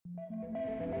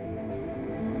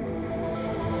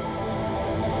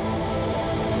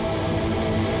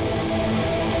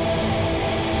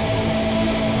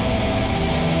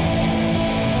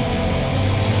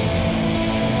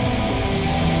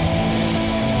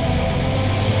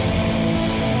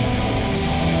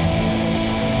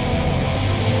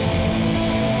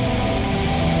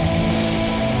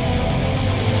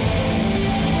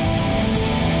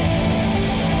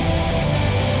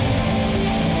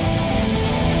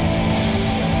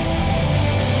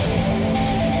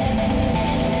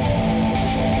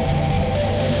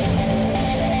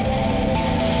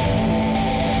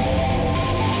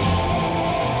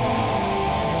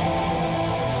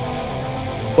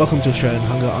Welcome to Australian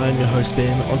Hunger. I am your host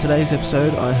Ben. On today's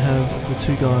episode I have the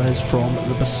two guys from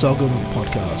the Basogum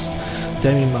podcast,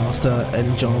 Damien Master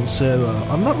and John Serber.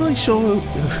 I'm not really sure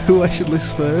who I should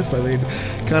list first. I mean,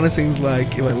 kind of seems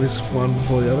like if I list one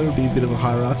before the other it would be a bit of a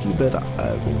hierarchy, but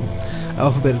I mean,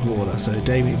 alphabetical order, so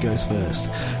Damien goes first.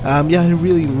 I had a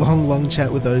really long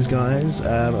chat with those guys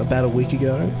about a week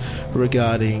ago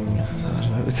regarding, I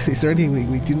don't know, is there anything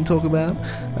we didn't talk about?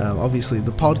 Obviously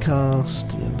the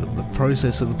podcast, the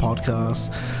process of the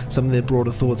podcast, some of their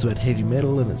broader thoughts about heavy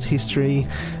metal and its history,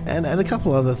 and a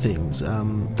couple other things.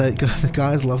 The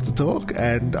guys love to talk,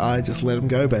 and I just let them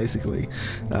go, basically.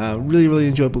 Really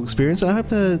enjoyable experience, and I hope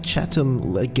to chat to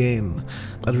them again.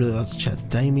 I'd really like to chat to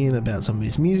Damien about some of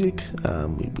his music.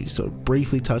 We sort of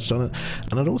briefly touched on it,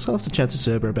 and I'd also love to chat to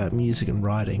Serber about music and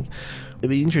writing. It'd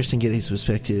be interesting to get his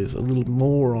perspective a little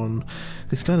more on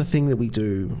this kind of thing that we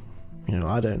do. You know,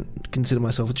 I don't consider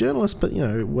myself a journalist, but, you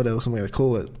know, what else am I going to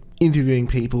call it? Interviewing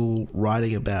people,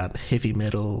 writing about heavy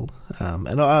metal,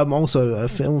 and I'm also a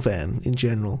film fan in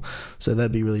general, so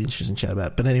that'd be really interesting to chat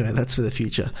about. But anyway, that's for the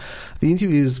future. The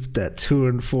interview is that 2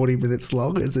 and 40 minutes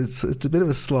long. It's a bit of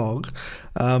a slog,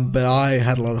 but I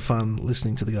had a lot of fun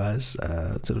listening to the guys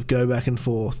sort of go back and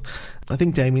forth. I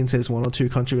think Damien says one or two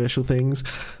controversial things,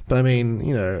 but I mean,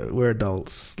 you know, we're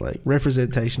adults. Like,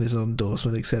 representation is an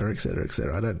endorsement, etc.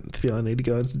 I don't feel I need to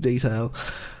go into detail.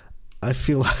 I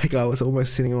feel like I was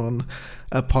almost sitting on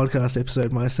a podcast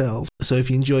episode myself. So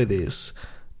if you enjoy this,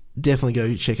 definitely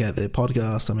go check out their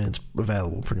podcast. I mean, it's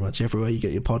available pretty much everywhere you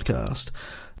get your podcast.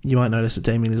 You might notice that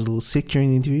Damien is a little sick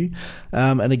during the interview.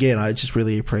 And again, I just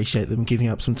really appreciate them giving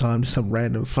up some time to some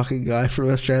random fucking guy from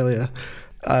Australia.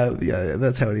 Yeah,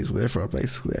 that's how it is with everyone,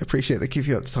 basically. I appreciate they give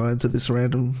you up time to this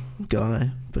random guy.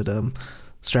 But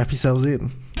strap yourselves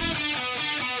in.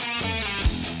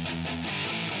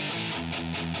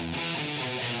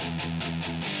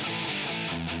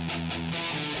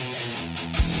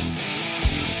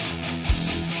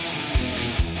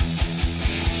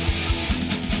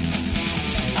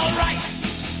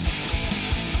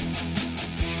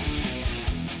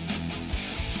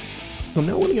 I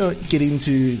now want to get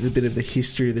into the bit of the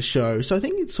history of the show. So I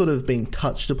think it's sort of been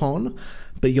touched upon,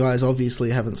 but you guys obviously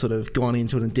haven't sort of gone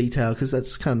into it in detail because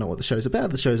that's kind of not what the show's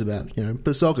about. The show's about, you know,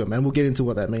 Basogum, and we'll get into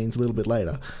what that means a little bit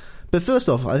later. But first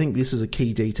off, I think this is a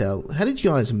key detail. How did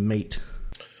you guys meet?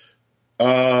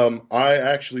 I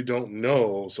actually don't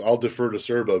know, so I'll defer to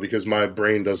Serba because my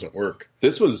brain doesn't work.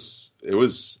 It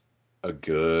was a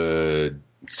good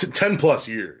 10 plus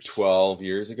years, 12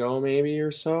 years ago, maybe, or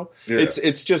so. Yeah.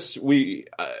 It's just we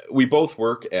both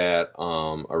work at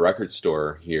a record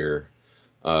store here,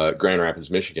 Grand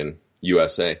Rapids, Michigan,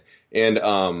 USA,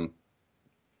 and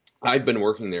I've been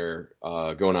working there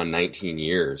going on 19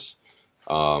 years,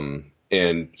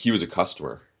 and he was a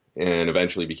customer and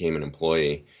eventually became an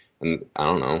employee. And I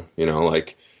don't know, you know,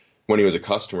 like, when he was a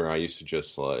customer, I used to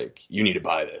just like, you need to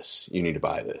buy this. You need to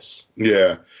buy this.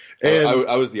 Yeah. And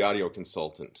I was the audio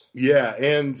consultant. Yeah.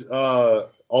 And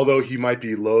although he might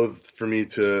be loath for me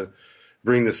to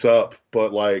bring this up,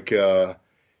 but like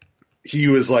he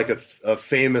was like a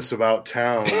famous about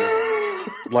town.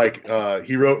 Like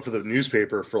he wrote for the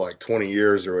newspaper for like 20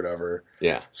 years or whatever.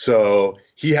 Yeah. So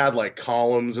he had like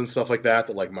columns and stuff like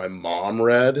that like my mom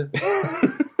read.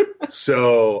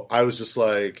 So I was just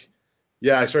like,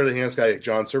 yeah, I started hanging out with this guy,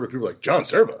 John Serba. People were like, John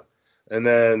Serba. And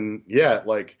then, yeah,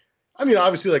 like, I mean,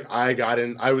 obviously, like,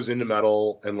 I was into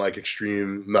metal and, like,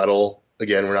 extreme metal.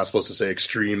 Again, we're not supposed to say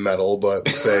extreme metal, but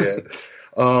we say it.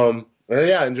 And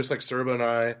yeah, and just, like, Serba and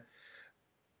I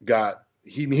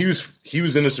he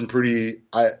was into some pretty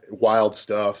wild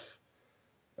stuff,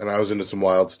 and I was into some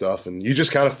wild stuff, and you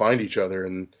just kind of find each other.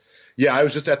 And, yeah, I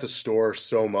was just at the store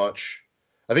so much.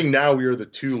 I think now we are the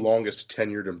two longest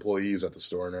tenured employees at the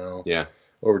store now. Yeah.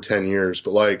 Over 10 years.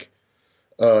 But like,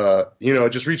 you know, it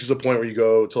just reaches a point where you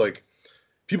go to like,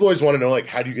 people always want to know like,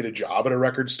 how do you get a job at a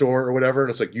record store or whatever?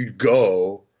 And it's like, you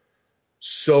go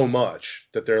so much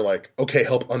that they're like, okay,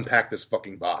 help unpack this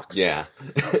fucking box. Yeah.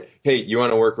 Hey, you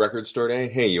want to work record store day?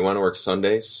 Hey, you want to work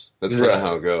Sundays? That's kind of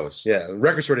how it goes. Yeah.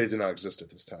 Record store day did not exist at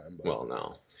this time. But, well,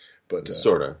 no. But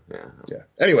sort of. Yeah. Yeah.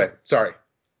 Anyway, sorry.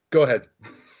 Go ahead.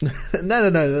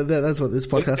 No. That's what this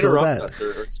podcast is all about.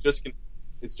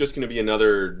 It's just going to be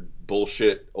another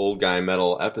bullshit old guy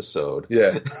metal episode.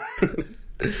 Yeah.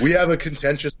 We have a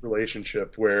contentious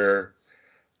relationship where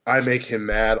I make him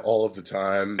mad all of the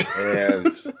time,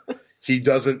 and he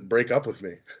doesn't break up with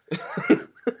me.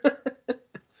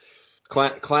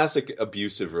 Classic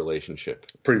abusive relationship.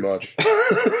 Pretty much.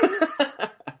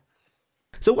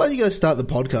 So why did you guys start the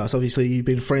podcast? Obviously, you've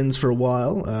been friends for a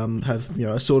while, have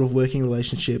a sort of working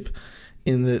relationship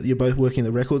you're both working in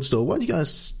the record store. Why did you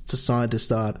guys decide to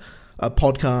start a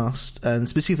podcast, and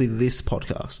specifically this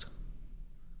podcast?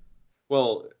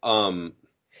 Well,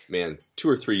 man, 2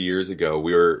 or 3 years ago,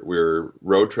 we were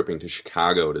road tripping to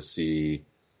Chicago to see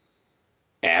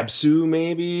Absu,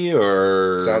 maybe,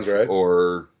 or sounds right,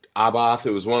 or Abath.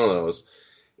 It was one of those,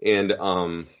 and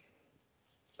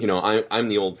you know, I'm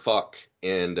the old fuck,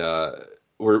 and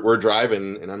we're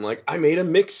driving, and I'm like, I made a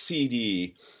mix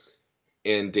CD,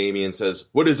 and Damien says,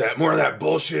 "What is that? More of that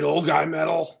bullshit old guy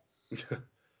metal?"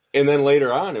 And then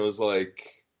later on, it was like,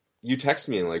 you text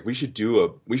me and like, we should do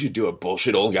a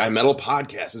bullshit old guy metal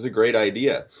podcast. It's a great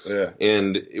idea. Yeah.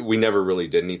 And we never really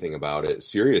did anything about it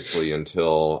seriously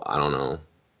until, I don't know, a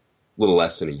little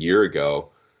less than a year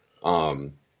ago.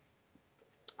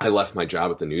 I left my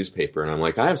job at the newspaper and I'm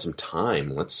like, I have some time.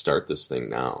 Let's start this thing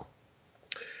now.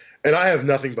 And I have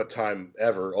nothing but time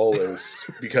ever, always,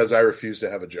 because I refuse to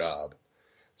have a job.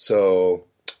 So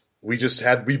we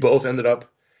both ended up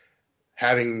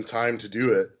having time to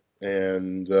do it.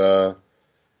 And, yeah,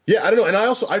 I don't know. And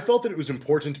I felt that it was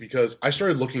important because I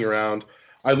started looking around.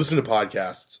 I listen to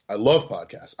podcasts. I love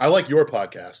podcasts. I like your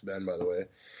podcast, Ben, by the way.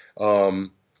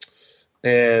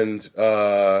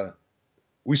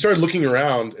 We started looking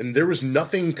around and there was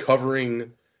nothing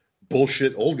covering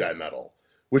bullshit old guy metal,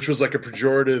 which was like a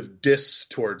pejorative diss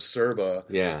towards Serba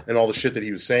and all the shit that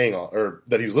he was saying or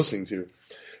that he was listening to.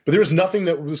 But there was nothing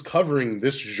that was covering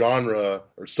this genre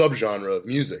or subgenre of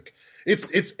music.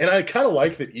 And I kind of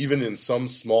like that even in some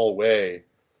small way,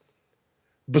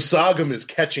 Basagum is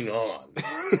catching on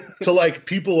to like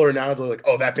people are now, they're like,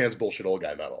 oh, that band's bullshit old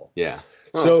guy metal. Yeah.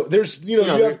 Huh. So there's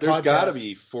there's got to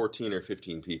be 14 or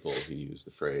 15 people who use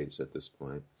the phrase at this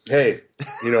point. Hey,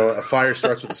 a fire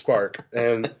starts with a spark.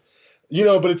 And,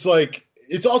 but it's like,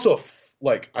 it's also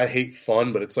like, I hate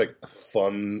fun, but it's like a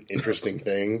fun, interesting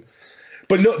thing.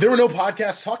 But no, there were no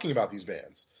podcasts talking about these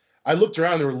bands. I looked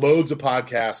around, there were loads of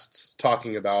podcasts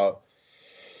talking about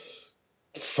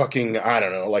fucking, I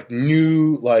don't know, like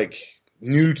new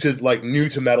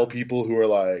to metal people who are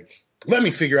like, let me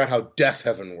figure out how Death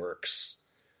Heaven works.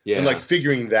 Yeah. And like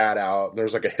figuring that out.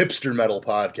 There's like a hipster metal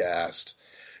podcast.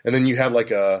 And then you have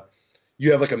like a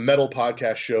metal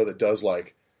podcast show that does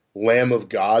like Lamb of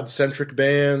God centric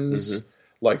bands,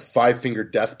 like Five Finger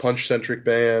Death Punch centric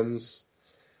bands.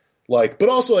 Like, but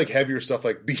also like heavier stuff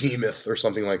like Behemoth or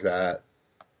something like that.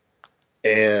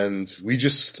 And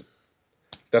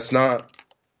that's not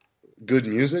good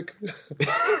music.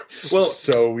 Well,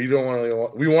 so we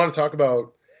want to talk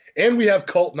about, and we have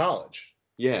cult knowledge.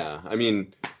 Yeah. I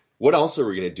mean, what else are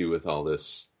we going to do with all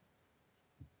this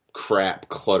crap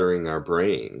cluttering our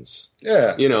brains?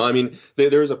 Yeah. I mean,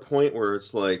 there's a point where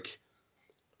it's like,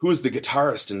 who's the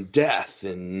guitarist in Death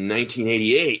in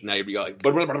 1988? And I'd be like,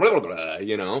 blah, blah, blah, blah, blah,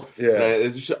 Yeah.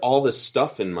 There's just all this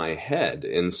stuff in my head.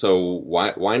 And so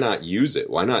why not use it?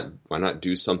 Why not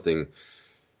do something,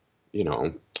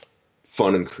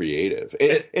 fun and creative?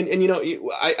 And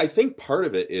I think part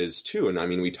of it is too, and I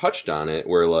mean, we touched on it,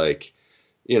 where like,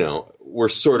 we're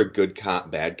sort of good cop,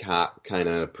 bad cop kind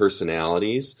of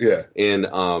personalities. Yeah. And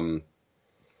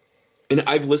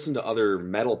I've listened to other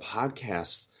metal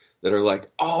podcasts that are like,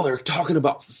 oh, they're talking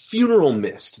about Funeral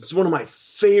Mist. It's one of my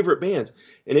favorite bands.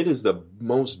 And it is the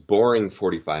most boring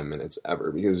 45 minutes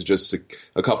ever, because it's just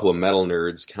a couple of metal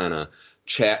nerds kind of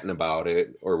chatting about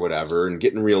it or whatever and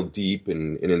getting real deep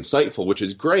and insightful, which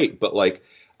is great. But like,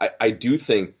 I do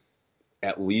think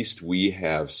at least we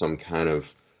have some kind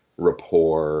of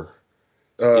rapport,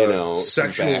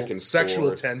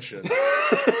 sexual tension.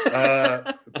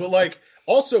 But like,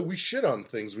 also we shit on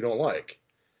things we don't like.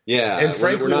 Yeah, and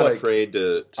frankly, we're not afraid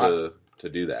to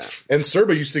do that. And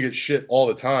Serba used to get shit all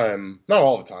the time. Not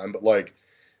all the time, but like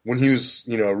when he was,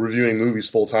 reviewing movies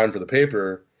full time for the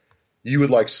paper, you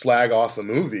would like slag off a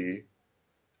movie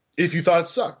if you thought it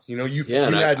sucked.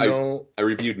 I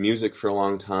reviewed music for a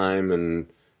long time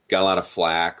and got a lot of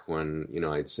flack when,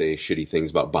 I'd say shitty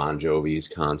things about Bon Jovi's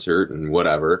concert and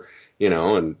whatever,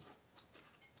 and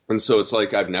so it's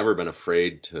like I've never been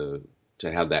afraid to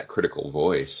have that critical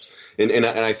voice. And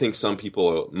I think some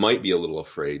people might be a little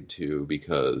afraid too,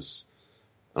 because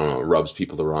I don't know, it rubs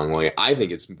people the wrong way. I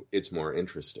think it's more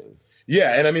interesting.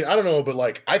 Yeah. And I mean, I don't know, but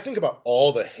like, I think about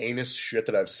all the heinous shit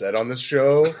that I've said on this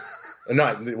show,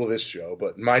 this show,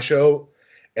 but my show.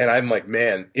 And I'm like,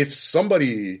 man, if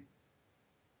somebody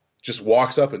just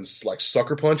walks up and like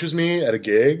sucker punches me at a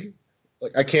gig,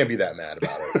 like I can't be that mad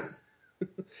about it.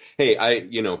 Hey,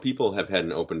 people have had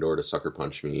an open door to sucker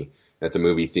punch me at the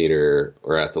movie theater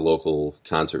or at the local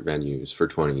concert venues for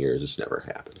 20 years. It's never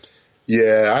happened.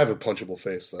 Yeah, I have a punchable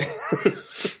face though.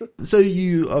 So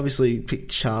you obviously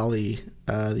picked Charlie,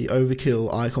 the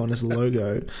Overkill icon, as the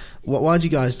logo. Why'd you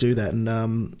guys do that?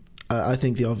 And I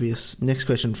think the obvious next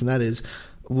question from that is,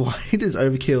 why does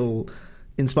Overkill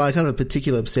inspire kind of a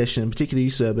particular obsession, particularly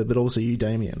you, Serba, but also you,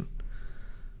 Damien?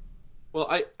 Well,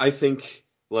 I think,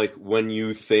 like, when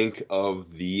you think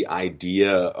of the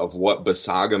idea of what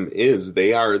Basagum is,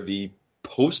 they are the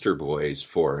poster boys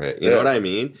for it. You know what I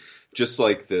mean? Just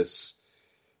like this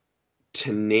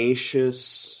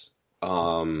tenacious...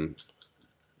 they're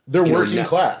working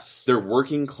class. They're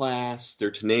working class.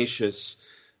 They're tenacious.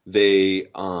 They,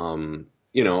 one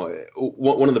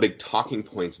of the big talking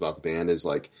points about the band is,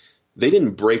 like, they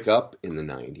didn't break up in the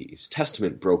 90s.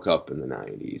 Testament broke up in the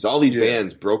 90s. All these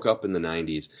bands broke up in the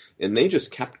 90s, and they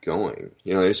just kept going.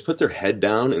 You know, they just put their head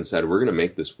down and said, we're going to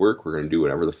make this work. We're going to do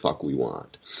whatever the fuck we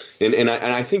want. And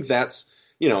I think that's,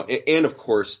 and of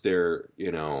course they're,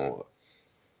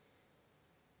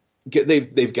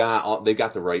 they've got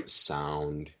the right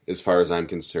sound as far as I'm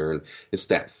concerned. It's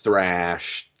that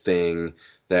thrash thing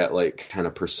that, like, kind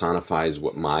of personifies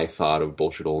what my thought of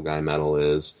bullshit old guy metal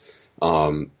is.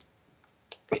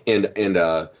 And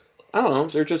I don't know,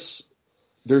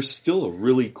 they're still a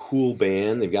really cool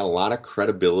band. They've got a lot of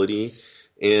credibility,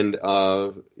 and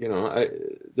they're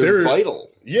vital.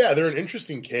 Yeah, they're an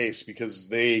interesting case because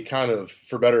they kind of,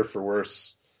 for better or for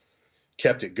worse,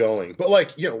 kept it going. But,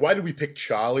 like, why did we pick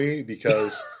Charlie?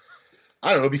 Because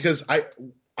I don't know, because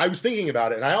I was thinking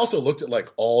about it, and I also looked at, like,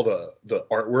 all the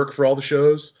artwork for all the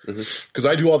shows, because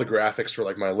I do all the graphics for,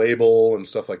 like, my label and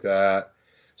stuff like that.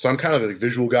 So I'm kind of a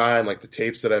visual guy, and, like, the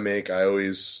tapes that I make, I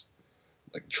always,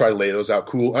 like, try to lay those out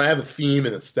cool. And I have a theme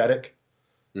and aesthetic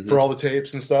for all the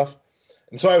tapes and stuff.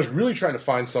 And so I was really trying to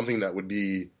find something that would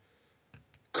be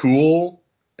cool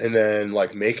and then,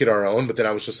 like, make it our own. But then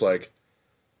I was just like,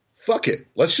 fuck it.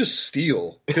 Let's just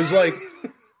steal. Because, like,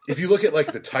 if you look at,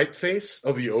 like, the typeface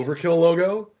of the Overkill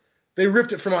logo, they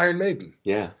ripped it from Iron Maiden.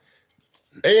 Yeah.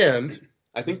 And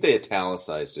I think they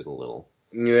italicized it a little.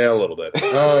 Yeah, a little bit.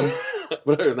 But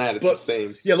other than that, it's the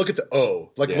same. Yeah, look at the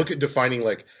O. Like, look at defining,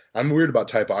 like, I'm weird about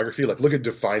typography. Like, look at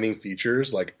defining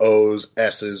features, like O's,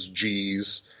 S's,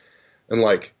 G's, and,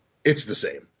 like, it's the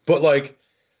same. But, like,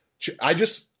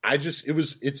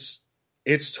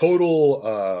 it's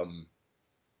total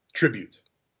tribute.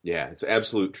 Yeah, it's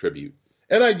absolute tribute.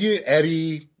 And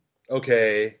Eddie,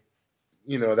 okay,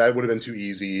 that would have been too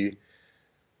easy.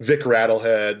 Vic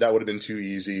Rattlehead, that would have been too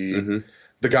easy.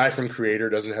 The guy from Creator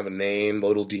doesn't have a name, the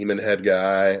little demon head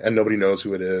guy, and nobody knows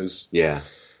who it is. Yeah.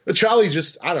 But Charlie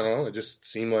I don't know, it just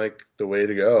seemed like the way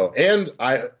to go. And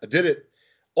I did it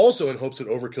also in hopes that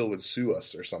Overkill would sue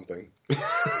us or something.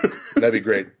 That'd be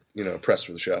great, press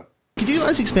for the show. Could you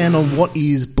guys expand on what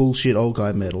is bullshit old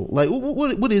guy metal? Like,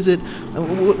 what is it?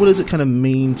 What does it kind of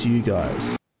mean to you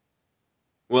guys?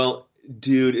 Well,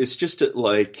 dude, it's just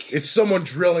like... It's someone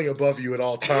drilling above you at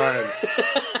all times.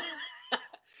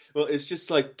 Well, it's just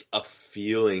like a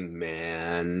feeling,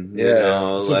 man.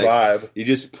 It's a vibe. You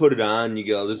just put it on, you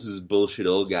go, this is bullshit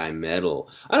old guy metal.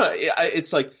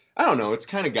 It's like, I don't know, it's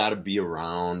kind of got to be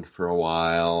around for a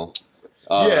while.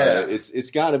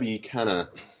 It's got to be kind of,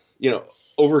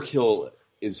 Overkill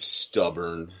is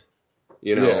stubborn,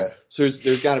 So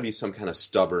there's got to be some kind of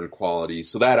stubborn quality.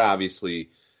 So that obviously,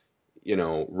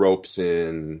 ropes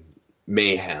in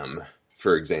Mayhem,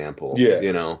 for example.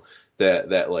 Yeah.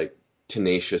 That like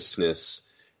tenaciousness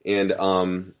and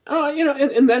and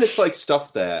then it's like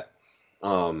stuff that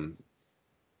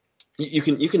you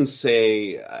can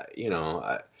say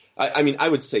I mean I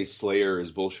would say Slayer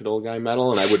is bullshit old guy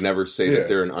metal, and I would never say that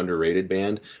they're an underrated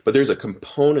band, but there's a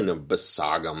component of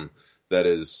Basagum that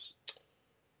is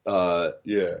not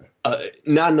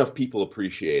enough people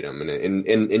appreciate them,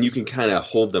 and you can kind of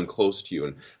hold them close to you,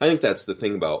 and I think that's the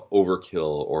thing about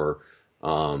Overkill or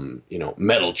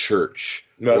Metal Church,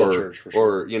 for sure.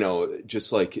 Or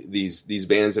just like these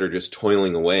bands that are just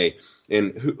toiling away.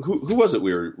 And who was it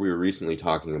we were recently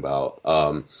talking about?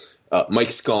 Mike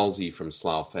Scalzi from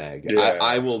Slough-Fag. Yeah.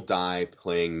 I will die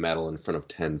playing metal in front of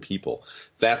 10 people.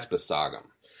 That's Basagum.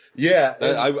 Yeah,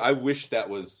 I wish that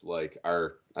was like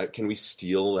our. Can we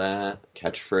steal that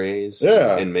catchphrase?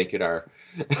 Yeah, and make it our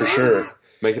for sure.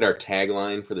 Make it our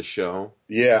tagline for the show.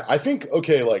 Yeah, I think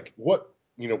like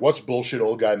what's bullshit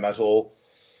old guy metal?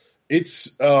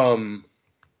 It's all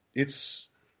those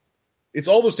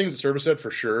things that Serba said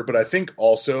for sure, but I think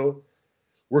also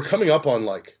we're coming up on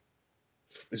like,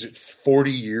 is it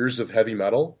 40 years of heavy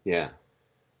metal? Yeah.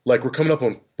 Like we're coming up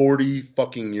on 40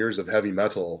 fucking years of heavy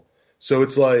metal. So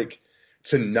it's like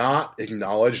to not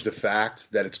acknowledge the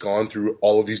fact that it's gone through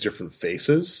all of these different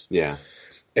phases. Yeah.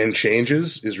 and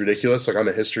changes is ridiculous. Like, I'm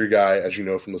a history guy, as you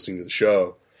know from listening to the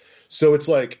show. So it's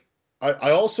like,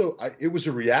 it was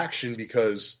a reaction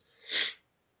because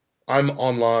I'm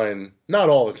online, not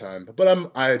all the time,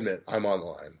 but I admit I'm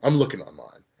online. I'm looking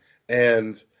online.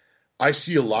 And I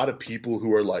see a lot of people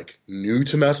who are like new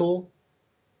to metal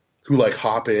who like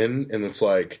hop in, and it's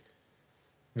like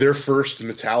the first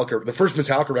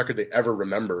Metallica record they ever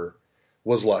remember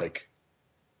was like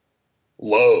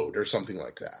Load or something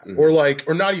like that. Mm-hmm.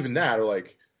 Or not even that, or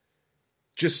like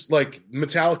just like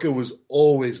Metallica was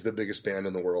always the biggest band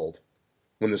in the world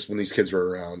when these kids were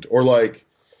around. Or like,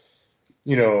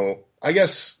 you know, I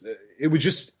guess it would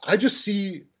just, I just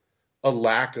see a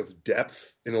lack of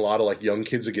depth in a lot of like young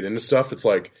kids that get into stuff. It's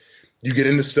like you get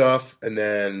into stuff and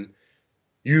then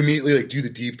you immediately like do the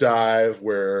deep dive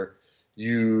where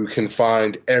you can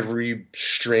find every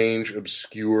strange,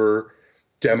 obscure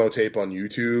demo tape on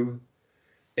YouTube,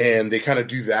 and they kind of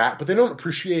do that, but they don't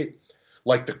appreciate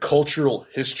like the cultural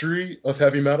history of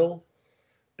heavy metal.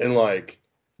 And like,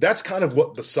 that's kind of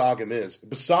what Basagum is.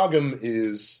 Basagum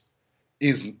is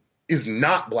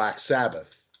not Black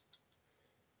Sabbath.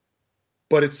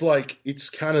 But it's like, it's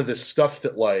kind of this stuff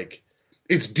that like,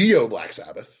 it's Dio Black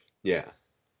Sabbath. Yeah.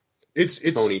 It's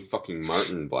Tony fucking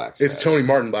Martin Black Sabbath. It's Tony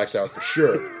Martin Black Sabbath for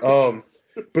sure.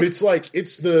 But it's like,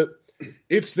 it's the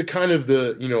kind of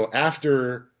the, you know,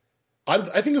 after,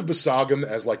 I think of Basagum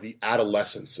as like the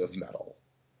adolescence of metal.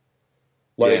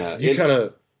 Like, yeah, you kind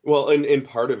of. Well, and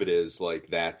part of it is like,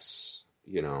 that's,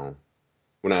 you know,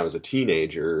 when I was a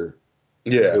teenager,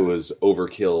 yeah, it was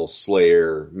Overkill,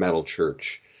 Slayer, Metal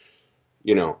Church.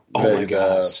 You know, oh my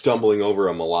God, stumbling over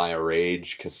a Malaya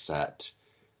Rage cassette.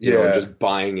 You know, just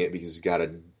buying it because it's got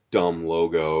a dumb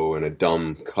logo and a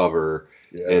dumb cover.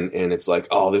 Yeah. And it's like,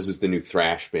 oh, this is the new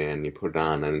thrash band. And you put it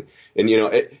on. And you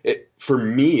know, it for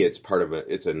me, it's part of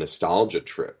it's a nostalgia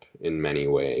trip in many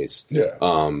ways. Yeah.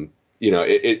 You know,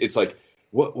 it's like,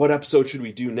 what episode should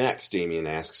we do next? Damien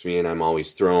asks me, and I'm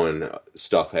always throwing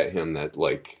stuff at him that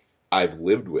like I've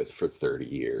lived with for 30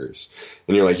 years.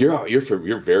 And you're like,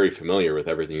 you're very familiar with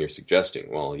everything you're suggesting.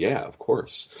 Well, yeah, of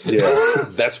course. Yeah.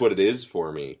 That's what it is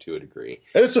for me to a degree.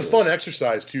 And it's a fun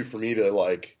exercise too for me to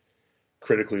like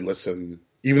critically listen,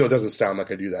 even though it doesn't sound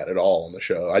like I do that at all on the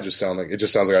show. It just sounds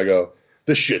like I go,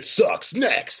 this shit sucks,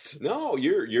 next. No,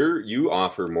 you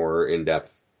offer more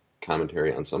in-depth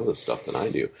commentary on some of the stuff than I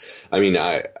do. I mean,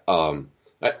 I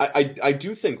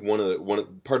do think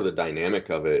part of the dynamic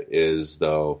of it is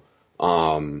though,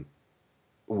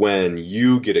 when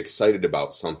you get excited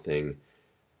about something,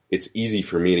 it's easy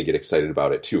for me to get excited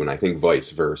about it too, and I think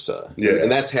vice versa. Yeah.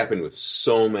 And that's happened with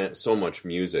so much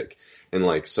music, and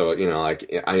like, so, you know,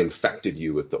 like I infected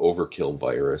you with the Overkill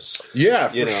virus. Yeah,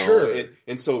 for sure.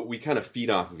 And so we kind of feed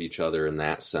off of each other in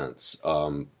that sense.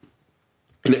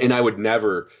 And I would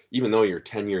never, even though you're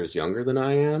 10 years younger than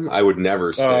I am, I would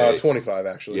never say 25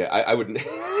 actually. Yeah, I would.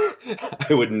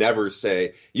 I would never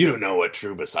say you don't know what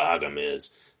true Basagum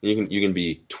is. You can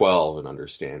be 12 and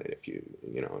understand it if you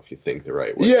think the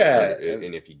right way. Yeah,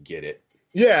 and if you get it.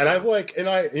 Yeah, and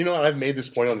I've made this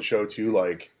point on the show too.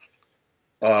 Like,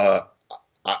 I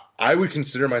would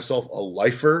consider myself a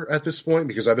lifer at this point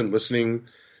because I've been listening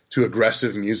to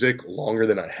aggressive music longer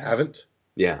than I haven't.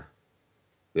 Yeah.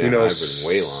 Yeah, you know, I've been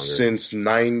way longer. Since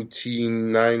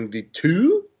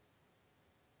 1992?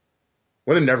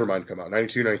 When did Nevermind come out?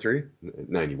 92, 93?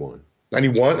 91.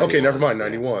 91? Okay, Nevermind,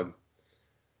 91.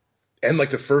 Yeah. And,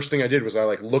 like, the first thing I did was I,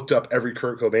 like, looked up every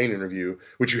Kurt Cobain interview,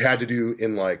 which you had to do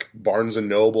in, like, Barnes &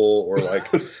 Noble or, like,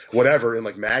 whatever, in,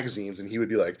 like, magazines. And he would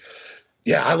be like,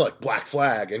 yeah, I like Black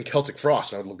Flag and Celtic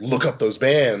Frost. And I would look up those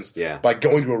bands by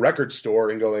going to a record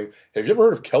store and going, have you ever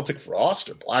heard of Celtic Frost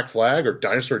or Black Flag or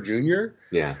Dinosaur Jr.?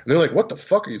 Yeah. And they're like, what the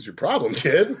fuck is your problem,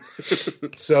 kid?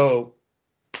 So,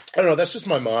 I don't know. That's just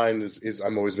my mind is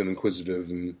I'm always been inquisitive.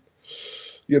 And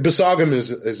yeah, Basagum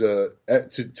is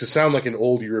to sound like an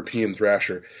old European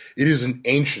thrasher, it is an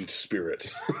ancient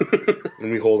spirit.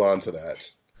 And we hold on to that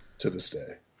to this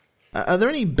day. Are there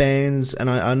any bands, and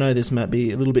I know this might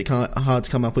be a little bit hard to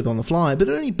come up with on the fly, but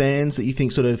are there any bands that you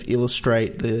think sort of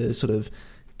illustrate the sort of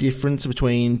difference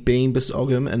between being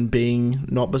Basagum and being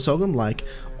not Basagum, like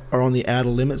are on the outer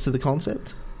limits of the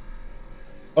concept?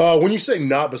 When you say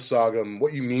not Basagum,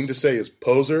 what you mean to say is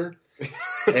poser.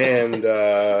 And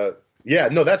yeah,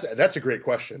 no, that's a great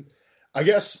question. I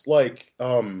guess like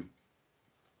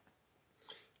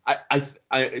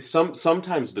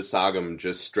sometimes Basagum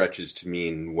just stretches to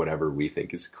mean whatever we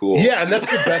think is cool. Yeah, and that's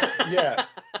the best. Yeah.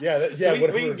 So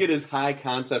we can get as high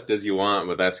concept as you want,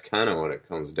 but that's kind of what it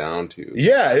comes down to.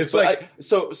 Yeah, it's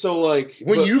so like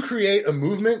when you create a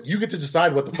movement, you get to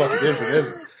decide what the fuck it is and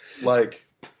isn't. Like,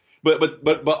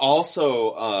 But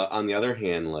also on the other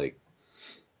hand, like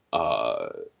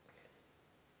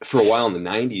for a while in the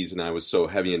 90s, and I was so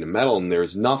heavy into metal, and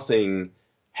there's nothing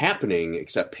happening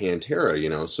except Pantera, you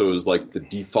know. So it was like the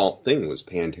default thing was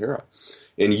Pantera,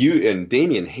 and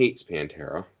Damien hates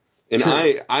Pantera, and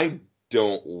I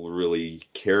don't really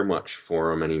care much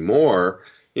for him anymore.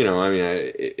 You know, I mean,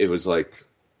 it was like,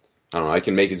 I don't know, I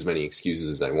can make as many excuses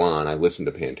as I want. I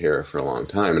listened to Pantera for a long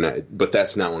time, but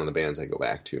that's not one of the bands I go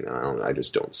back to now. I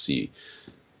just don't see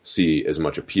as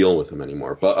much appeal with them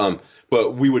anymore.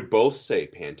 But we would both say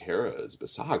Pantera is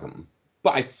Basagum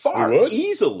by far,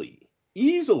 easily.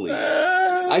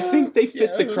 I think they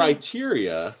fit the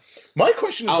criteria. My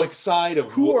question is outside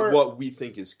of what we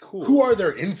think is cool. Who are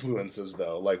their influences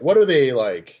though? Like, what are they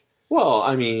like? Well,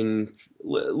 I mean,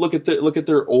 look at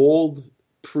their old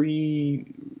pre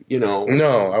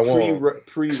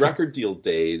record deal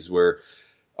days where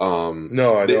they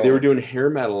were doing hair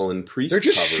metal and Priest. They're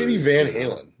just covers, shitty Van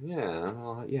Halen. Yeah,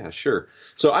 well, yeah, sure.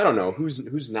 So I don't know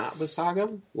who's not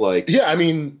Basagum. Like, yeah, I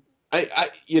mean, I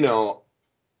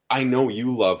know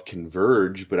you love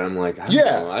Converge, but I'm like,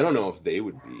 I don't know if they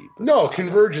would be Basagum. No,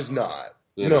 Converge is not.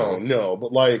 No,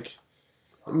 but like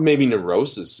maybe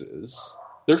Neurosis is.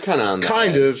 They're kind of on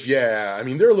the edge. Yeah. I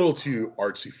mean, they're a little too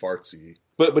artsy fartsy.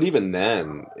 But even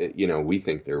then, we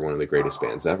think they're one of the greatest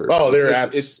bands ever. Oh,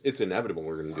 it's inevitable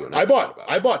we're going to do an episode about it.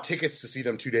 I bought tickets to see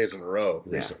them 2 days in a row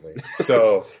recently.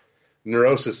 So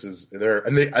Neurosis is there,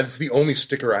 and that's the only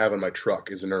sticker I have on my truck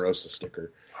is a Neurosis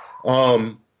sticker.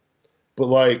 But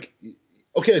like,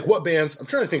 okay, like what bands? I'm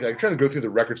trying to think. Like, I'm trying to go through the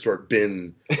record store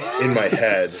bin in my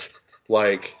head.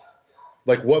 Like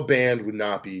what band would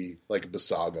not be like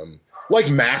Basagum? Like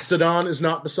Mastodon is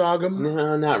not Basagum.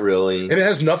 No, not really. And it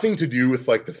has nothing to do with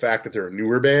like the fact that they're a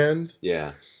newer band.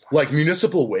 Yeah. Like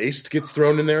Municipal Waste gets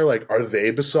thrown in there. Like, are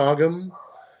they Basagum?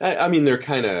 I mean, they're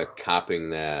kind of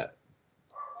copying that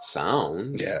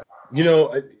sound. Yeah.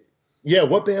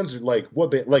 What bands are like?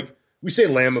 What band? Like we say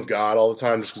Lamb of God all the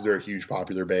time just because they're a huge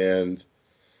popular band.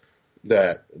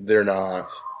 That they're not.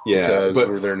 Yeah,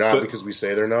 because we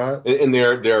say they're not. And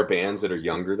there are bands that are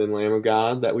younger than Lamb of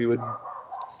God that we would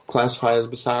classify as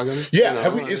Basagum. Yeah,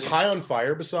 is High on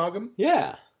Fire Basagum?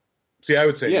 Yeah. See, I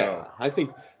would say no. I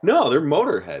think they're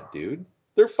Motorhead, dude.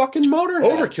 They're fucking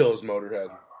Motorhead. Overkill is Motorhead.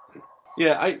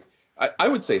 Yeah, I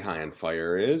would say High on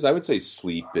Fire is. I would say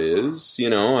Sleep is.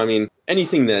 I mean,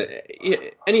 anything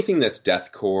that's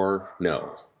deathcore,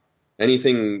 no.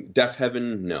 Anything Death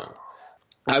Heaven, no.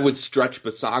 I would stretch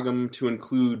Basagum to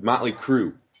include Motley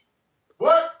Crue.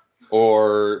 What?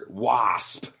 Or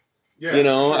Wasp. Yeah,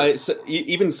 sure.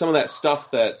 Even some of that stuff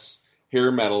that's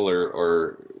hair metal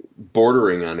or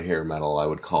bordering on hair metal, I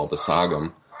would call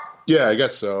Basagum. Yeah, I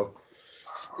guess so.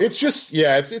 It's just,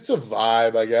 it's a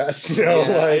vibe, I guess.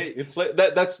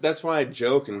 That's why I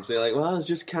joke and say like, well, it's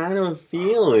just kind of a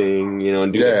feeling,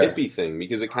 and do the hippie thing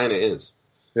because it kind of is.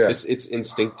 Yeah, it's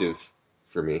instinctive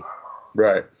for me.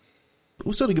 Right.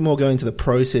 We'll sort of more go into the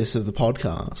process of the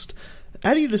podcast.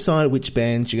 How do you decide which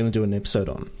bands you're going to do an episode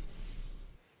on?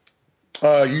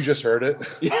 You just heard it.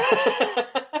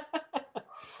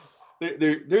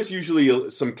 There's usually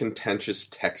some contentious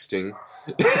texting.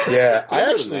 Yeah,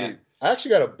 I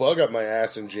actually got a bug up my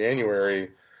ass in January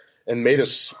and made a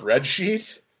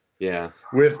spreadsheet. Yeah,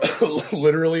 with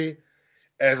literally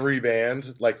every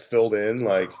band like filled in,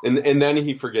 like, and then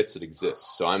he forgets it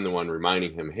exists. So I'm the one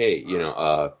reminding him, hey,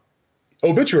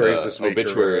 obituaries this week.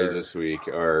 Obituaries this week,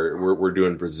 or we're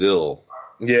doing Brazil.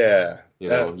 Yeah.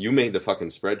 You made the fucking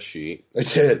spreadsheet. I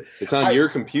did. It's on your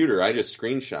computer. I just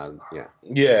screenshotted. Yeah.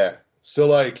 Yeah. So,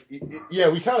 like,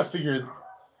 we kind of figured,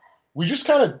 we just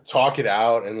kind of talk it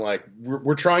out, and, like,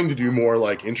 we're trying to do more,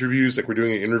 like, interviews. Like, we're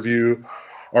doing an interview,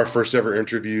 our first ever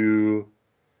interview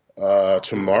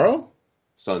tomorrow?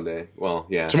 Sunday. Well,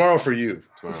 yeah. Tomorrow for you.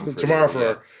 Tomorrow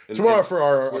for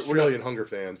our Australian Hunger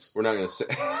fans. We're not going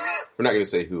to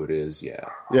say who it is. Yeah.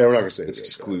 Yeah, we're not going to say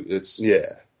it.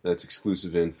 That's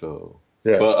exclusive info.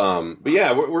 Yeah. But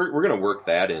yeah, we're gonna work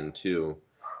that in too,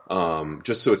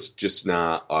 just so it's just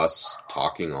not us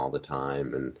talking all the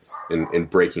time and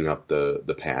breaking up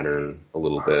the pattern a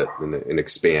little bit and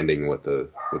expanding what the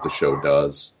show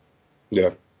does. Yeah,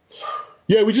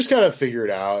 yeah, we just kind of figure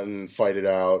it out and fight it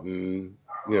out, and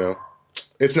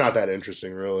it's not that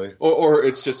interesting really. Or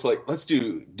it's just like, we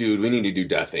need to do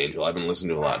Death Angel. I've been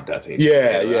listening to a lot of Death Angel.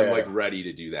 Yeah. I'm like ready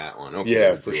to do that one. Okay,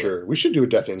 yeah, for sure. We should do a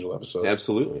Death Angel episode.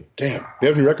 Absolutely. Damn, they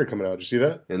have a new record coming out. Did you see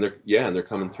that? And they're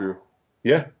coming through.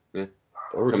 Yeah.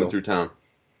 Coming through town.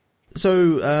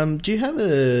 So, do you have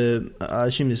I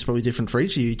assume this is probably different for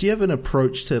each of you, do you have an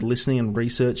approach to listening and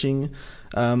researching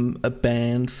a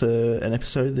band for an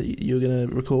episode that you're going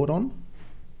to record on?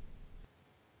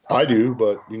 I do,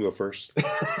 but you can go first.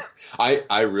 I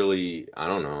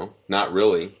don't know. Not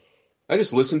really. I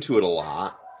just listen to it a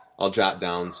lot. I'll jot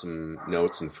down some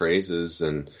notes and phrases,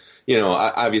 and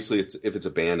obviously, if it's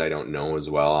a band I don't know as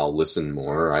well, I'll listen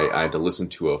more. I had to listen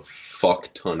to a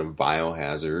fuck ton of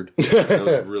Biohazard. It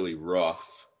was really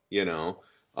rough,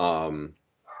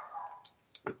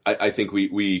 I think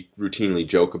we routinely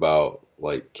joke about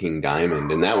like King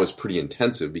Diamond, and that was pretty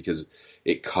intensive because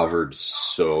it covered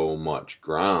so much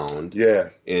ground. Yeah,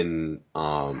 and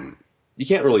you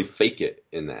can't really fake it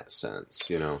in that sense,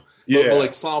 Yeah. But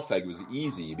like Slough-Feg was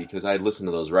easy because I had listened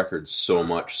to those records so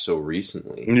much so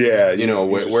recently. Yeah.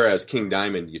 Whereas King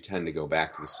Diamond, you tend to go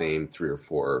back to the same 3 or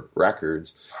 4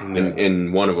 records,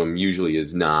 and one of them usually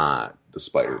is not the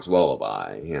Spider's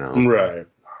Lullaby, Right.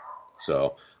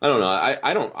 So I don't know.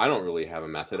 I don't really have a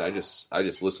method. I just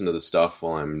listen to the stuff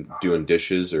while I'm doing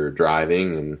dishes or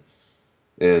driving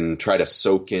and try to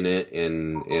soak in it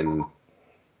and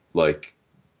like,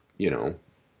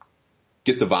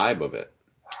 get the vibe of it,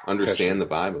 understand the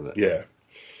vibe of it. Yeah.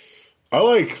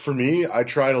 For me, I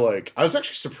try to I was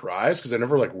actually surprised because I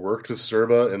never worked with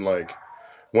Serba in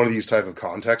one of these type of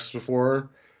contexts before.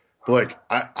 But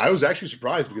I was actually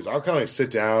surprised because I'll kind of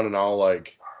sit down and I'll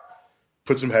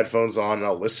put some headphones on and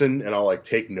I'll listen and I'll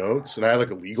take notes, and I have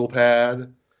a legal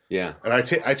pad. Yeah. And I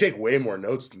take way more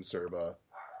notes than Serba.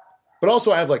 But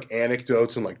also I have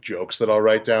anecdotes and jokes that I'll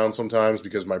write down sometimes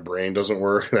because my brain doesn't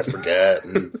work and I forget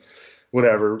and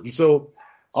whatever. And so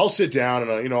I'll sit down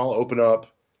and I'll open up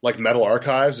Metal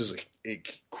Archives is a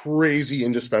crazy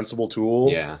indispensable tool.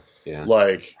 Yeah. Yeah.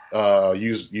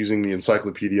 Using the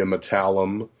Encyclopedia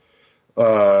Metallum.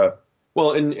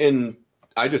 Well, and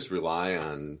I just rely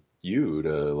on you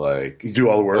to do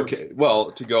all the work. Okay.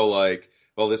 Well, to go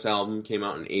this album came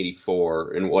out in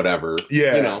 '84 and whatever.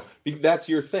 Yeah. That's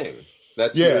your thing.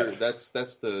 That's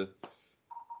the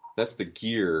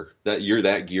gear that you're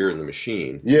that gear in the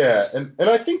machine. Yeah. And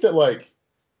I think that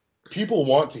people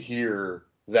want to hear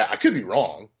that. I could be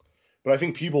wrong, but I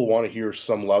think people want to hear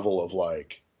some level of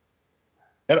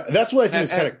and that's what I think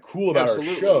is kind of cool about our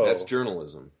show. That's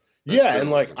journalism.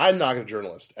 And I'm not a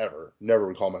journalist ever. Never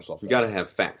would call myself that. You got to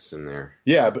have facts in there.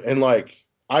 Yeah, but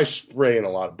I spray in a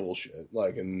lot of bullshit,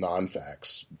 in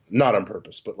non-facts, not on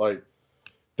purpose, but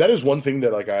that is one thing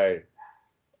that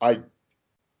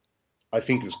I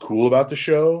think is cool about the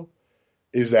show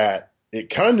is that it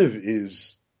kind of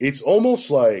is. It's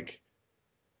almost like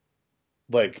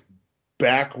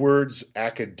backwards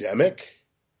academic.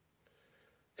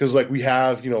 Because we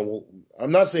have,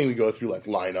 I'm not saying we go through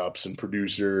lineups and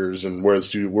producers and where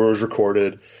it was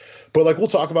recorded, but we'll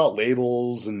talk about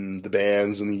labels and the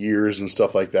bands and the years and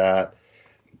stuff like that.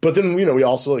 But then we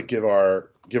also give our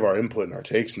input and our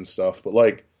takes and stuff.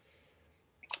 But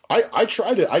I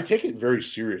take it very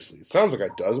seriously. It sounds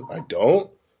like I don't,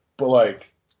 but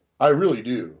I really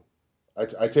do.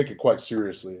 I take it quite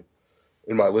seriously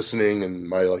in my listening and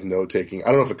my note taking. I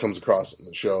don't know if it comes across in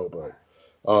the show, but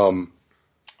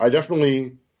I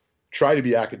definitely try to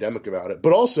be academic about it.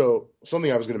 But also,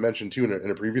 something I was going to mention, too,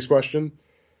 in a previous question,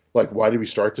 why did we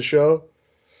start the show?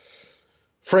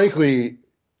 Frankly,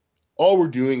 all we're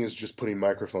doing is just putting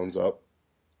microphones up.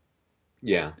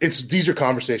 Yeah. These are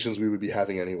conversations we would be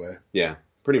having anyway. Yeah,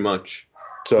 pretty much.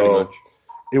 So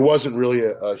it wasn't really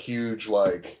a huge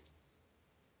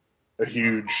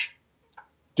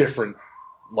different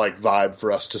vibe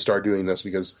for us to start doing this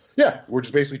because, we're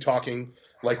just basically talking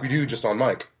like we do just on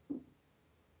mic.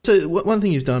 So one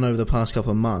thing you've done over the past couple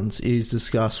of months is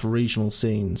discuss regional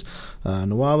scenes.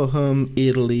 Nawabahum,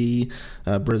 Italy,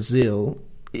 Brazil.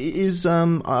 Is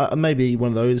maybe one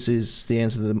of those is the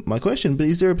answer to my question, but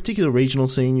is there a particular regional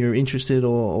scene you're interested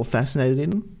or fascinated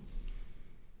in?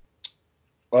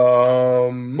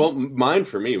 Well, mine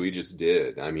for me, we just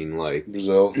did. I mean,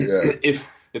 Brazil, yeah.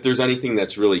 If there's anything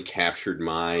that's really captured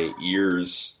my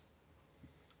ears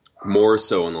more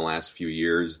so in the last few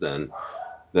years than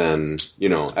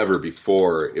ever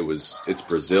before, it's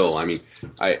Brazil. I mean,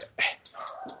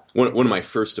 one of my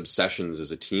first obsessions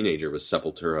as a teenager was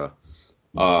Sepultura,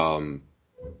 and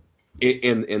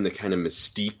the kind of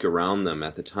mystique around them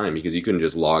at the time, because you couldn't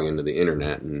just log into the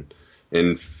internet and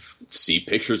see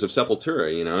pictures of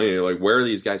Sepultura. You're where are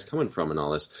these guys coming from and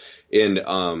all this,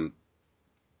 and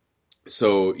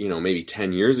so, maybe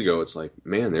 10 years ago, it's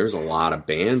man, there's a lot of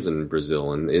bands in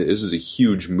Brazil, and this is a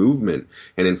huge movement.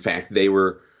 And in fact, they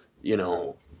were,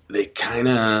 they kind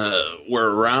of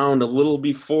were around a little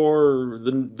before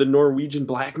the Norwegian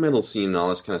black metal scene and all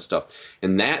this kind of stuff,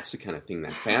 and that's the kind of thing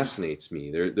that fascinates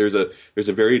me. There's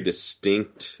a very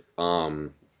distinct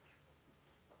kind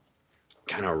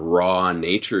of raw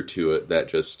nature to it that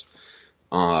just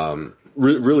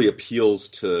really appeals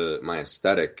to my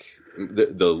aesthetic,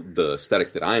 the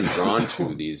aesthetic that I'm drawn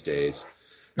to these days,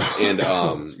 and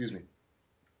excuse me,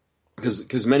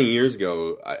 because many years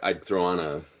ago I'd throw on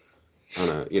a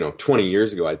 20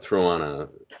 years ago, I'd throw on a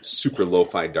super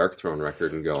lo-fi Darkthrone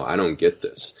record and go, I don't get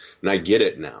this. And I get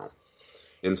it now.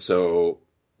 And so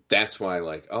that's why,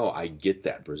 like, I get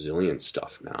that Brazilian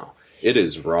stuff now. It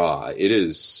is raw. It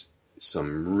is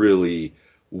some really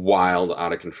wild,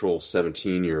 out-of-control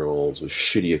 17-year-olds with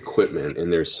shitty equipment,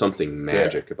 and there's something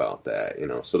magic about that,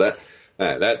 So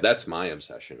that's my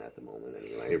obsession at the moment,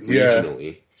 anyway,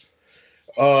 regionally.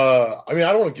 I mean,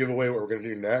 I don't want to give away what we're going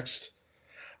to do next.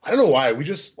 I don't know why.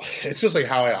 It's just like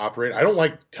how I operate. I don't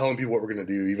like telling people what we're going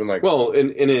to do, even like. Well,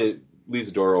 and it leaves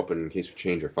the door open in case we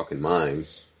change our fucking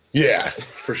minds. Yeah,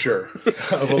 for sure.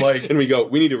 But like, and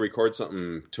we need to record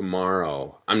something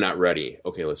tomorrow. I'm not ready.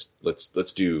 Okay, let's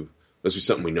do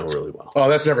something we know really well. Oh,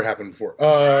 that's never happened before.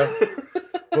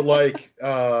 But like,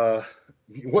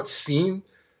 what scene?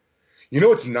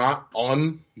 It's not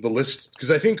on the list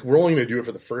because I think we're only going to do it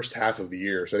for the first half of the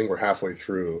year. So I think we're halfway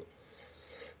through.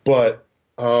 But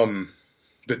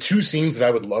the two scenes that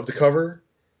I would love to cover.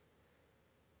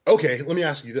 Okay, let me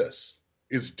ask you this: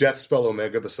 is Deathspell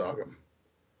Omega Basagum?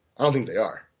 I don't think they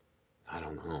are. I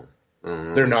don't know.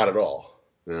 They're not at all.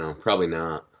 No, probably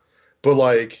not. But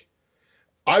like,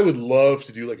 I would love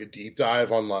to do like a deep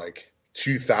dive on like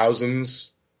 2000s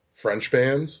French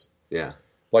bands. Yeah.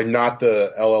 Like not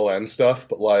the LLN stuff,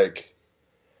 but like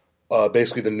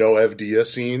basically the No Evdia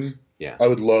scene. Yeah. I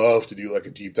would love to do like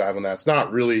a deep dive on that. It's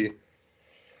not really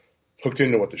hooked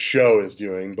into what the show is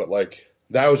doing, but like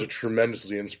that was a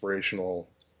tremendously inspirational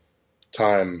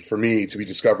time for me to be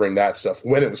discovering that stuff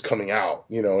when it was coming out.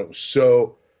 It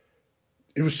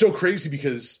was so crazy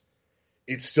because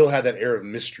it still had that air of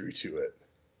mystery to it.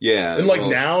 Yeah. And like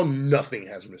now nothing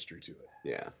has mystery to it.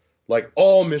 Yeah. Like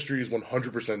all mystery is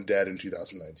 100% dead in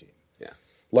 2019. Yeah.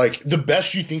 Like the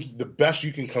best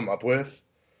you can come up with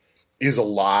is a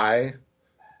lie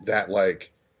that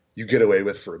like you get away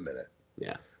with for a minute.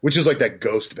 Yeah. Which is like that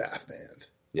Ghost Bath band.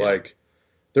 Yeah. Like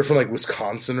they're from like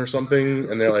Wisconsin or something,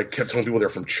 and they're like kept telling people they're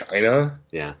from China.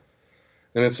 Yeah.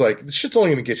 And it's like this shit's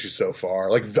only gonna get you so far.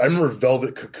 Like I remember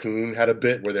Velvet Cocoon had a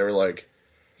bit where they were like,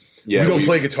 we don't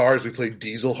play guitars, we play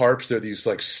diesel harps. They're these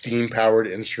like steam powered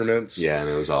instruments. Yeah, and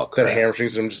it was all crap. That hammer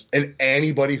strings and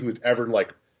anybody who had ever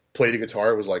like played a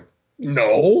guitar was like,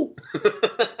 no.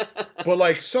 But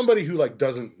like somebody who like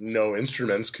doesn't know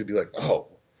instruments could be like, oh,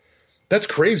 that's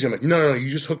crazy. I'm like, no, you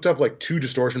just hooked up like 2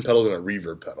 distortion pedals and a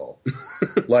reverb pedal.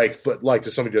 But like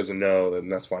to somebody who doesn't know, then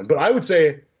that's fine. But I would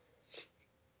say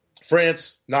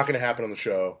France, not going to happen on the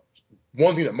show.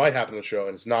 One thing that might happen on the show,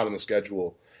 and it's not on the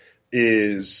schedule,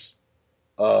 is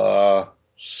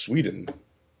Sweden.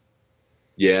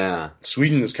 Yeah.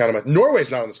 Sweden is kind of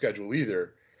Norway's not on the schedule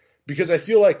either, because I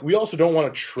feel like we also don't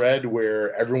want to tread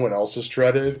where everyone else has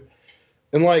treaded.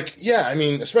 And like, yeah, I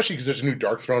mean, especially because there's a new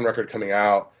Darkthrone record coming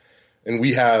out, and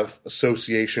we have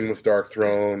association with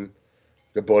Darkthrone.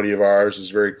 A buddy of ours is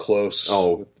very close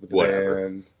with the whatever.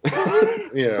 band.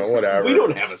 Whatever. We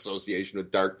don't have association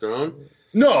with Darkthrone.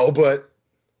 No, but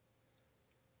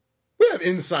we have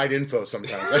inside info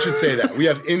sometimes. I should say that. We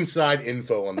have inside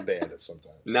info on the Bandits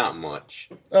sometimes. Not much.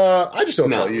 I just don't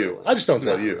tell you. Really. I just don't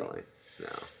tell you. Really. No,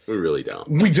 we really don't.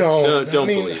 We don't. No, don't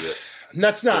believe it.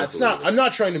 That's not. It's not. I'm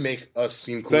not trying to make us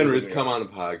seem cool. Fenris, come on the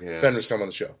podcast. Fenris, come on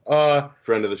the show.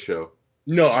 Friend of the show.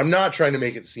 No, I'm not trying to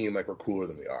make it seem like we're cooler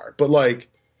than we are. But like,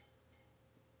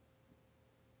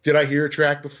 did I hear a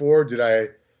track before? Did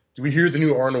we hear the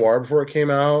new R Noir before it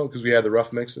came out? Because we had the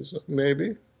rough mixes.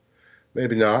 Maybe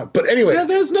not. But anyway,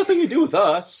 that has nothing to do with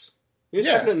us. You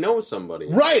just have to know somebody,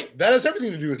 right? That has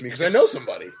everything to do with me because I know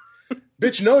somebody.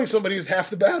 Bitch, knowing somebody is half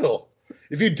the battle.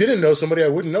 If you didn't know somebody, I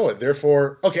wouldn't know it.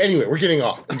 Therefore, okay. Anyway, we're getting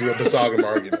off into a Basagum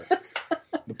argument.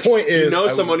 The point is,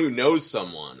 someone who knows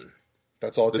someone.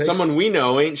 That's all it takes. Someone we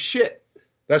know ain't shit.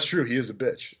 That's true. He is a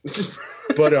bitch.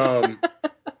 But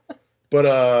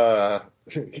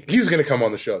he's going to come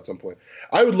on the show at some point.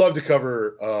 I would love to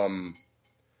cover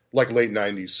like late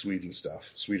 90s Swedish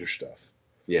stuff.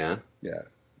 Yeah. Yeah.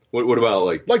 What about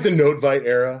like the Notvite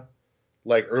era,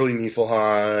 like early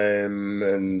Niflheim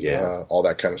and all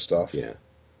that kind of stuff. Yeah.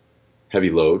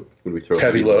 Heavy Load? Would we throw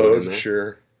Heavy Load in there?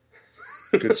 Sure.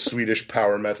 Good Swedish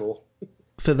power metal.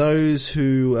 For those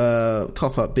who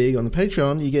cough up big on the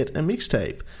Patreon, you get a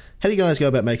mixtape. How do you guys go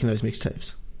about making those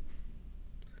mixtapes?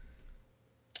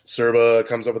 Serba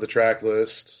comes up with a track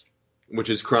list. Which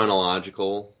is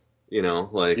chronological,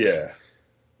 like... Yeah.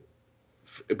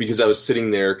 Because I was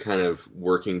sitting there kind of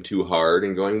working too hard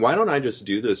and going, why don't I just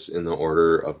do this in the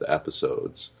order of the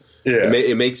episodes? Yeah.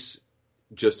 It makes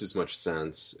just as much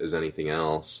sense as anything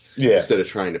else. Yeah. Instead of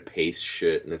trying to pace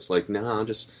shit. And it's like,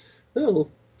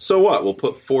 so what? We'll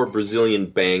put 4 Brazilian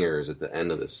bangers at the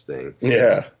end of this thing.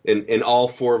 Yeah. And all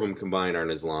 4 of them combined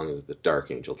aren't as long as the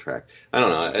Dark Angel track. I don't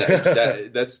know.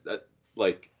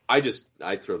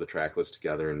 I throw the track list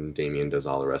together and Damien does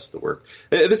all the rest of the work.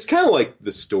 It's kind of like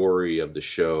the story of the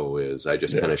show is I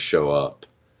just kind of show up.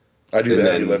 I do the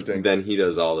heavy lifting. Then he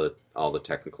does all the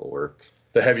technical work.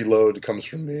 The heavy load comes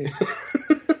from me.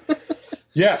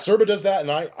 Yeah, Serba does that,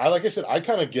 and I like I said, I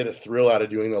kind of get a thrill out of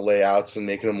doing the layouts and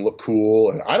making them look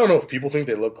cool. And I don't know if people think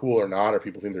they look cool or not, or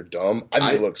people think they're dumb. I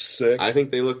think they look sick. I think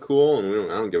they look cool,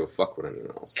 and I don't give a fuck what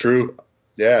anyone else True. thinks.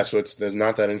 Yeah, so there's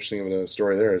not that interesting of a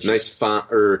story there. It's nice font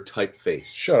or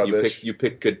typeface. Shut up, bitch. You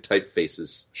pick good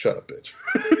typefaces. Shut up, bitch.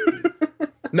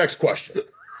 Next question.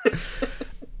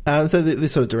 So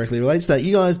this sort of directly relates to that.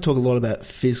 You guys talk a lot about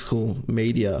physical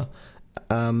media.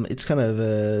 It's kind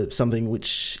of something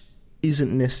which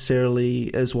isn't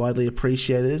necessarily as widely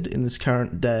appreciated in this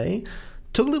current day.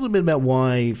 Talk a little bit about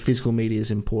why physical media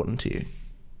is important to you.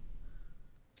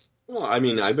 Well, I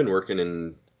mean, I've been working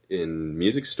in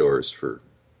music stores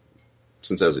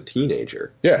since I was a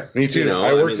teenager. Yeah, me too.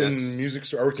 I worked in music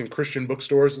store. I worked in Christian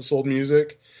bookstores that sold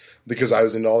music because I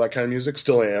was into all that kind of music.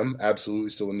 Still am, absolutely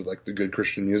still into like the good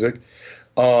Christian music.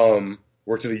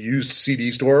 Worked at a used CD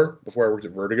store before I worked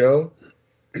at Vertigo.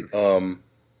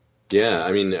 Yeah,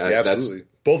 I mean, absolutely.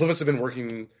 Both of us have been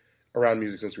working around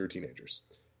music since we were teenagers.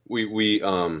 We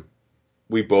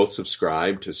both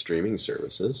subscribe to streaming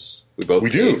services. We both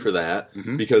pay for that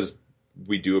because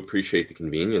we do appreciate the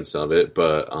convenience of it.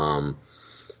 But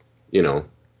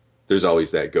there's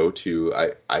always that go-to.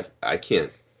 I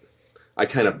can't. I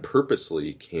kind of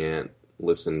purposely can't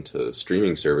listen to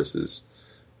streaming services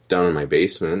down in my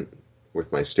basement with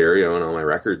my stereo and all my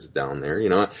records down there,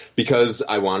 because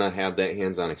I want to have that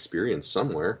hands-on experience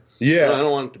somewhere. Yeah. I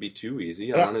don't want it to be too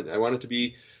easy. I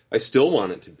still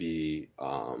want it to be,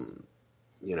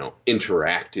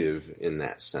 interactive in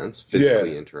that sense,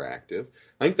 physically interactive.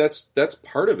 I think that's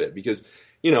part of it because,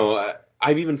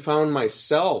 I've even found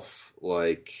myself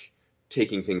like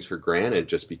taking things for granted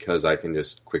just because I can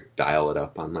just quick dial it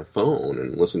up on my phone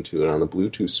and listen to it on the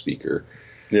Bluetooth speaker.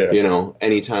 Yeah.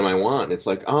 Anytime I want. It's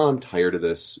like, oh, I'm tired of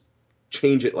this.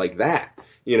 Change it like that.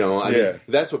 I mean,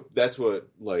 that's what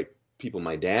like people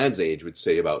my dad's age would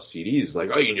say about CDs. Like,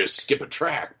 oh, you can just skip a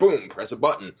track. Boom, press a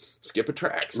button. Skip a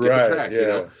track. Skip a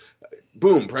track,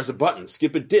 Boom, press a button.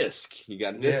 Skip a disc. You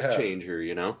got a disc changer,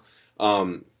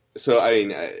 So, I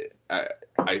mean, I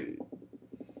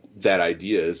that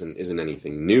idea isn't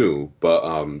anything new,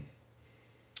 but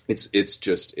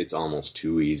it's almost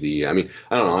too easy. I mean,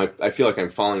 I don't know. I feel like I'm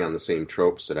falling on the same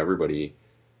tropes that everybody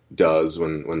does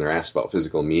when they're asked about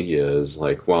physical media. Is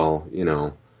like, well,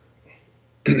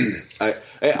 I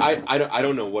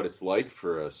don't know what it's like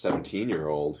for a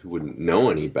 17-year-old who wouldn't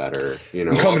know any better.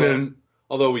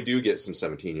 Although we do get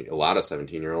a lot of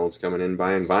 17-year-olds coming in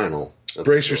buying vinyl.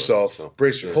 Brace yourself.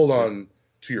 Hold on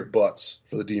to your butts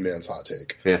for the D-Man's hot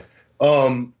take. Yeah.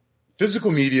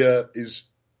 Physical media is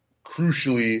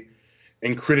crucially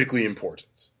and critically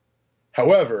important.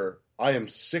 However, I am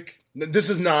sick. This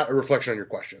is not a reflection on your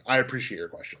question. I appreciate your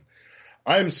question.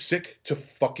 I am sick to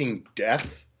fucking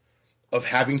death of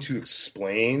having to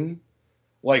explain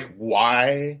like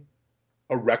why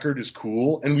a record is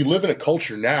cool. And we live in a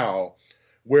culture now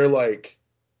where like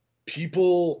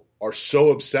people are so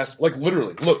obsessed. Like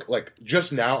literally, look, like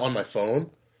just now on my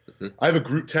phone, I have a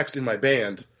group text in my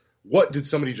band. What did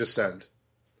somebody just send?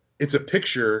 It's a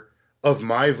picture of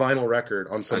my vinyl record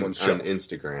on someone's shelf. On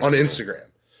Instagram. On Instagram.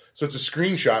 So it's a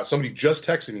screenshot. Somebody just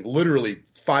texted me literally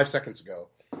 5 seconds ago.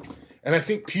 And I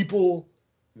think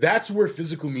that's where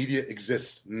physical media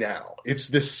exists now. It's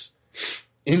this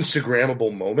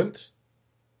Instagrammable moment,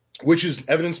 which is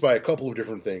evidenced by a couple of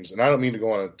different things. And I don't mean to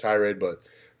go on a tirade, but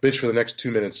bitch, for the next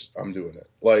 2 minutes, I'm doing it.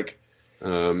 Like,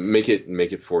 make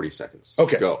it 40 seconds.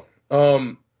 Okay. Go.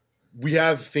 We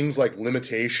have things like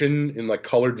limitation in like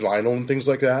colored vinyl and things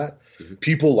like that. Mm-hmm.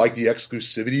 People like the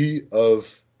exclusivity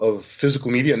of physical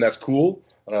media, and that's cool,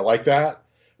 and I like that.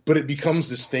 But it becomes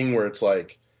this thing where it's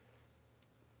like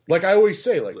I always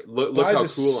say, like, look how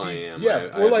cool I am. Yeah,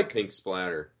 I have like a pink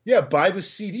splatter. Yeah, buy the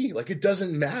CD. Like, it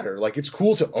doesn't matter. Like, it's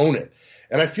cool to own it.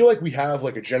 And I feel like we have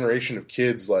like a generation of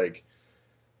kids. Like,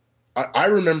 I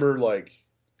remember like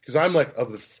because I'm like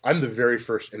I'm the very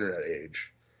first internet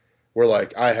age, where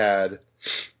like I had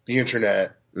the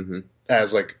internet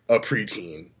as like a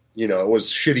preteen. You know, it was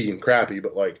shitty and crappy,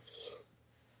 but like,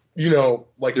 you know,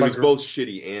 like it was both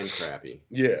shitty and crappy.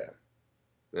 Yeah,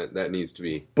 that needs to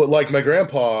be. But like my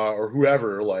grandpa or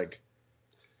whoever, like,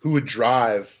 who would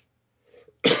drive,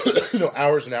 you know,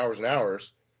 hours and hours and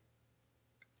hours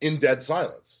in dead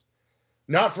silence,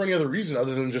 not for any other reason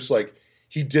other than just like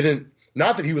he didn't.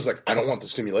 Not that he was like, I don't want the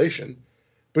stimulation,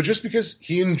 but just because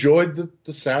he enjoyed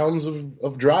the sounds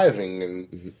of driving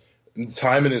and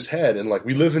time in his head. And like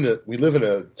we live in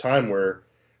a time where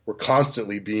we're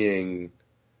constantly being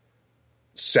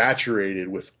saturated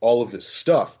with all of this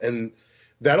stuff, and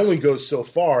that only goes so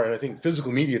far. And I think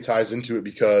physical media ties into it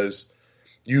because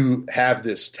you have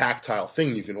this tactile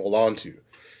thing you can hold on to,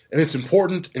 and it's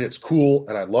important and it's cool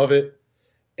and I love it,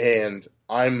 and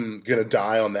I'm gonna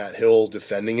die on that hill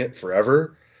defending it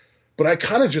forever. But I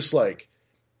kind of just like,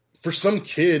 for some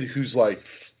kid who's like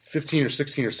 15 or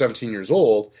 16 or 17 years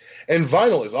old, and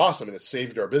vinyl is awesome and it's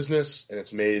saved our business and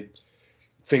it's made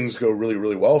things go really,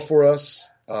 really well for us.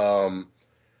 But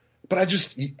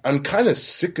I'm kind of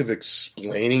sick of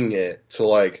explaining it to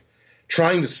like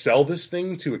trying to sell this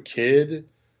thing to a kid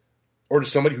or to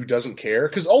somebody who doesn't care.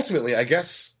 Because ultimately, I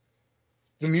guess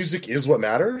the music is what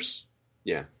matters.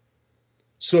 Yeah.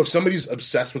 So if somebody's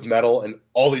obsessed with metal and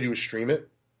all they do is stream it,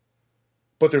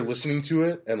 but they're listening to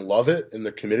it and love it and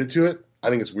they're committed to it, I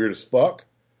think it's weird as fuck.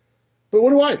 But what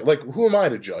do I like? Who am I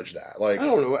to judge that? Like, I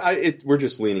don't know. We're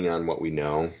just leaning on what we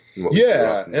know. What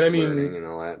and I mean, and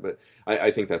all that. But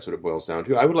I think that's what it boils down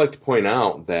to. I would like to point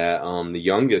out that the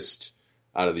youngest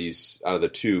out of the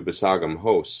two Basagum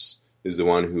hosts is the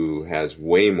one who has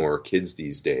way more kids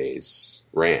these days.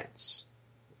 Rants.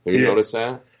 Have you noticed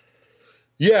that?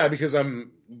 Yeah, because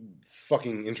I'm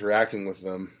fucking interacting with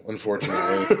them,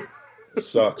 unfortunately. It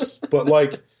sucks. But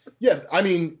like, yeah, I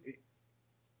mean,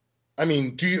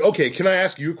 can I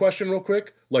ask you a question real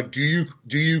quick? Like, do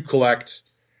you collect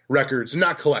records?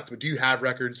 Not collect, but do you have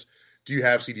records? Do you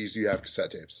have CDs? Do you have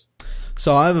cassette tapes?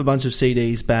 So I have a bunch of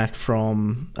CDs back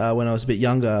from when I was a bit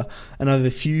younger, and I have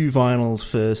a few vinyls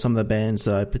for some of the bands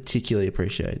that I particularly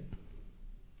appreciate.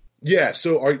 Yeah,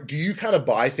 so do you kind of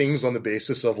buy things on the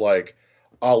basis of like,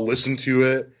 I'll listen to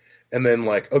it, and then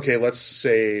like, okay, let's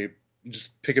say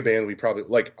just pick a band we probably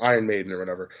like, Iron Maiden or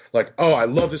whatever. Like, oh, I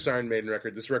love this Iron Maiden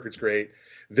record. This record's great.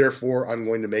 Therefore, I'm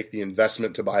going to make the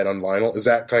investment to buy it on vinyl. Is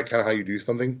that kind of how you do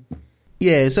something?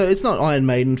 Yeah, so it's not Iron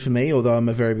Maiden for me, although I'm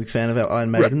a very big fan of Iron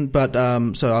Maiden. Right. But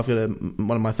so I've got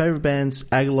one of my favorite bands,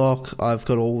 Agalloch. I've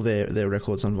got all their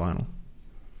records on vinyl.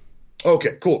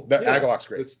 Okay, cool. Agalloch's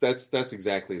great. That's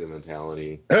exactly the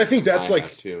mentality. And I think that's I like,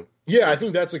 I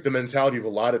think that's like the mentality of a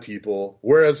lot of people.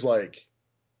 Whereas like,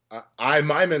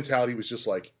 my mentality was just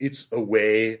like, it's a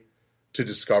way to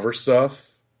discover stuff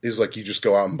is like, you just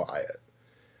go out and buy it.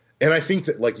 And I think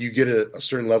that like you get a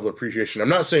certain level of appreciation. I'm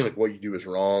not saying like what you do is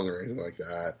wrong or anything like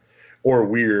that or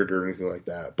weird or anything like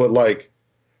that. But like,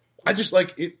 I just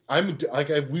like it.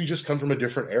 We just come from a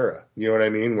different era. You know what I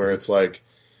mean? Where it's like,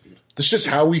 that's just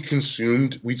how we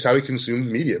consumed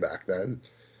media back then,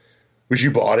 was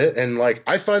you bought it. And like,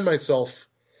 I find myself,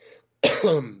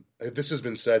 this has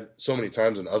been said so many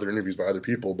times in other interviews by other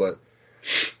people, and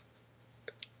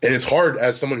it's hard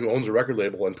as someone who owns a record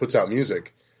label and puts out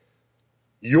music,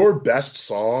 your best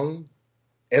song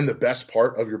and the best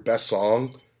part of your best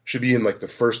song should be in like the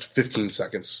first 15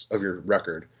 seconds of your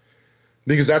record,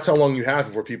 because that's how long you have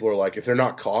before people are like, if they're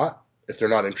not caught, if they're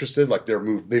not interested, like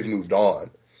they've moved on.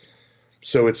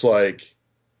 So it's like,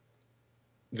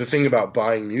 the thing about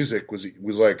buying music was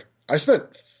like, I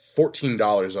spent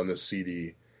 $14 on this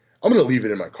CD. I'm going to leave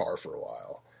it in my car for a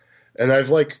while. And I've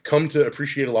like come to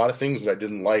appreciate a lot of things that I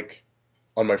didn't like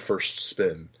on my first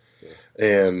spin. Yeah.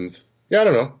 And yeah, I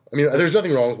don't know. I mean, there's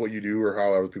nothing wrong with what you do or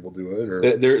how other people do it.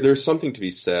 Or... There's something to be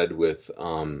said with,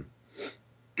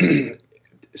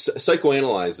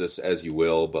 psychoanalyze this as you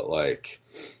will, but like,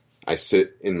 I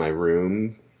sit in my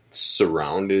room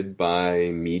surrounded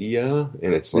by media,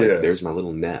 and it's like, there's my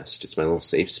little nest. It's my little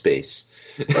safe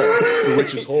space. The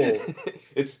witch's hole.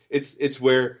 It's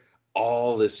where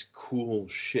all this cool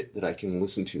shit that I can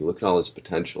listen to. Look at all this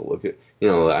potential. Look at,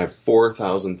 I have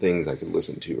 4,000 things I could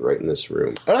listen to right in this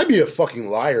room. And I'd be a fucking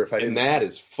liar if I didn't. And that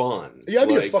is fun. Yeah, I'd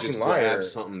be a fucking just liar. Grab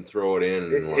something, throw it in.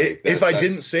 And if I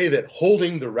didn't say that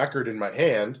holding the record in my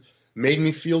hand made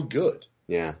me feel good.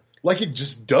 Yeah. Like it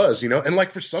just does, And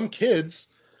like for some kids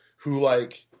who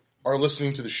like are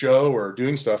listening to the show or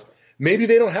doing stuff, maybe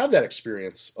they don't have that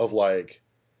experience of like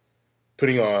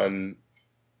putting on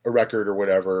a record or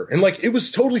whatever. And like, it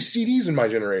was totally CDs in my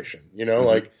generation,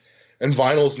 like And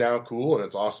vinyl's now cool, and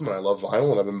it's awesome, and I love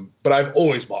vinyl, but I've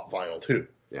always bought vinyl too.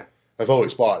 Yeah. I've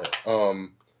always bought it.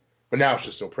 But now it's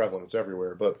just so prevalent, it's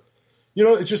everywhere. But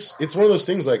it's one of those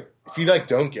things, like, if you like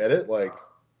don't get it, like,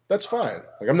 that's fine.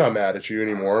 Like, I'm not mad at you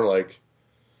anymore. Like,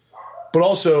 but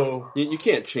also, you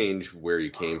can't change where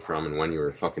you came from and when you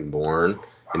were fucking born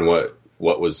and what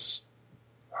was,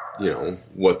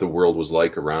 what the world was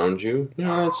like around you.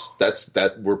 That's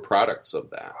we're products of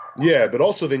that. Yeah, but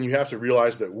also then you have to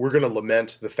realize that we're going to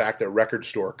lament the fact that record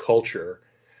store culture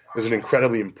is an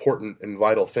incredibly important and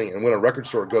vital thing. And when a record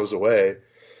store goes away,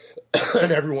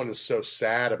 and everyone is so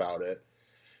sad about it,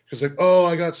 because like, oh,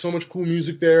 I got so much cool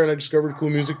music there, and I discovered cool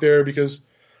music there because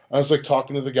I was like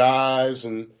talking to the guys,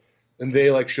 and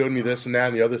they like showed me this and that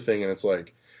and the other thing, and it's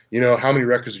like, how many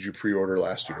records did you pre-order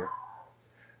last year?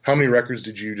 How many records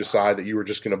did you decide that you were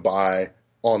just going to buy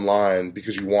online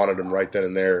because you wanted them right then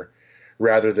and there,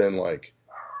 rather than like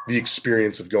the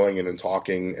experience of going in and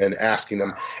talking and asking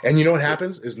them? And you know what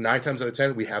happens is 9 times out of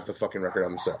 10 we have the fucking record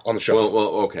on the shelf.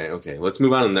 Well, okay. Let's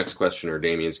move on to the next question, or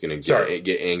Damien's going to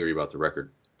get angry about the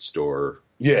record store,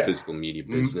 physical media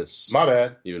business. My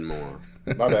bad. Even more.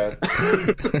 My bad.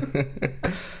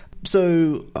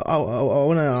 So I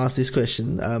want to ask this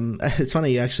question. It's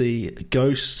funny, actually.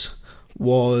 Ghost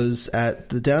was at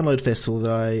the Download Festival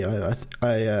that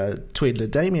I tweeted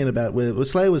at Damien about, where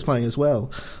Slayer was playing as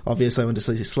well. Obviously, I went to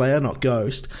see Slayer, not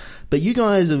Ghost. But you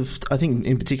guys have, I think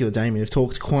in particular Damien, have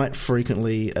talked quite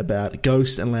frequently about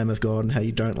Ghost and Lamb of God and how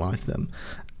you don't like them.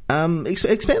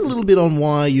 Expand a little bit on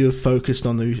why you have focused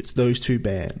on those two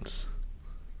bands.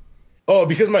 Oh,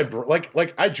 because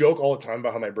like I joke all the time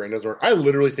about how my brain doesn't work. I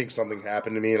literally think something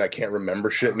happened to me and I can't remember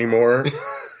shit anymore.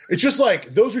 It's just like,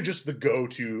 those are just the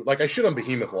go-to. Like, I shit on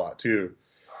Behemoth a lot too,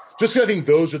 just because I think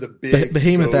those are the big.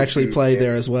 Behemoth actually played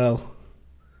there as well.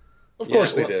 Of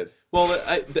course they did. Well,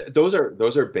 those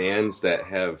are bands that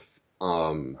have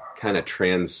kind of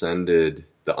transcended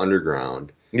the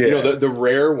underground. Yeah. The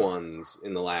rare ones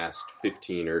in the last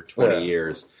 15 or 20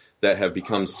 years that have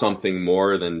become something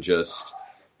more than just,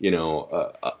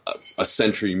 a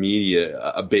Century Media,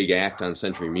 a big act on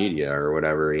Century Media or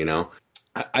whatever,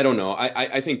 I don't know.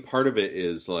 I think part of it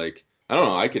is like, I don't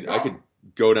know. I could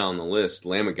go down the list.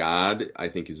 Lamb of God, I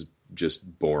think, is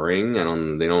just boring.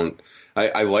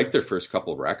 I like their first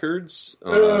couple records.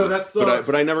 That sucks.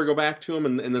 But I never go back to them.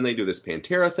 And then they do this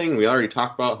Pantera thing. We already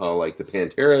talked about how like the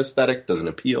Pantera aesthetic doesn't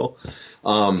appeal.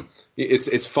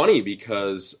 It's funny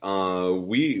because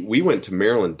we went to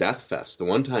Maryland Death Fest. The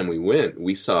one time we went,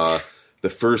 we saw the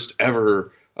first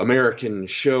ever American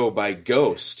show by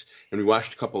Ghost. And we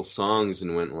watched a couple of songs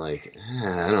and went like,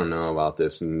 I don't know about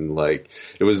this. And like,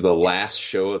 it was the last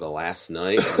show of the last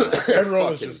night.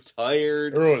 Everyone was just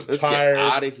tired. Everyone was tired.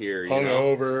 Get out of here.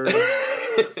 Hungover.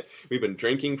 We've been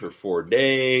drinking for 4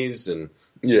 days, and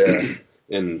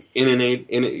and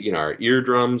our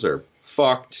eardrums are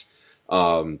fucked.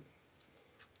 And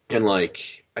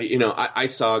like, I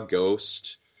saw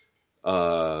Ghost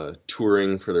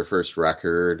touring for their first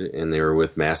record, and they were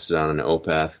with Mastodon and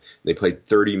Opeth. They played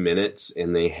 30 minutes,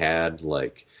 and they had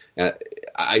like,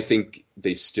 I think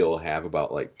they still have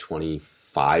about like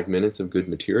 25 minutes of good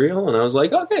material. And I was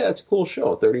like, okay, that's a cool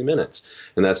show, 30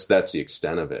 minutes. And that's the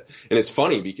extent of it. And it's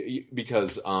funny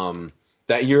because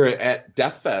that year at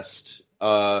Death Fest,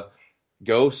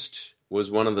 Ghost was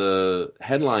one of the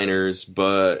headliners,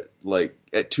 but like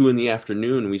at 2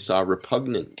 p.m, we saw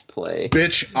Repugnant play.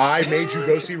 Bitch, I made you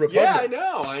go see Repugnant.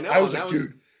 Yeah, I know. I was like,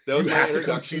 dude, you have to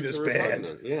come see this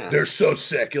band. Yeah. They're so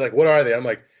sick. You're like, what are they? I'm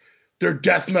like, they're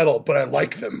death metal, but I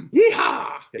like them.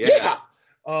 Yeah.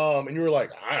 And you were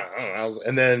like, I don't know.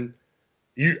 And then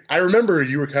I remember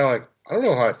you were kind of like, I don't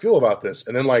know how I feel about this.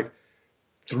 And then like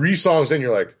 3 songs in,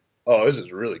 you're like, oh, this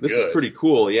is really good. This is pretty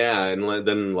cool, yeah. And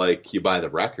then like you buy the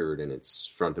record and it's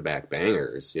front to back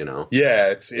bangers, Yeah,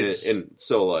 it's and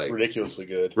so like ridiculously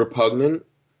good. Repugnant.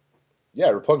 Yeah,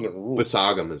 Repugnant rules.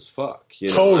 Besogum as fuck.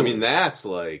 Totally. I mean, that's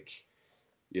like,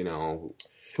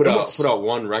 put out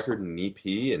one record and an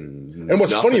EP and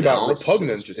what's funny about else.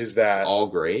 Repugnant is that all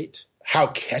great. How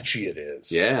catchy it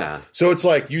is. Yeah. So it's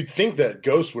like you'd think that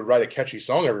Ghost would write a catchy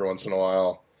song every once in a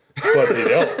while, but they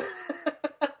don't.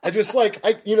 I just like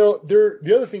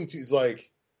the other thing too is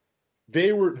like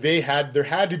there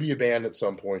had to be a band at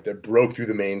some point that broke through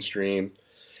the mainstream,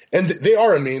 and they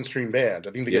are a mainstream band. I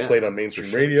think they get played on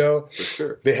mainstream radio. For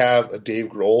sure. They have a Dave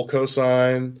Grohl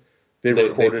cosign.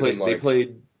 They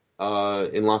played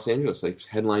in Los Angeles, like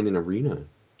headlined an arena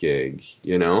gig.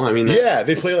 I mean,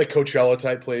 they play like Coachella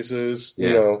type places.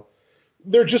 Yeah.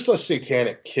 They're just a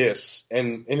satanic kiss,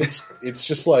 and it's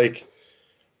just like.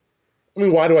 I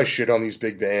mean, why do I shit on these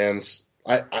big bands?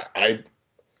 I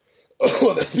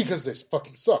because they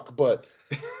fucking suck. But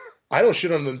I don't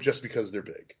shit on them just because they're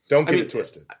big. Don't get it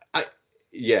twisted.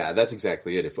 Yeah, that's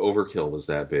exactly it. If Overkill was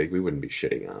that big, we wouldn't be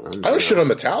shitting on them. I don't shit on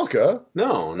Metallica.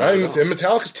 No. And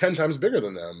Metallica's 10 times bigger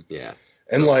than them. Yeah.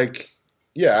 And I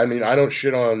don't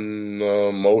shit on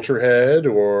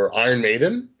Motorhead or Iron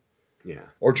Maiden. Yeah.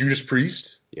 Or Judas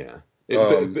Priest. Yeah.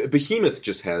 Behemoth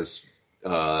just has...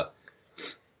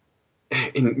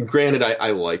 and granted,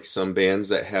 I like some bands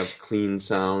that have clean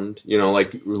sound.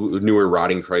 Like newer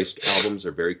Rotting Christ albums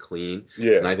are very clean.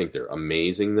 Yeah. And I think they're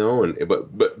amazing, though.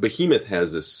 But Behemoth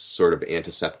has this sort of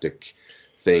antiseptic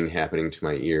thing happening to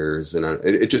my ears. And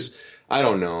it just... I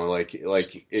don't know.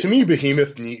 To me,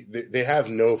 Behemoth, they have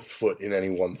no foot in any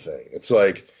one thing. It's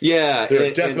like... Yeah.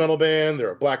 They're a death metal band.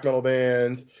 They're a black metal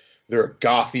band. They're a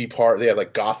gothy part. They have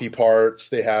gothy parts.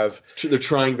 They're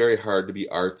trying very hard to be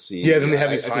artsy. Yeah, then they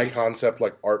have these high concept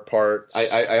art parts.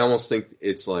 I almost think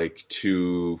it's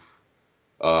too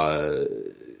a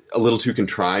little too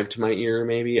contrived to my ear.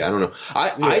 Maybe I don't know.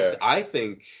 I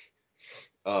think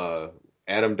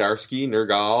Adam Darsky,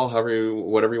 Nergal,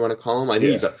 whatever you want to call him. I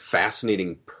think he's a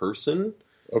fascinating person.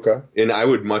 Okay. And I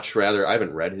would much rather. I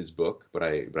haven't read his book, but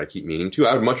I keep meaning to.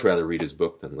 I would much rather read his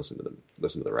book than listen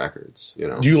to the records.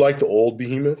 Do you like the old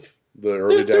Behemoth, the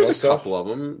early demo stuff? There's a couple of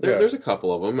them. There's a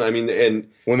couple of them. I mean,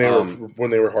 and when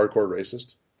they were hardcore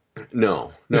racist.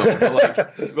 No,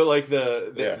 but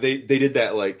they did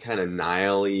that kind of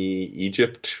Nile-y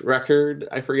Egypt record.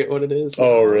 I forget what it is.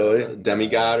 Oh, really?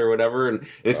 Demigod or whatever, and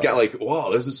it's got wow,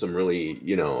 this is some really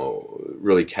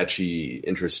really catchy,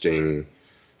 interesting.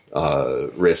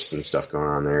 Riffs and stuff going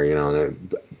on there,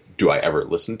 Do I ever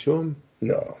listen to them?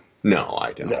 No,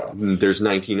 I don't. No. There's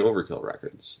 19 Overkill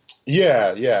records.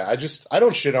 Yeah. I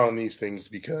don't shit on these things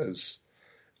because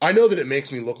I know that it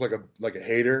makes me look like a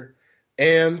hater,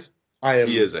 and I am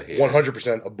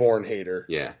 100% a born hater.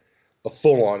 Yeah, a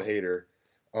full on hater.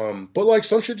 But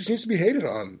some shit just needs to be hated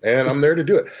on, and I'm there to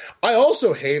do it. I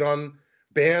also hate on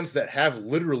bands that have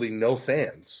literally no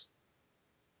fans,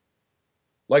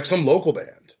 like some local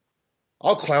band.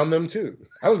 I'll clown them too.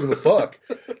 I don't give a fuck.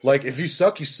 If you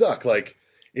suck, you suck.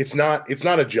 It's not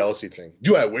a jealousy thing.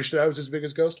 Do I wish that I was as big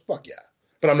as Ghost? Fuck yeah.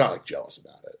 But I'm not jealous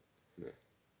about it.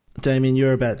 Damien,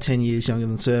 you're about 10 years younger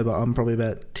than Serba. I'm probably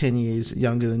about 10 years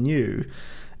younger than you.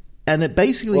 And it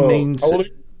basically means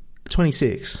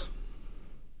 26.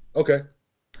 Okay.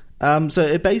 So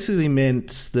it basically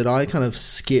meant that I kind of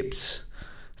skipped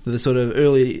the sort of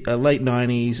late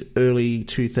 90s, early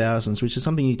 2000s, which is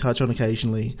something you touch on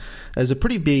occasionally, as a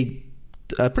pretty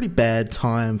bad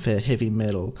time for heavy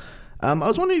metal. I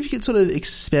was wondering if you could sort of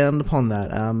expound upon that,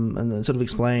 and sort of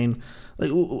explain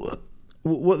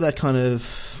what that kind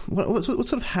of what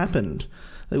sort of happened,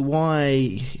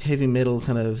 why heavy metal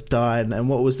kind of died, and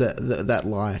what was that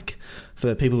like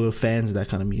for people who are fans of that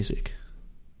kind of music.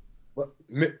 Well,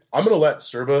 I'm going to let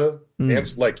Serba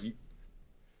answer,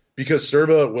 because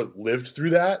Serba lived through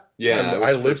that. Yeah,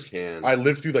 I lived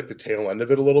through the tail end of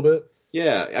it a little bit.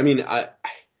 Yeah, I mean, I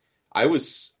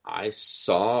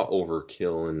saw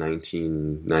Overkill in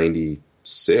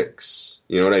 1996.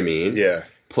 You know what I mean? Yeah.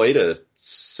 Played to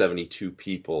 72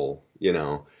 people.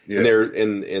 And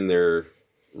their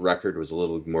record was a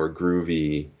little more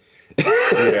groovy.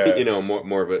 Yeah.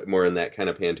 more in that kind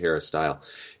of Pantera style.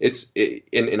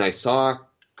 And I saw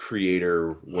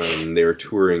Creator when they were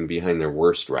touring behind their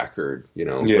worst record,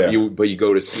 but you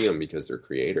go to see them because they're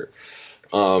Creator.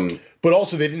 But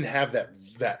also they didn't have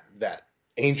that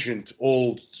ancient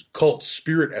old cult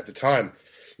spirit at the time.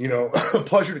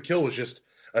 Pleasure to Kill was just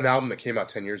an album that came out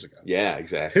 10 years ago. Yeah,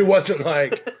 exactly. It wasn't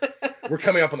like we're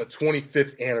coming up on the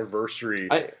 25th anniversary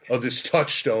of this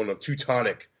touchstone of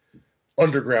Teutonic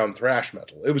underground thrash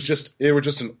metal. They were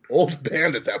just an old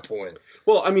band at that point.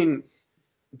 Well, I mean,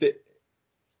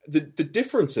 the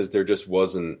difference is there just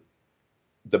wasn't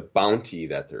the bounty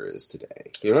that there is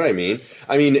today. You know what I mean?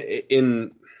 I mean,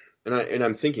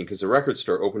 I'm thinking, because the record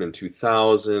store opened in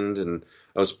 2000, and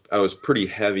I was pretty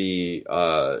heavy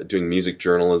doing music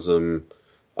journalism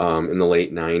in the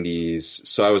late 90s,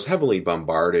 so I was heavily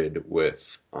bombarded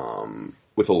with a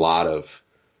lot of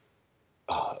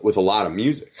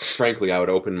music. Frankly, I would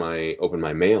open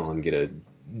my mail and get a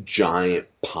giant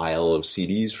pile of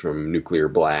CDs from Nuclear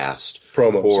Blast,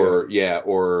 promos,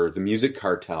 or the Music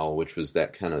Cartel, which was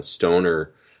that kind of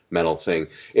stoner metal thing.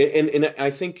 And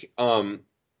I think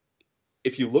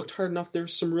if you looked hard enough,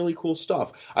 there's some really cool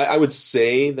stuff. I would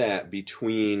say that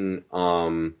between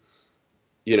that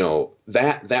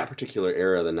particular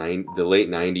era, the late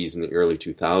 90s and the early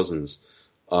 2000s,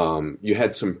 you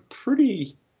had some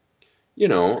pretty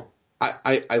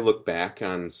I look back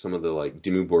on some of the like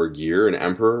Dimmu Borgir and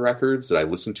Emperor records that I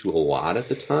listened to a lot at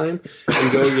the time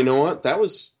and go, you know what? That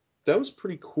was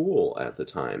pretty cool at the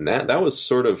time. That was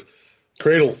sort of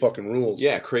Cradle fucking rules.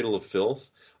 Yeah, Cradle of Filth.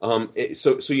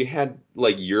 So you had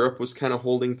like Europe was kind of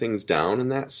holding things down in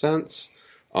that sense.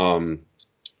 And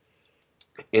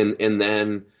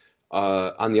then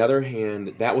on the other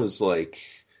hand, that was like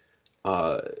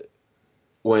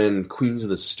when Queens of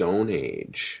the Stone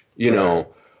Age, you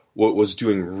know, what was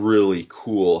doing really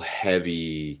cool,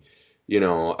 heavy. You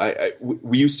know,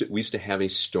 we used to have a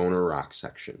stoner rock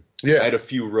section. Yeah, I had a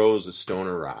few rows of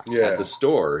stoner rock at the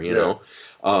store. You know,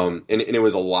 and it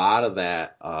was a lot of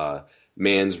that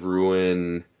Man's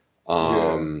Ruin.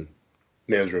 Man's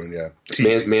Ruin, yeah.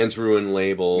 Man's Ruin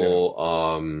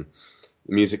label.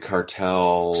 Music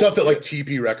Cartel stuff that like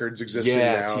TP Records exists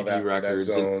now. TP Records,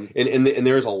 that zone. and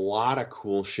there's a lot of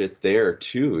cool shit there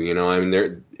too. You know, I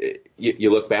mean,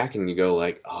 you look back and you go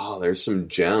like, oh, there's some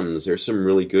gems. There's some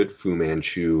really good Fu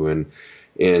Manchu and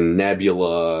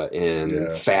Nebula and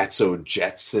Fatso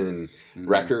Jetson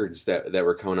records that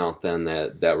were coming out then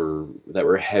that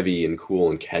were heavy and cool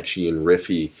and catchy and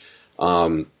riffy.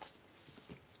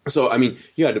 So I mean,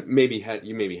 you maybe had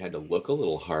to look a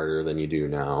little harder than you do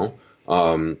now.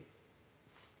 And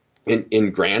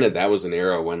granted, that was an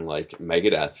era when like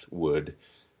Megadeth would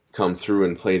come through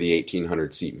and play the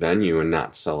 1,800 seat venue and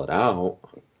not sell it out.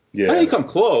 Yeah, they come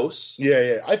close.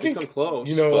 Yeah. I think come close.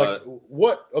 You know, like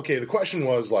what? Okay, the question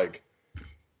was like,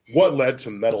 what led to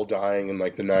metal dying in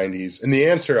like the 90s? And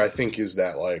the answer, I think, is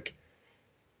that like,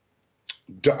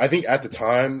 I think at the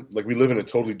time, like we live in a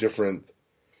totally different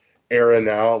era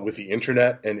now with the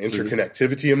internet and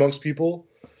interconnectivity amongst people.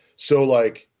 So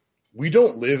like, we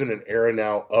don't live in an era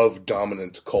now of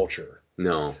dominant culture.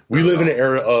 No. We live in an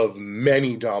era of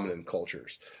many dominant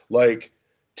cultures. Like,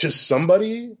 to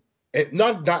somebody, and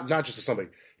not just to somebody,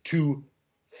 to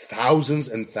thousands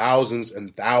and thousands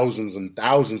and thousands and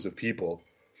thousands of people,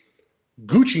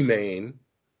 Gucci Mane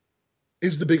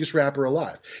is the biggest rapper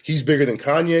alive. He's bigger than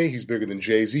Kanye, he's bigger than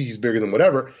Jay-Z, he's bigger than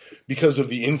whatever, because of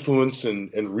the influence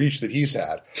and reach that he's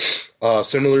had.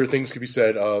 Similar things could be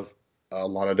said of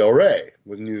Lana Del Rey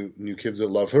with new kids that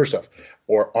love her stuff,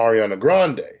 or Ariana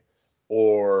Grande,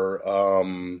 or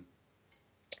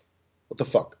what the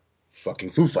fuck, fucking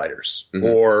Foo Fighters,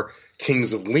 or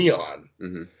Kings of Leon.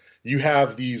 You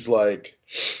have these like,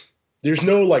 there's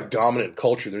no like dominant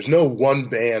culture. There's no one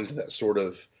band that sort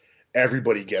of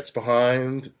everybody gets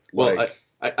behind. Well, like,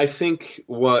 I think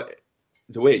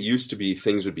the way it used to be,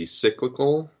 things would be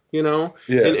cyclical. You know,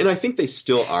 and I think they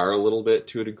still are a little bit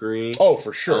to a degree. Oh,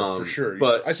 for sure.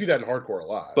 But I see that in hardcore a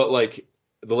lot. But like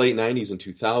the late 90s and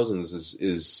 2000s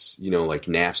is you know, like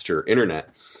Napster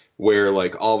internet, where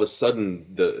like all of a sudden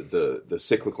the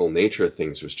cyclical nature of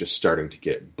things was just starting to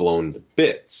get blown to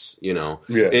bits. You know,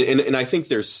 and I think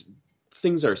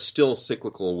things are still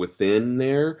cyclical within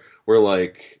there, where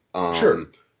like you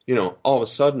know, all of a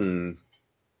sudden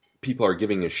people are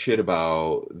giving a shit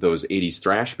about those 80s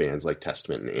thrash bands like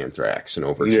Testament and Anthrax and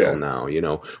Overkill now, you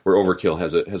know, where Overkill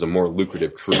has a more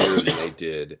lucrative career than they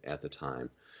did at the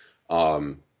time.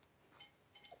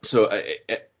 So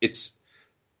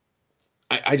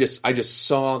I just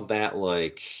saw that,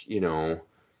 like, you know,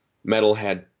 metal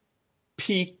had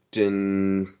peaked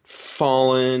and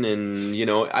fallen, and, you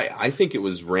know, I think it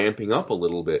was ramping up a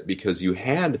little bit because you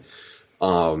had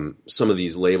some of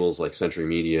these labels like Century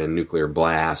Media and Nuclear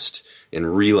Blast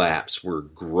and Relapse were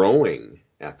growing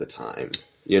at the time,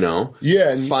 you know?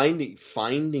 Yeah. And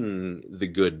finding the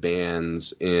good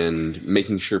bands and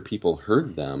making sure people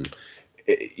heard them,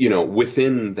 you know,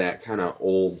 within that kind of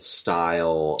old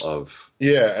style of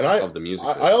of the music.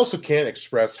 I also can't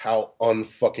express how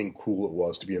unfucking cool it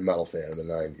was to be a metal fan in the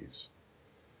 90s.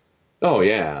 Oh,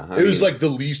 yeah. It was like the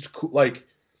least cool, like,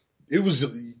 it was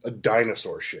a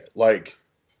dinosaur shit. Like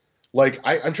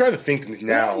I'm trying to think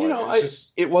now. You know,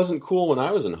 it wasn't cool when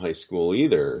I was in high school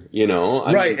either. You know,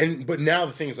 but now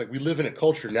the thing is, like, we live in a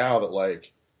culture now that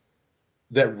like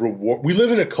we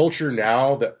live in a culture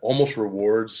now that almost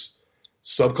rewards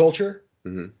subculture,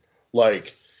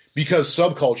 like, because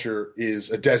subculture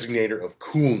is a designator of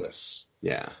coolness.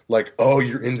 Yeah. Like, oh,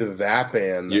 you're into that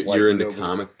band. You're into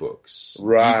comic books.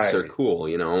 Right. Geeks are cool,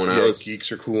 you know.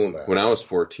 Geeks are cool now. When I was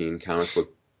 14, comic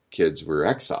book kids were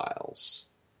exiles.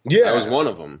 Yeah. I was one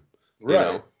of them. Right.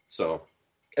 You know? So.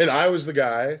 And I was the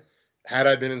guy, had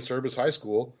I been in Service High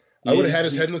School, I would have had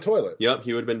his head in the toilet. Yep,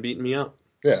 he would have been beating me up.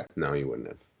 Yeah. No, he wouldn't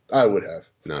have. I would have.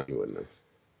 No, he wouldn't have.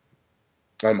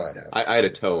 I might have. I had a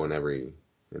toe in every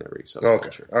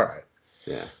subculture. Okay. All right.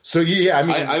 Yeah. So yeah, I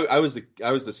mean, I was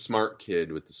the smart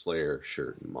kid with the Slayer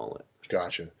shirt and mullet.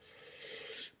 Gotcha.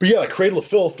 But yeah, like Cradle of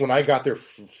Filth, when I got their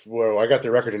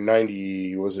record in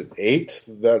 90, was it 8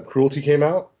 that Cruelty came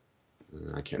out?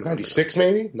 I can't remember. 96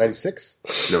 maybe?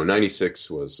 96? No, 96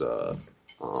 was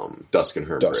Dusk and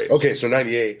Her Embrace. Okay, so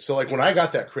 98. So like when I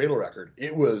got that Cradle record,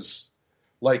 it was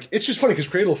like, it's just funny because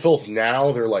Cradle of Filth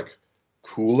now they're like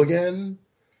cool again.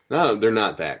 No, they're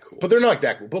not that cool. But they're not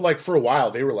that cool. But like for a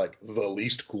while they were like the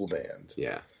least cool band.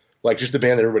 Yeah. Like just the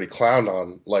band that everybody clowned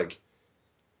on. Like,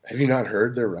 have you not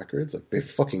heard their records? Like they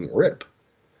fucking rip.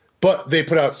 But they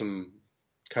put out some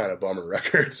kind of bummer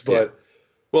records. But yeah.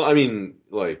 Well, I mean,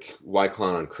 like, why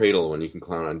clown on Cradle when you can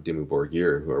clown on Dimmu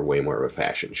Borgir, who are way more of a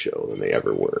fashion show than they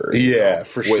ever were? Yeah,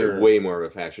 for sure. Way more of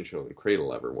a fashion show than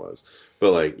Cradle ever was.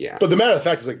 But like, yeah. But the matter of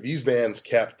fact is like these bands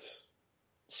kept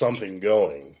something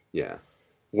going. Yeah.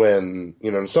 When,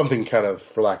 something kind of,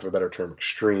 for lack of a better term,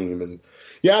 extreme. And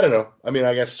yeah, I don't know. I mean,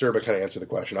 I guess Serba kind of answered the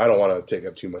question. I don't want to take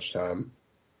up too much time,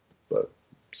 but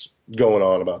going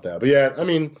on about that. But yeah, I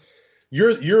mean,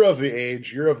 you're of the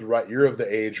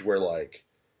age where like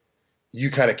you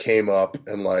kind of came up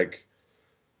and like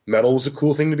metal was a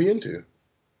cool thing to be into.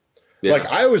 Yeah. Like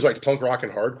I always liked punk rock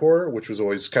and hardcore, which was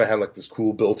always kind of had like this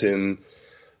cool built-in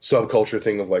subculture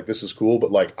thing of like, this is cool.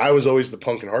 But like, I was always the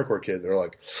punk and hardcore kid. They're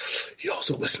like, he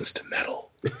also listens to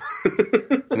metal.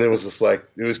 And it was just like,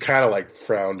 it was kind of like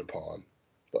frowned upon.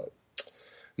 But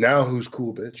now who's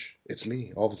cool, bitch? It's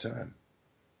me all the time.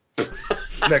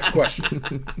 Next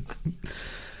question.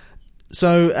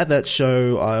 So at that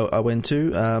show I went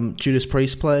to, Judas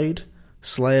Priest played,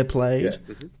 Slayer played.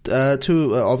 Yeah.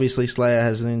 Obviously Slayer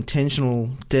has an intentional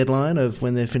deadline of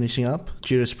when they're finishing up.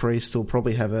 Judas Priest will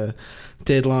probably have a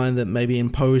deadline that may be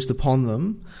imposed upon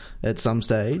them at some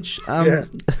stage. Yeah.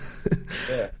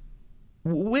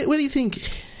 Where do you think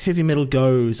heavy metal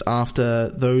goes after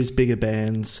those bigger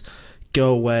bands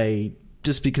go away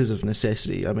just because of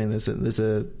necessity? I mean, there's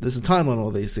a timeline on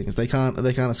all these things. They can't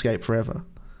escape forever.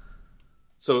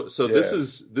 So this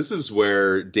is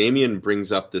where Damien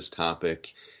brings up this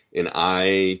topic, and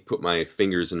I put my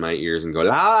fingers in my ears and go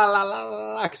la la la la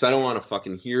la, because I don't want to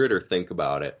fucking hear it or think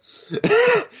about it.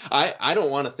 I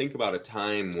don't want to think about a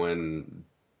time when,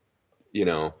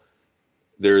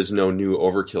 there is no new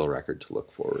Overkill record to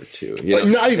look forward to.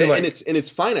 Not even and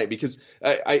it's finite because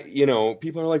I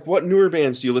people are like, what newer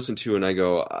bands do you listen to? And I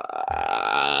go,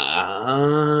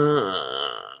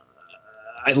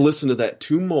 I listened to that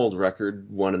Tomb Mold record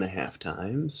 1.5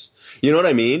 times. You know what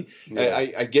I mean? Yeah.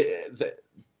 I get that,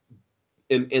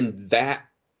 and that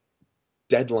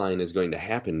deadline is going to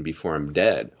happen before I'm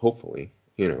dead. Hopefully,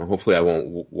 hopefully I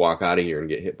won't walk out of here and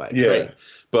get hit by a train.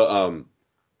 But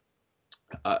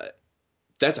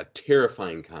that's a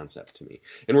terrifying concept to me,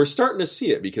 and we're starting to see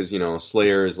it because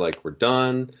Slayer is like, we're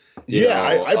done.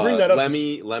 I bring that up.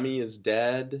 Lemmy is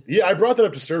dead. Yeah, I brought that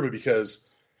up to Serba because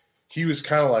he was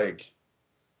kind of like.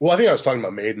 Well, I think I was talking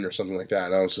about Maiden or something like that,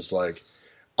 and I was just like,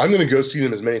 I'm going to go see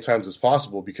them as many times as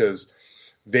possible because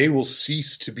they will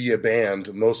cease to be a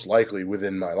band most likely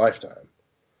within my lifetime.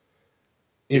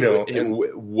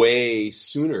 Way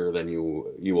sooner than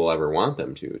you will ever want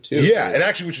them to, too. Yeah, and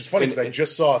actually, which is funny because I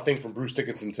just saw a thing from Bruce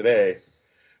Dickinson today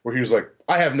where he was like,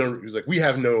 we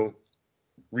have no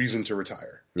reason to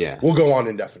retire. Yeah. We'll go on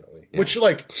indefinitely. Yeah. Which,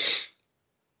 like...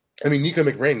 I mean, Nico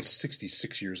McBrain is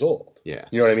 66 years old. Yeah.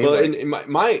 You know what I mean? Well, and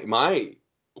my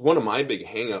one of my big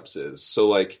hangups is, so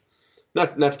like,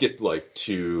 not to get like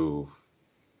too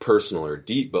personal or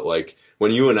deep, but like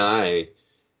when you and I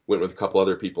went with a couple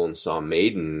other people and saw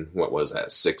Maiden, what was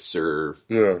that, 6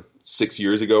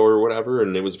 years ago or whatever,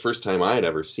 and it was the first time I had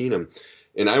ever seen him,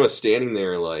 and I was standing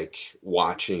there like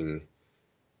watching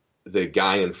the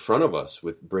guy in front of us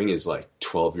bring his like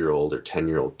 12-year-old or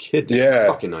 10-year-old kid to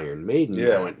fucking Iron Maiden.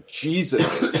 Yeah. I went,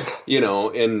 Jesus,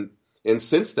 and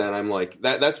since then I'm like,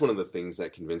 that's one of the things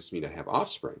that convinced me to have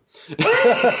offspring.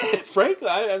 Frankly,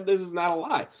 this is not a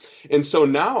lie. And so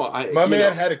now my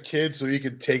man had a kid so he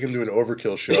could take him to an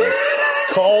Overkill show.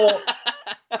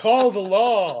 Call the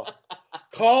law.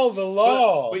 Call the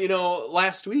law. But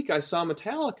last week I saw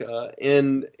Metallica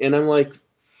and I'm like,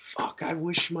 fuck, I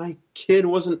wish my kid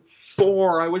wasn't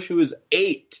 4. I wish he was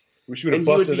 8. We should have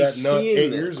busted that nut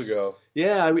 8 years ago.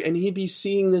 Yeah, and he'd be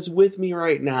seeing this with me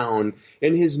right now, and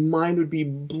his mind would be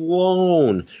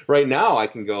blown. Right now, I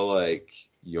can go like,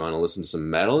 you want to listen to some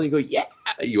metal? You go, yeah.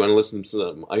 You want to listen to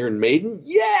some Iron Maiden?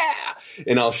 Yeah.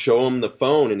 And I'll show him the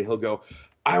phone, and he'll go,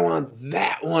 I want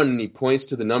that one. And he points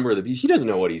to the number of the beast. He doesn't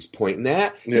know what he's pointing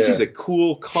at. He sees a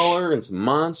cool color and some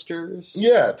monsters.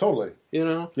 Yeah, totally.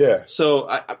 Yeah. So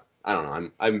I don't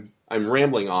know. I'm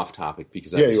rambling off topic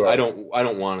because I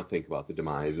don't want to think about the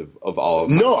demise of all of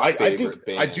my favorite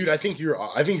bands. I think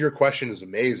your question is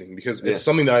amazing because it's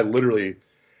something that I literally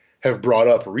have brought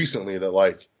up recently that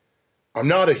like I'm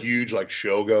not a huge like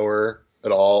show goer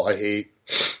at all. I hate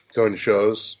going to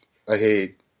shows. I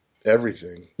hate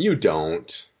everything. You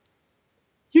don't.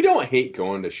 You don't hate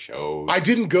going to shows. I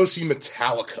didn't go see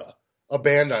Metallica, a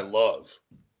band I love.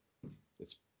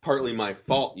 It's partly my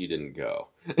fault you didn't go.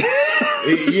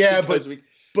 Yeah,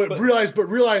 but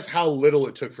realize how little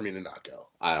it took for me to not go.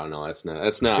 I don't know. That's not.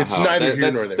 It's how, neither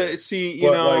here nor there. See, you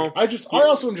know, like, I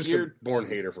also am just a born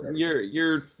hater for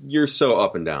everything. You're so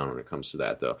up and down when it comes to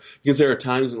that, though, because there are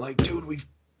times like, dude, we've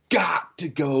got to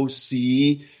go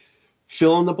see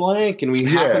fill in the blank, and we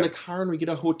hop in the car and we get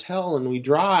a hotel and we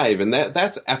drive, and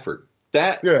that's effort.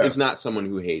 That is not someone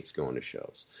who hates going to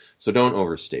shows. So don't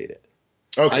overstate it.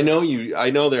 Okay. I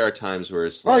know there are times where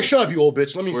it's like, all right, shut up, you old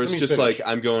bitch. Let me just finish. like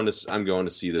I'm going to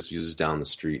see this because it's down the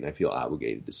street and I feel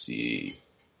obligated to see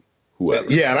whoever.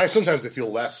 Yeah, and I sometimes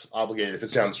feel less obligated if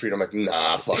it's down the street. I'm like,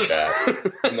 nah, fuck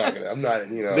that. I'm not.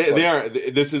 You know, they are.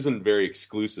 This isn't very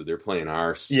exclusive. They're playing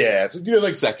our it's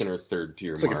like second or third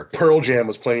tier it's market. Like if Pearl Jam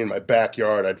was playing in my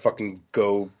backyard, I'd fucking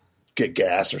go get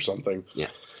gas or something. Yeah,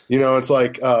 you know, it's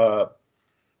like.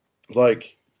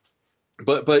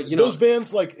 But you know, those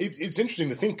bands, like, it's interesting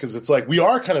to think because it's like we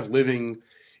are kind of living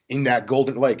in that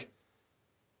golden, like,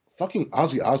 fucking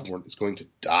Ozzy Osbourne is going to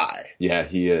die. Yeah,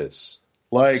 he is.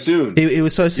 Like soon. He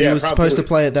was supposed to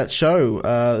play at that show,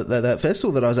 that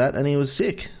festival that I was at, and he was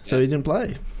sick, so he didn't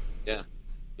play.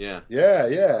 Yeah.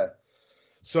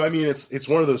 So I mean, it's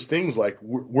one of those things. Like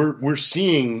we're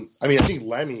seeing. I mean, I think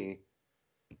Lemmy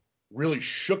really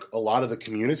shook a lot of the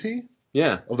community.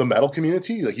 Yeah, of the metal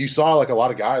community. Like you saw, like a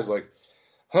lot of guys, like,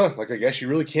 like I guess you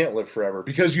really can't live forever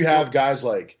because you have guys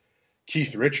like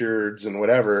Keith Richards and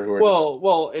whatever who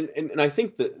are and I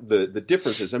think the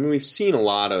difference is, I mean, we've seen a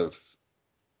lot of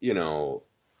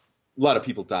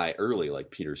people die early, like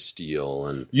Peter Steele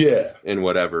and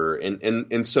whatever,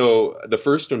 and so the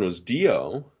first one was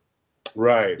Dio,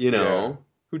 right?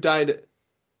 Who died.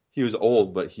 He was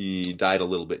old, but he died a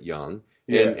little bit young.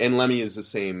 Yeah. And Lemmy is the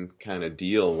same kind of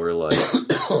deal where like,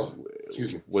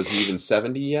 was he even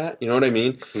 70 yet? You know what I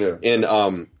mean? Yeah. And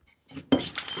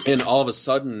all of a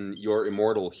sudden your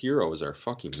immortal heroes are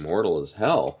fucking mortal as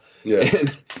hell. Yeah.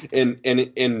 And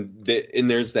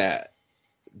there's that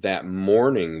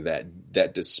mourning,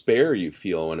 that despair you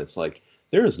feel when it's like,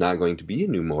 there is not going to be a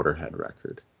new Motorhead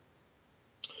record.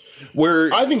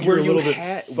 I think you're a little bit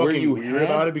fucking weird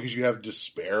about it because you have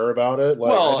despair about it.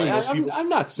 Like, well, I think I'm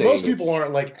not saying most people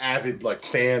aren't like avid like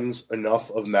fans enough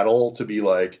of metal to be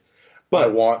like, I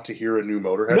want to hear a new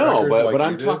Motorhead record. No, but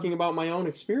I'm talking about my own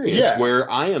experience where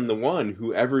I am the one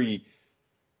who every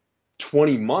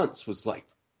 20 months was like,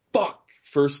 fuck,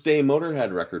 first day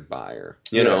Motorhead record buyer,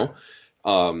 you know?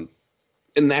 And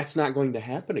that's not going to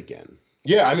happen again.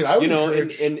 Yeah, I mean, I would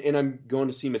and I'm going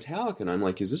to see Metallica, and I'm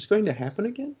like, is this going to happen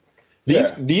again?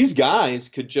 These guys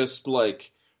could just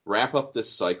like wrap up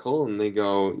this cycle, and they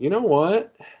go, you know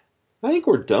what? I think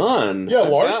we're done. Yeah,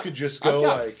 Lars could just go. I've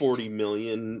got like $40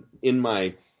 million in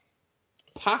my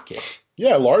pocket.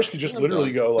 Yeah, Lars could just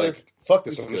literally go like, fuck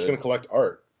this. I'm just going to collect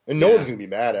art, and no one's going to be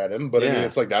mad at him. But I mean,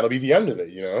 it's like that'll be the end of it,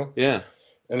 you know? Yeah.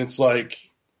 And it's like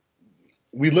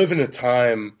we live in a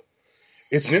time.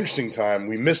 It's an interesting time.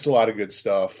 We missed a lot of good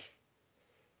stuff.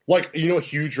 Like, a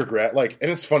huge regret. Like, and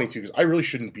it's funny, too, because I really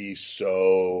shouldn't be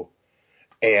so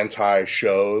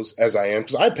anti-shows as I am,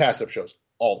 because I pass up shows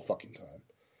all the fucking time.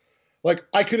 Like,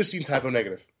 I could have seen Typo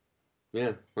Negative.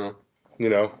 Yeah, well.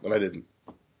 And I didn't.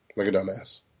 Like a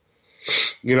dumbass.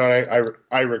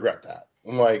 I regret that.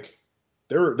 I'm like,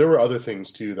 there were other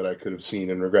things, too, that I could have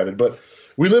seen and regretted. But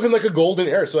we live in, like, a golden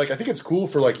era. So, like, I think it's cool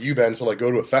for, like, you, Ben, to, like,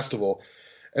 go to a festival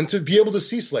and to be able to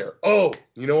see Slayer. Oh,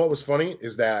 you know what was funny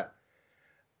is that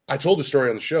I told the story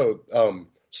on the show.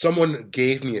 Someone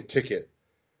gave me a ticket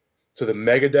to the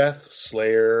Megadeth,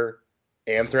 Slayer,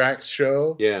 Anthrax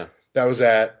show. Yeah, that was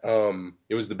at.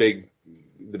 It was the big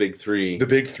three. The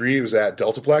big three. It was at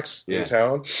Deltaplex in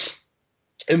town.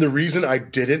 And the reason I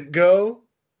didn't go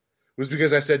was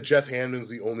because I said Jeff Hanneman's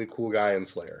the only cool guy in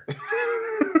Slayer,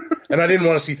 and I didn't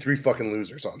want to see three fucking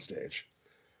losers on stage.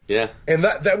 Yeah, and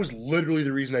that was literally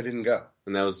the reason I didn't go.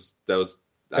 And that was the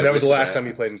last time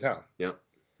he played in town. Yeah.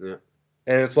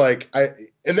 And it's like and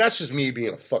that's just me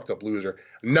being a fucked up loser.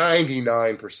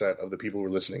 99% of the people who are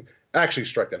listening, actually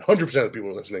strike that. 100% of the people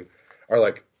who are listening are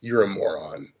like, you're a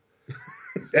moron,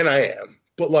 and I am.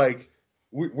 But like,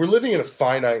 we're living in a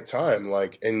finite time,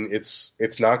 like, and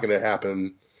it's not going to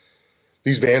happen.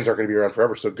 These bands aren't going to be around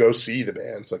forever. So go see the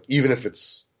bands, like even if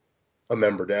it's a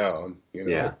member down,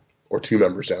 or two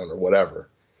members down or whatever.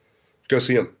 Go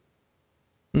see them.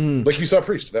 Like you saw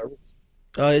Priest.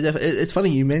 Oh, it's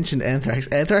funny you mentioned Anthrax.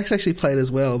 Anthrax actually played as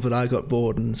well, but I got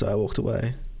bored and so I walked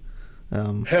away.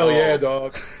 Hell yeah,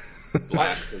 dog!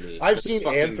 Blasphemy. I've seen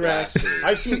Fucking Anthrax. blasphemy.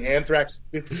 I've seen Anthrax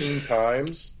 15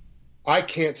 times. I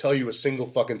can't tell you a single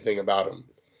fucking thing about them.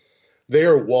 They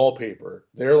are wallpaper.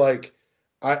 They're like,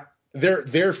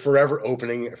 they're forever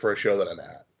opening for a show that I'm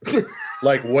at.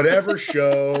 Like whatever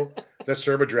show that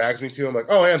Serba drags me to, I'm like,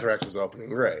 oh, Anthrax is opening,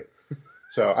 great.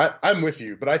 So I'm with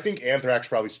you, but I think Anthrax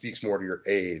probably speaks more to your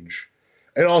age,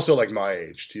 and also like my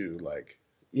age too. Like,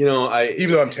 You know,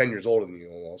 even though I'm 10 years older than you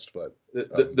almost, but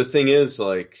the thing is,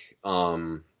 like,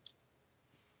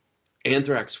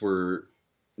 Anthrax were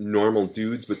normal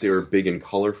dudes, but they were big and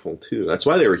colorful too. That's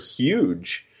why they were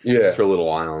huge for a little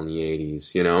while in the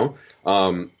 80s, you know?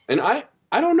 And I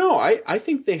don't know. I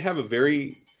think they have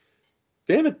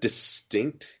a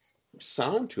distinct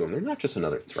sound to them. They're not just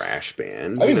another thrash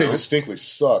band. I think they distinctly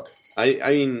suck. I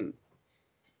mean,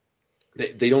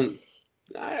 they don't.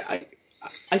 I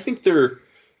think they're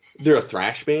a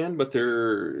thrash band, but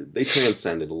they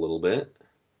transcend it a little bit,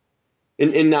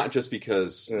 and not just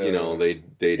because you know they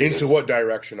did into what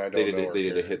direction I don't know. They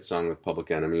did a hit song with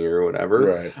Public Enemy or whatever.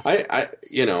 Right. I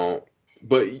you know,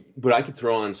 but I could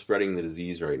throw on Spreading the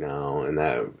Disease right now, and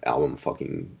that album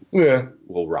fucking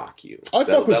will rock you. I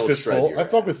fuck with Fistful. I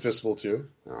fuck with Fistful too.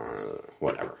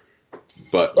 Whatever.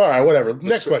 But all right, whatever.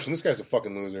 Next question. This guy's a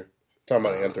fucking loser. Talking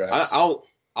about Anthrax.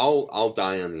 I'll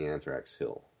die on the Anthrax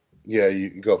hill. Yeah,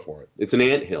 you go for it. It's an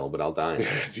anthill, but I'll die on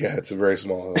it. Yeah, it's a very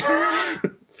small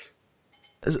hill.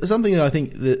 Something that I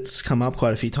think that's come up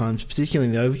quite a few times,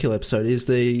 particularly in the Overkill episode, is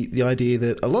the idea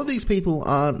that a lot of these people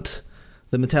aren't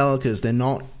the Metallicas. They're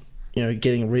not, you know,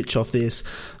 getting rich off this.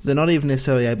 They're not even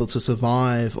necessarily able to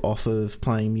survive off of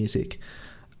playing music.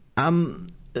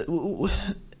 And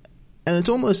it's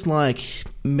almost like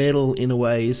metal in a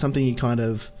way is something you kind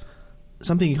of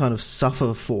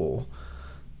suffer for.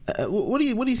 What do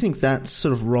you think that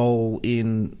sort of role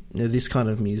in this kind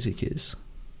of music is?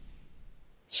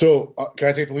 So, can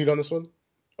I take the lead on this one?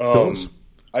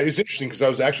 It's interesting because I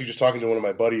was actually just talking to one of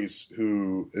my buddies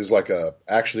who is like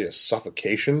actually a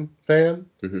Suffocation fan,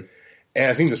 and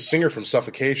I think the singer from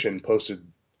Suffocation posted.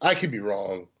 I could be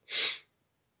wrong,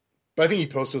 but I think he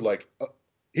posted like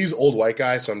he's an old white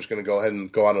guy, so I'm just going to go ahead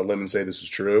and go on a limb and say this is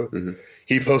true. Mm-hmm.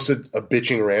 He posted a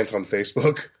bitching rant on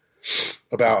Facebook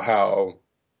about how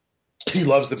he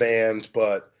loves the band,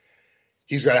 but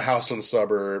he's got a house in the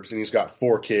suburbs and he's got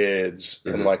 4 kids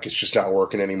and like it's just not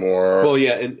working anymore. Well,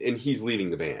 yeah, and he's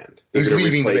leaving the band. They're going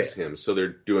to replace him, so they're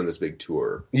doing this big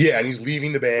tour. Yeah, and he's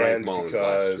leaving the band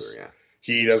because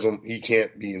he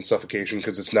can't be in Suffocation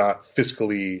because it's not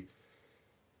fiscally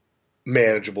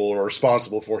manageable or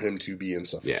responsible for him to be in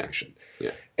Suffocation.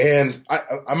 Yeah. And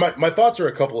my thoughts are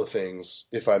a couple of things,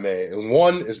 if I may. And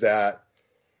one is that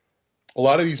a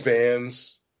lot of these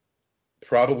bands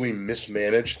probably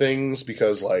mismanage things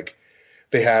because like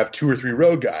they have 2 or 3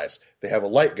 road guys, they have a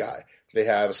light guy, they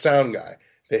have a sound guy,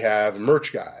 they have a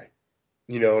merch guy,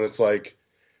 you know, and it's like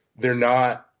they're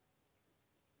not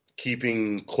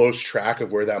keeping close track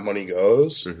of where that money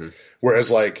goes. Mm-hmm. Whereas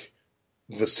like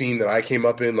the scene that I came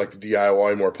up in, like the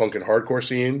DIY more punk and hardcore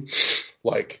scene,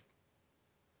 like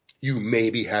you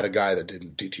maybe had a guy that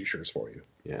didn't do t-shirts for you.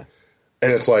 Yeah.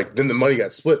 And it's like, then the money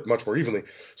got split much more evenly.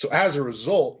 So as a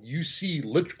result, you see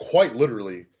quite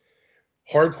literally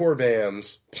hardcore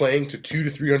bands playing to 200 to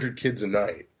 300 kids a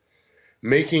night,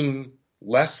 making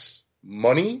less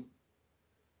money,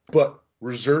 but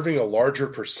reserving a larger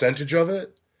percentage of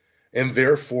it, and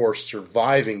therefore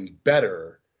surviving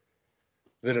better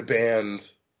than a band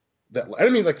that, I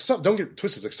mean, like, don't get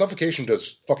twisted, like Suffocation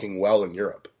does fucking well in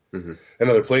Europe and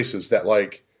other places that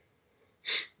like,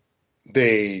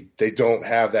 they don't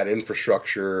have that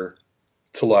infrastructure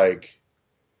to like,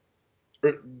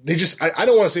 they just, I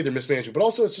don't want to say they're mismanaging, but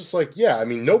also it's just like, yeah, I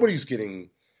mean, nobody's getting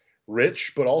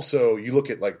rich, but also you look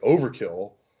at like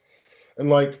Overkill and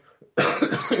like,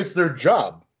 it's their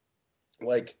job.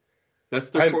 Like that's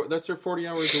their 40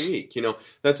 hours a week. You know,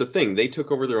 that's the thing. They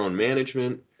took over their own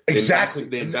management. Exactly.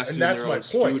 They invested in their own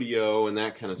studio and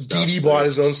that kind of stuff. Dee bought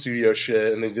his own studio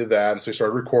shit, and they did that, and so they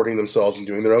started recording themselves and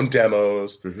doing their own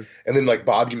demos. Mm-hmm. And then, like,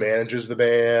 Bobby manages the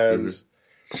band.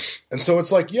 Mm-hmm. And so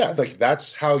it's like, yeah, like,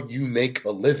 that's how you make a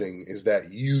living, is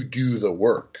that you do the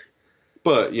work.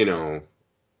 But, you know,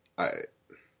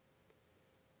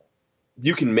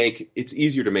 it's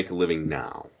easier to make a living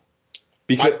now.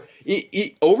 Because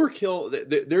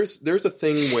Overkill, there's a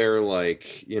thing where,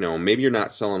 like, you know, maybe you're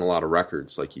not selling a lot of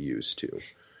records like you used to.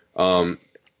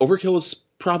 Overkill is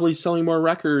probably selling more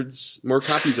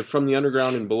copies of From the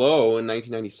Underground and Below in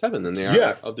 1997 than they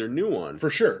are of their new one. For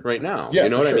sure. Right now. Yeah, you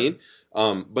know what sure. I mean?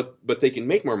 But they can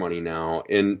make more money now,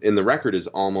 and the record is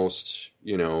almost,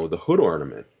 the hood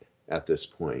ornament at this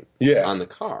point on the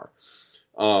car.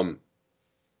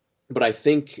 But I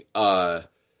think, I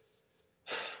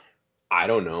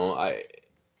don't know,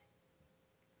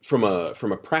 from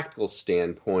a practical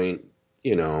standpoint,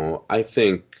 I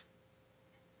think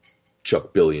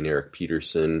Chuck Billy and Eric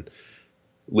Peterson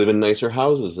live in nicer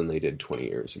houses than they did 20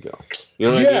 years ago. You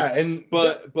know what I mean?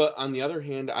 But on the other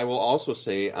hand, I will also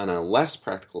say, on a less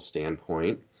practical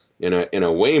standpoint, in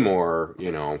a way more,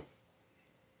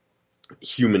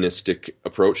 humanistic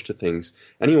approach to things,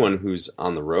 anyone who's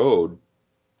on the road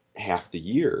half the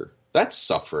year, that's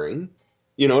suffering.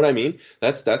 You know what I mean?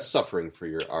 That's suffering for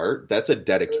your art. That's a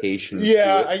dedication to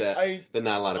it that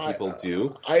not a lot of people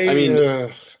do.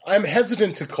 I'm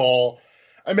hesitant to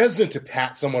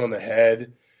pat someone on the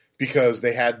head because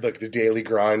they had like the daily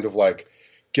grind of like,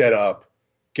 get up,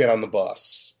 get on the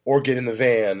bus, or get in the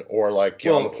van, or like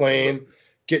get on the plane,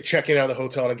 check in out of the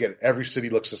hotel, and again, every city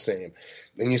looks the same.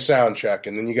 Then you sound check,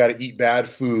 and then you got to eat bad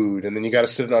food, and then you got to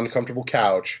sit on an uncomfortable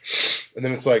couch, and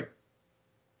then it's like,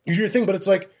 you do your thing, but it's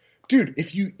like, dude,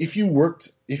 if you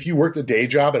worked a day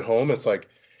job at home, it's like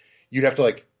you'd have to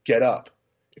like get up.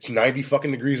 It's 90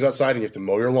 fucking degrees outside, and you have to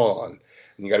mow your lawn,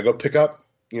 and you got to go pick up.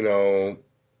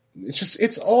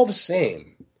 It's all the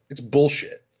same. It's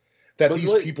bullshit that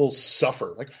these people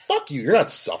suffer. Like, fuck you, you're not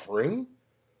suffering.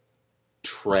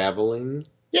 Traveling.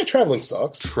 Yeah, traveling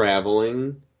sucks.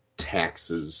 Traveling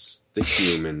taxes the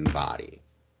human body.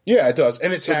 Yeah, it does,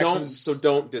 and it taxes. So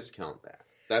don't discount that.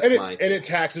 That's and it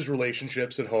taxes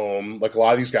relationships at home. Like a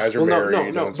lot of these guys are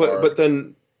married. No. But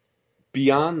then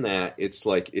beyond that, it's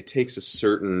like it takes a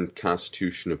certain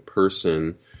constitution of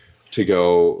person to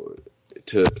go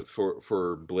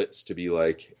for Blitz to be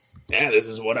like, this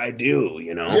is what I do,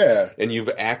 Yeah. And you've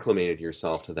acclimated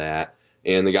yourself to that.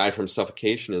 And the guy from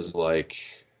Suffocation is like,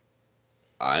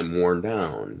 I'm worn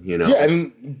down, Yeah,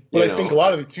 but I think a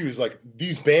lot of it too is like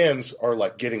these bands are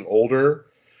like getting older.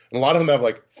 And a lot of them have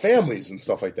like families and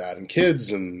stuff like that, and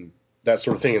kids and that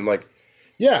sort of thing. And like,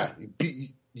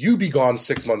 you be gone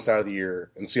 6 months out of the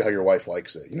year and see how your wife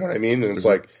likes it. You know what I mean? And it's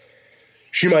like,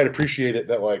 she might appreciate it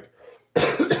that like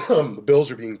the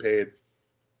bills are being paid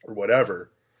or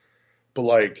whatever. But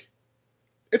like,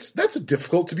 that's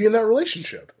difficult to be in that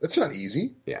relationship. It's not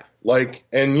easy. Yeah. Like,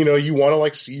 and you want to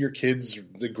like see your kids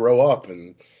grow up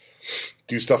and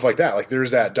do stuff like that. Like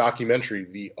there's that documentary,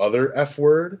 The Other F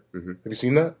Word. Mm-hmm. Have you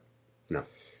seen that? No.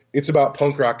 It's about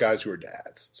punk rock guys who are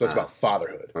dads. So it's about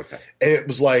fatherhood. Okay. And it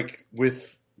was like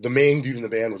with the main dude in the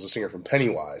band was a singer from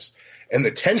Pennywise. And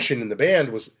the tension in the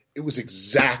band was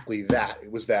exactly that.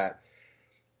 It was that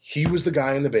he was the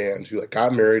guy in the band who like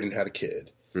got married and had a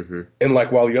kid. Mm-hmm. And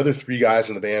like while the other three guys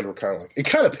in the band were kind of like, it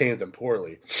kind of painted them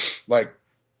poorly. Like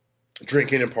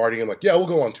drinking and partying and like, yeah, we'll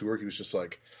go on tour. He was just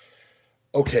like,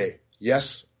 okay,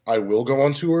 yes, I will go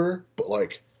on tour, but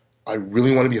like, I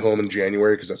really want to be home in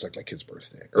January because that's like my kid's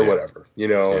birthday or whatever,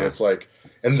 and it's like,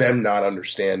 and them not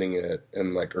understanding it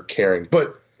and like, or caring,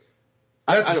 but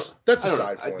that's a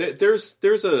side point. There's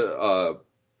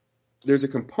a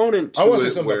component to it. I want to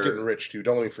say something about getting rich too.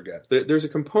 Don't let me forget. There's a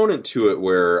component to it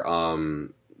where,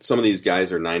 some of these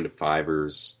guys are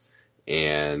 9-to-5ers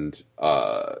and,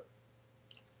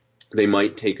 they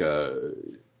might take a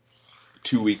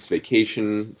 2 weeks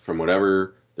vacation from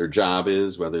whatever their job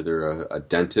is, whether they're a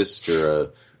dentist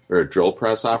or a drill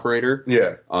press operator.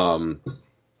 Yeah. And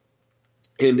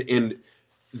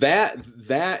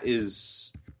that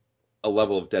is a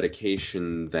level of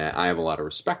dedication that I have a lot of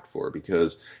respect for,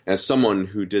 because as someone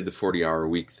who did the 40-hour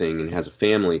week thing and has a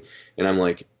family, and I'm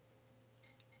like,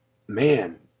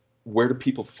 man, where do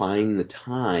people find the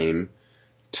time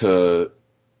to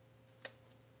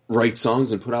write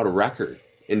songs and put out a record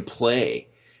and play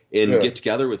and get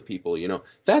together with people?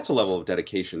 That's a level of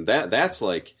dedication. That's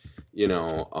like,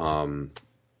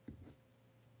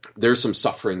 there's some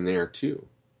suffering there too,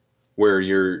 where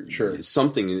you're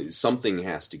something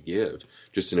has to give,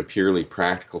 just in a purely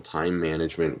practical time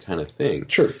management kind of thing.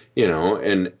 Sure.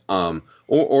 And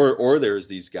or there's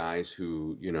these guys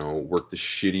who, work the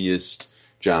shittiest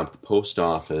job at the post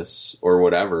office or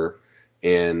whatever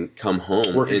and come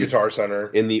home, work at Guitar Center,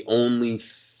 and the only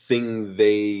thing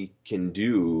they can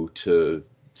do to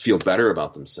feel better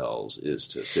about themselves is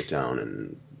to sit down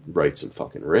and write some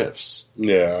fucking riffs.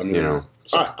 Yeah, I mean,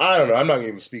 So. I don't know. I'm not going to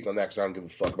even speak on that because I don't give a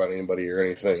fuck about anybody or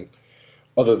anything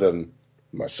other than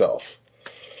myself.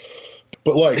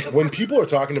 But like when people are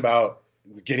talking about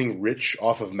getting rich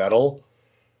off of metal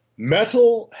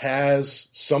metal has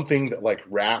something that like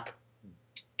rap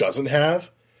doesn't have.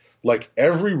 Like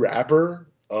every rapper,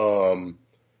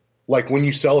 like when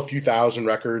you sell a few thousand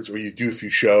records or you do a few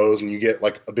shows and you get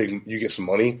like you get some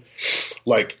money,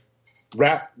 like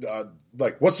rap,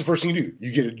 like what's the first thing you do?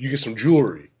 You get some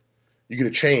jewelry, you get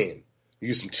a chain, you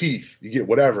get some teeth, you get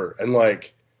whatever. And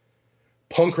like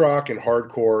punk rock and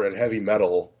hardcore and heavy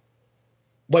metal,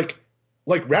 like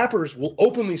rappers will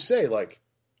openly say like,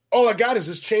 all I got is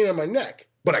this chain on my neck,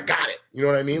 but I got it. You know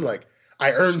what I mean? Like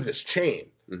I earned this chain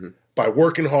by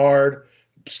working hard,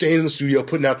 staying in the studio,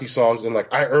 putting out these songs, and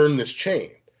like I earned this chain.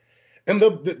 And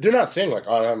they're not saying like,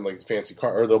 oh, I'm like a fancy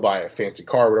car, or they'll buy a fancy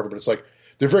car or whatever, but it's like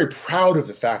they're very proud of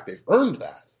the fact they've earned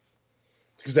that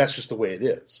because that's just the way it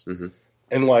is. Mm-hmm.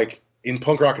 And like in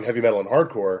punk rock and heavy metal and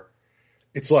hardcore,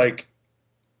 it's like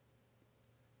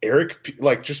Eric,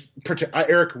 like just pretend,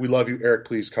 Eric, we love you. Eric,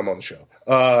 please come on the show.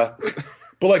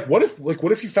 But like, what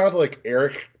if you found that like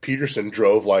Eric Peterson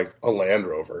drove like a Land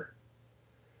Rover?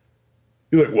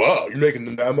 You're like, wow, you're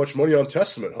making that much money on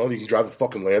Testament, huh? You can drive a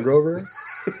fucking Land Rover?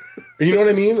 You know what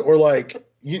I mean? Or like,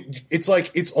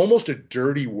 it's almost a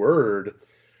dirty word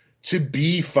to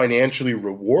be financially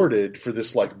rewarded for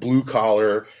this like blue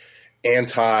collar,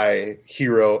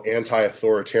 anti-hero,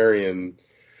 anti-authoritarian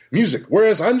music.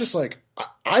 Whereas I'm just like,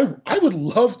 I would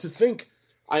love to think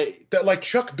that like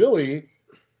Chuck Billy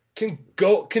can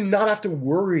not have to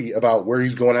worry about where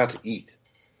he's going out to eat.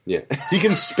 Yeah. He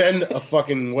can spend a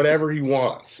fucking whatever he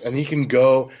wants, and he can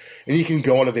go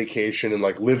on a vacation and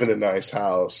like live in a nice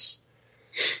house.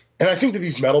 And I think that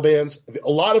these metal bands, a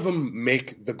lot of them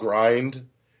make the grind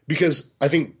because I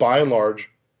think by and large,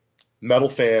 metal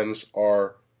fans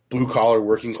are blue collar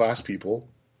working class people.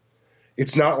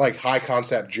 It's not like high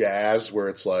concept jazz where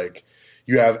it's like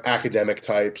you have academic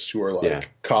types who are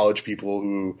like college people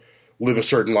who live a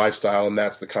certain lifestyle, and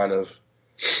that's the kind of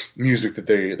music that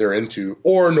they're into.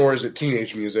 Or nor is it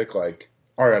teenage music like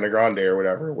Ariana Grande or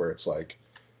whatever, where it's like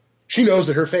she knows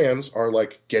that her fans are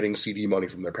like getting CD money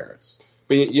from their parents.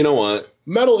 But you know what?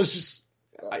 Metal is just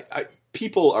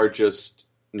people are just,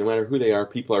 no matter who they are,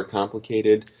 people are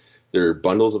complicated. They're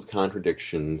bundles of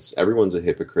contradictions. Everyone's a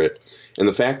hypocrite. And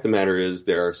the fact of the matter is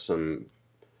there are some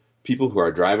people who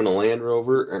are driving a Land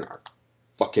Rover and are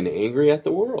fucking angry at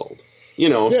the world. You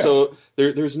know, so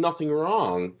there's nothing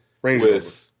wrong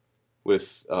with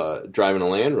driving a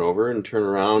Land Rover and turn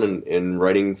around and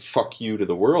writing "fuck you to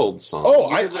the world" songs. Oh,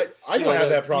 I don't have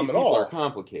that problem at all. People are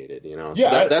complicated, you know. So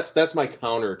yeah, that's my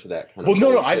counter to that kind of.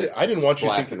 Well, no, I didn't want you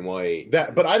to think black and white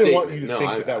that, but I didn't want you to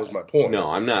think that was my point. No,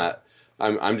 I'm not.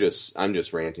 I'm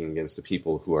just ranting against the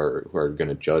people who are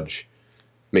going to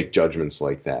make judgments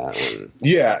like that.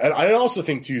 Yeah, and I also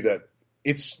think too that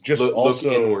it's just look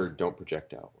inward, don't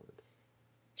project outward.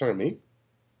 Talking to me?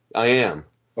 I am.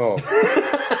 Oh.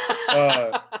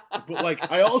 But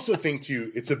like, I also think too,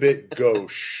 it's a bit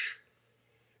gauche.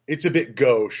 It's a bit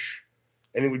gauche,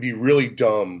 and it would be really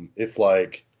dumb if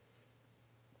like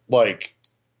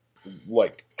Kanye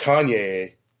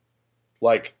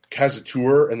like has a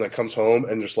tour and then comes home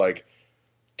and just like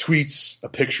tweets a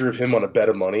picture of him on a bed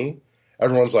of money.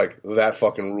 Everyone's like, that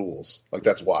fucking rules. Like,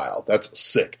 that's wild. That's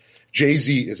sick.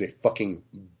 Jay-Z is a fucking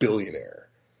billionaire.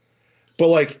 But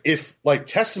like, if like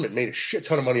Testament made a shit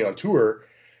ton of money on tour,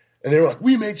 and they were like,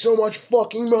 we made so much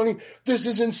fucking money, this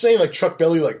is insane. Like Chuck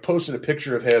Billy like posted a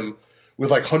picture of him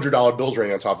with like $100 bills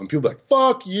raining on top of him. People be like,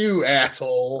 fuck you,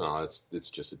 asshole. No, it's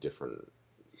just a different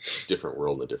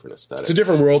world and a different aesthetic. It's a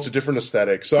different world, it's a different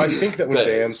aesthetic. So I think that when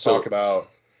bands talk about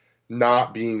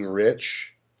not being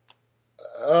rich,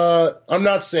 I'm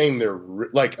not saying they're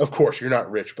like, of course you're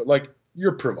not rich, but like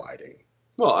you're providing.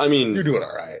 Well, I mean, you're doing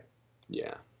all right.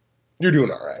 Yeah. You're doing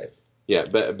all right. Yeah,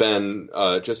 Ben,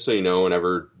 just so you know,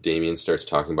 whenever Damien starts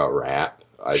talking about rap,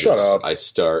 I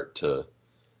start to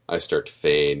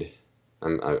fade.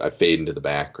 I fade into the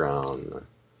background.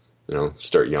 You know,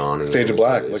 start yawning. Fade to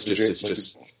black. It's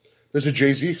just. There's a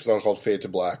Jay-Z song called "Fade to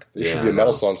Black." There should be a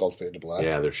metal song called "Fade to Black."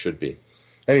 Yeah, there should be.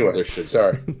 Anyway, there should.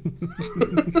 Sorry.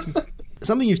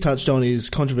 Something you've touched on is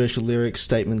controversial lyrics,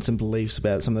 statements, and beliefs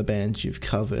about some of the bands you've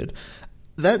covered.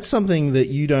 That's something that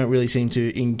you don't really seem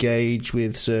to engage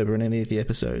with Serba in any of the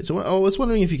episodes. I was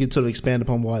wondering if you could sort of expand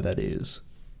upon why that is.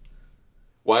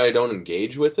 Why I don't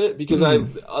engage with it? Because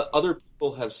other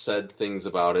people have said things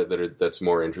about it that's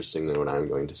more interesting than what I'm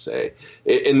going to say.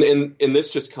 And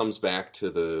this just comes back to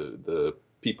the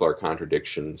people are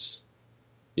contradictions.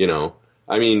 You know,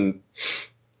 I mean,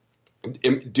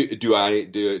 do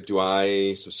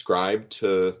I subscribe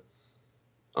to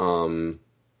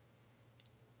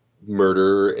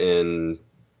murder and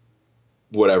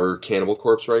whatever Cannibal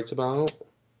Corpse writes about?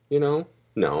 You know,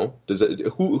 No. Does it?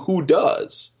 Who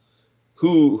does?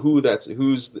 Who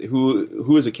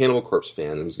is a Cannibal Corpse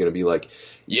fan who's going to be like,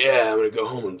 yeah, I'm going to go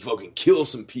home and fucking kill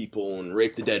some people and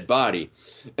rape the dead body,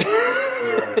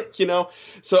 you know?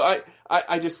 So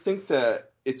I just think that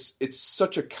it's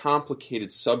such a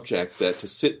complicated subject that to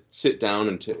sit down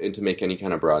and to make any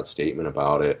kind of broad statement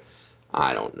about it,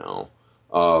 I don't know.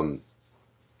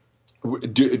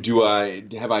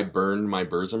 Have I burned my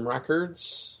Burzum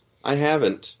records? I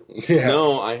haven't. Yeah.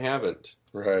 No, I haven't.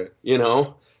 Right. You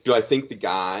know, do I think the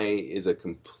guy is a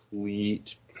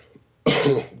complete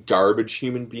garbage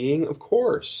human being? Of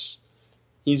course.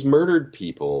 He's murdered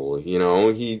people, you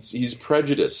know, he's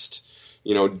prejudiced,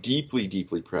 you know, deeply,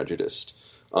 deeply prejudiced.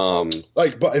 And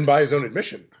by his own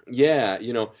admission. Yeah,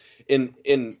 you know, and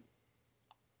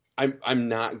I'm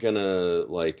not gonna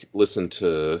like listen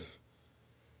to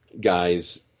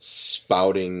guys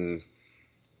spouting,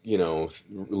 you know,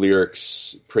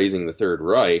 lyrics praising the Third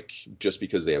Reich just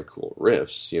because they have cool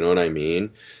riffs. You know what I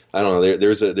mean? I don't know.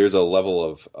 There's a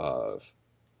level of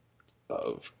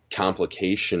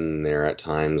complication there at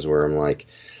times where I'm like,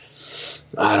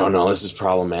 I don't know. This is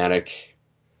problematic,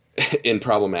 and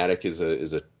problematic is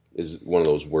one of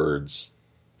those words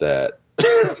that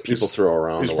people throw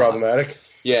around. Is problematic?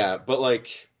 Yeah, but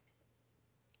like,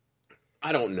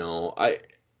 I don't know.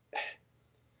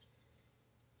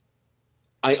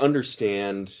 I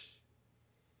understand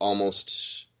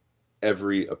almost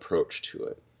every approach to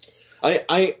it.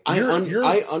 I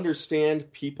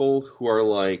understand people who are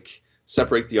like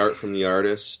separate the art from the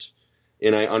artist,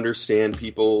 and I understand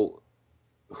people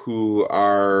who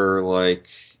are like,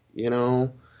 you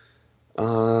know,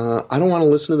 I don't want to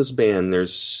listen to this band.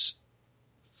 There's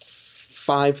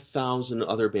 5,000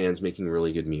 other bands making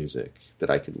really good music that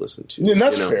I could listen to. And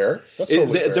that's fair. That's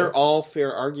totally fair. They're all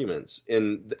fair arguments,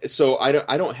 and so I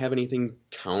don't have anything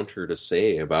counter to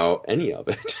say about any of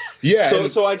it. Yeah.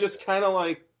 So I just kind of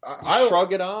like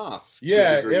shrug it off.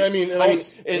 Yeah, and I mean, I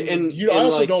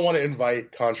also like, don't want to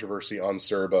invite controversy on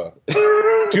Serba.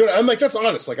 I'm like, that's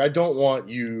honest. Like, I don't want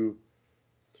you.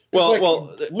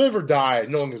 Well, live or die.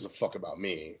 No one gives a fuck about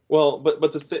me. Well,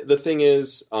 but the thing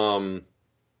is,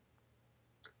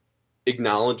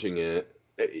 acknowledging it.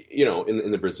 You know, in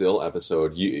the Brazil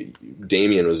episode,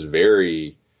 Damien was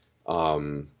very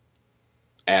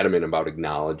adamant about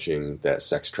acknowledging that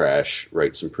Sex Trash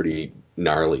writes some pretty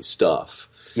gnarly stuff.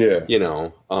 Yeah, you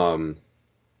know, and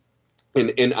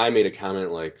I made a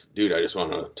comment like, "Dude, I just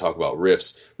want to talk about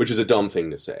riffs," which is a dumb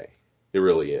thing to say. It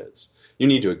really is. You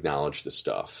need to acknowledge the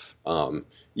stuff.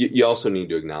 You also need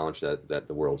to acknowledge that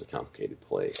the world's a complicated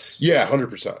place. Yeah,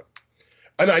 100%.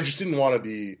 And I just didn't want to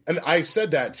be, and I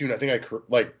said that too, and I think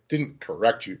I didn't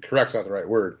correct you. Correct's not the right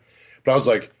word, but I was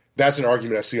like, that's an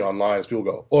argument I see online as people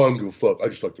go, "Oh, I'm gonna fuck. I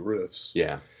just like the riffs."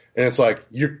 Yeah, and it's like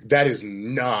that is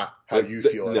not how you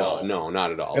feel at all. No,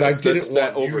 not at all. And I didn't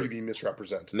want you to be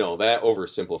misrepresented. No, that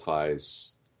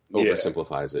oversimplifies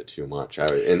it too much.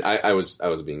 I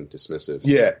was being dismissive.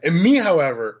 Yeah, and me,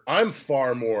 however, I'm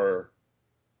far more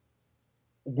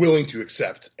willing to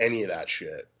accept any of that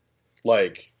shit,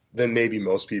 like, than maybe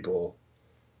most people,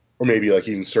 or maybe like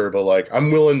even Serba. Like,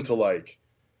 I'm willing to like,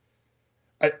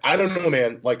 I don't know,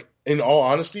 man. Like, in all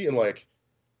honesty, and like,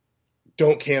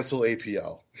 don't cancel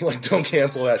APL. Like, don't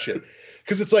cancel that shit,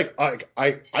 because it's like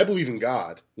I believe in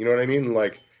God. You know what I mean?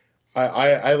 Like,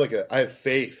 I have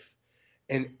faith,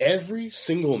 and every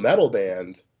single metal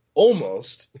band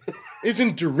almost is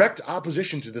in direct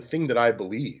opposition to the thing that I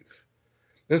believe.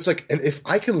 And it's like, and if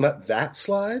I can let that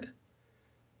slide.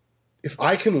 If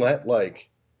I can let, like,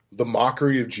 the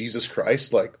mockery of Jesus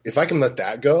Christ, like, if I can let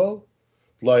that go,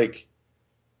 like,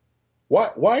 why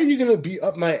are you going to be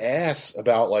up my ass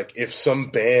about, like, if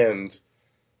some band,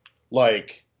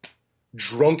 like,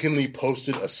 drunkenly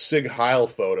posted a Sig Heil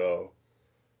photo,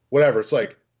 whatever. It's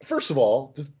like, first of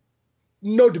all,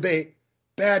 no debate,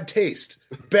 bad taste,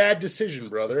 bad decision,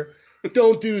 brother.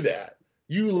 Don't do that.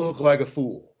 You look like a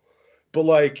fool. But,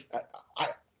 like,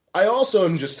 I also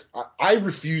am just, I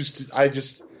refuse to,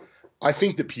 I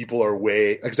think that people are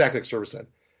exactly like Serba said,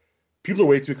 people are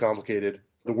way too complicated.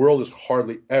 The world is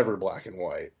hardly ever black and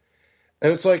white.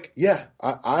 And it's like, yeah,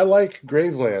 I like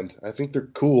Graveland. I think they're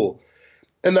cool.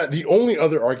 And that the only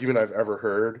other argument I've ever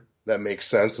heard that makes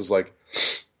sense is like,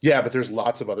 yeah, but there's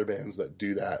lots of other bands that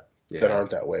do that, that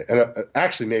aren't that way. And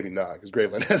actually, maybe not, because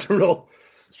Graveland has a real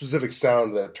specific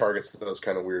sound that targets those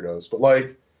kind of weirdos. But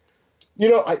like, you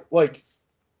know,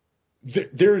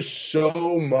 there's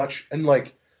so much, and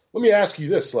like, let me ask you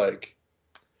this, like,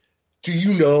 do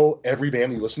you know every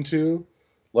band you listen to?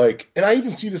 Like, and I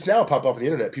even see this now pop up on the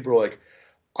internet. People are like,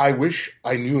 I wish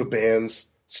I knew a band's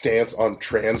stance on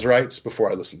trans rights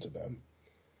before I listened to them.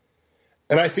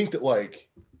 And I think that, like,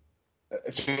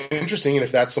 it's interesting, and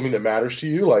if that's something that matters to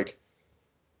you, like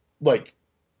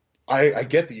I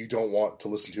get that you don't want to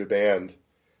listen to a band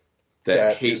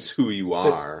that hates who you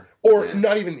are. Or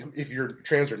not even if you're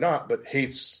trans or not, but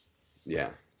hates... Yeah.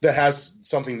 That has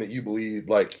something that you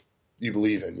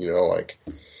believe in, you know, like...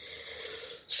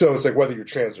 So it's like whether you're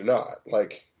trans or not.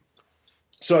 Like...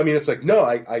 So, I mean, it's like, no,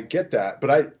 I get that,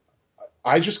 but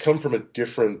I just come from a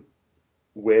different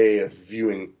way of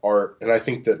viewing art, and I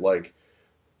think that, like,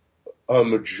 a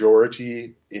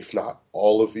majority, if not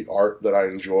all of the art that I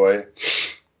enjoy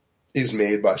is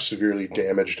made by severely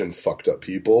damaged and fucked up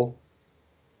people.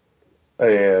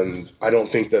 And I don't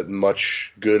think that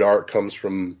much good art comes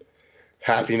from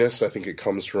happiness. I think it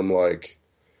comes from, like,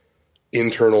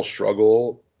 internal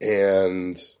struggle,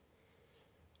 and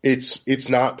it's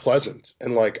not pleasant.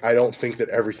 And, like, I don't think that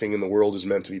everything in the world is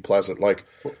meant to be pleasant. Like,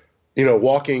 you know,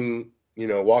 walking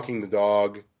the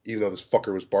dog, even though this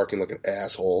fucker was barking like an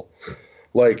asshole,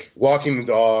 like, walking the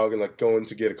dog and, like, going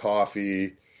to get a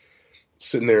coffee,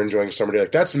 sitting there enjoying a summer day,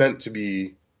 like, that's meant to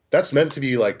be,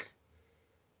 like,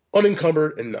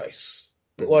 unencumbered and nice.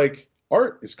 But, like,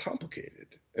 art is complicated,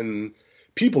 and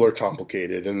people are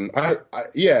complicated, and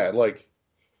like,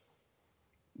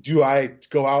 do I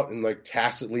go out and, like,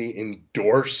 tacitly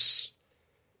endorse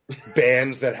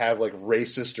bands that have, like,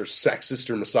 racist or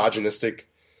sexist or misogynistic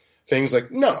things?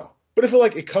 Like, no. But if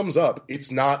it comes up,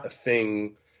 it's not a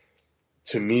thing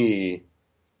to me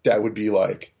that would be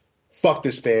like, fuck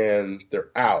this band,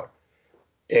 they're out.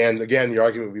 And again, the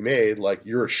argument would be made, like,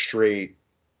 you're a straight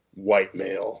white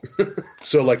male.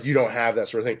 So, like, you don't have that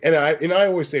sort of thing. And I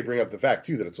always bring up the fact,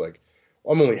 too, that it's like,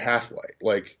 well, I'm only half white.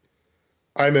 Like,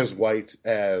 I'm as white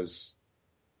as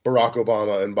Barack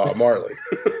Obama and Bob Marley.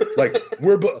 Like,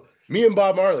 me and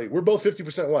Bob Marley, we're both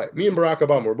 50% white. Me and Barack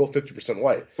Obama, we're both 50%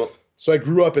 white. Well, so I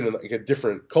grew up in, like, a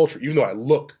different culture, even though I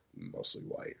look mostly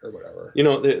white or whatever. You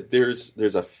know, there's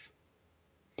a...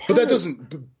 But that doesn't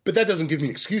give me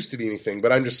an excuse to be anything.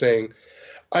 But I'm just saying,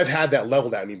 I've had that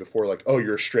leveled at me before, like, oh,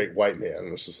 you're a straight white man.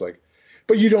 And it's just like,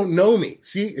 but you don't know me.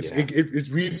 See, it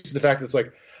reads to the fact that it's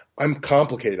like, I'm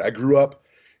complicated. I grew up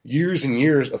years and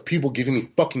years of people giving me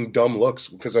fucking dumb looks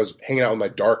because I was hanging out with my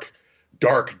dark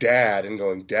dad and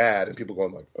going, Dad, and people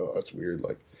going like, oh, that's weird.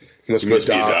 Like, he must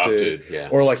be adopted. Yeah.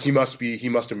 Or like, he must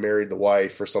have married the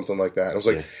wife or something like that. And I was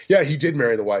like, yeah, he did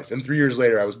marry the wife. And 3 years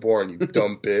later, I was born, you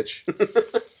dumb bitch.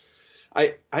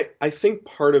 I think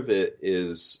part of it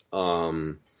is,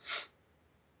 you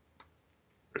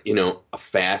know, a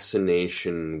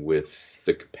fascination with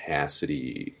the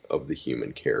capacity of the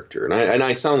human character. And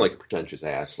I sound like a pretentious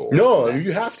asshole. No,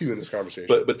 you have to in this conversation.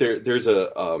 But there's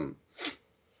a,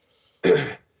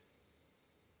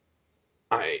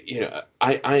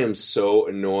 I am so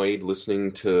annoyed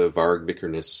listening to Varg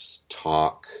Vikernes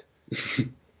talk,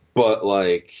 but,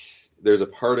 like, there's a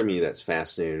part of me that's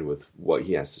fascinated with what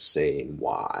he has to say and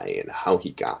why and how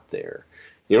he got there.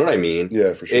 You know what I mean?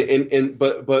 Yeah, for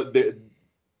sure. But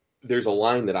there's a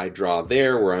line that I draw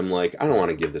there where I'm like, I don't want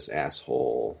to give this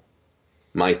asshole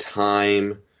my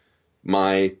time,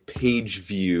 my page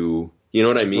view. You know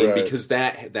what I mean? Right. Because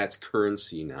that's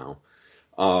currency now.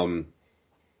 You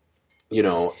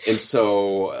know, and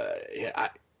so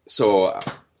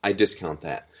I discount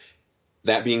that.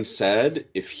 That being said,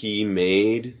 if he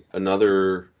made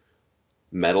another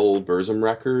metal Burzum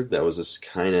record that was this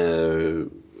kind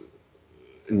of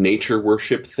nature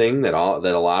worship thing that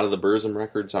a lot of the Burzum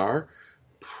records are,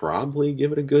 probably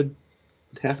give it a good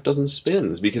half dozen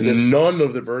spins, because none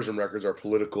of the Burzum records are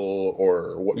political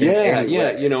or what. Yeah.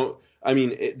 You know, I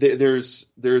mean, there's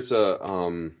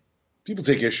a people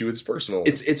take issue. It's personal.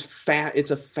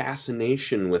 It's a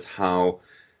fascination with how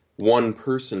one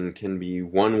person can be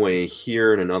one way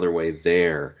here and another way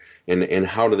there, and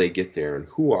how do they get there, and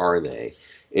who are they,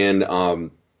 and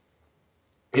that,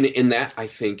 I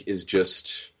think, is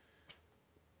just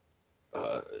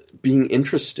being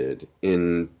interested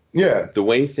in the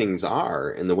way things are,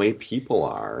 and the way people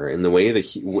are, and the way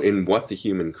in what the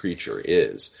human creature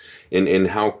is, and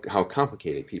how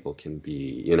complicated people can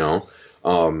be. You know,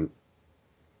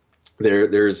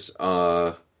 there's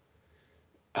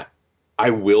I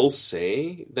will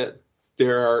say that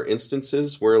there are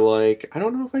instances where, like, I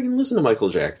don't know if I can listen to Michael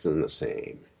Jackson the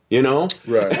same, you know?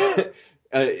 Right.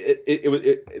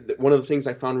 One of the things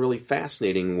I found really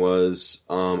fascinating was,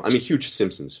 I'm a huge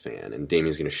Simpsons fan, and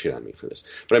Damien's going to shit on me for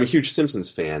this, but I'm a huge Simpsons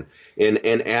fan.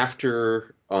 And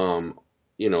after,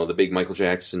 you know, the big Michael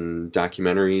Jackson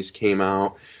documentaries came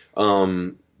out,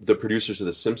 the producers of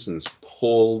The Simpsons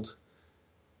pulled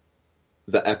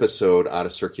the episode out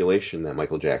of circulation that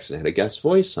Michael Jackson had a guest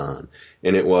voice on.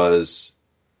 And it was,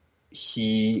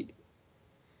 he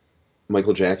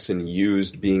Michael Jackson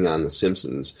used being on The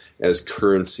Simpsons as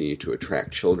currency to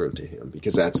attract children to him,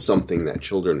 because that's something that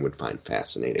children would find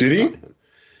fascinating. Did he? About him.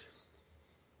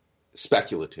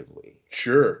 Speculatively.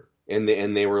 Sure. And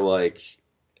they were like,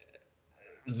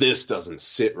 this doesn't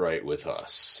sit right with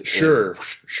us. Sure.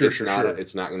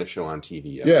 It's not going to show on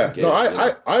TV. Yeah. No,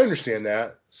 I understand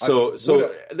that.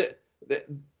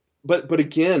 But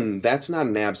again, that's not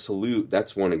an absolute.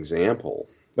 That's one example.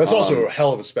 That's also a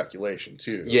hell of a speculation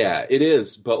too. Yeah, it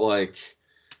is. But like,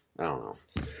 I don't know.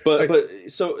 But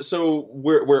so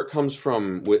where it comes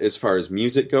from as far as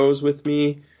music goes with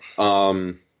me,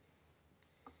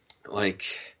 like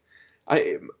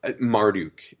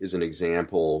Marduk is an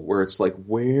example where it's like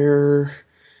where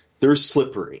they're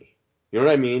slippery. You know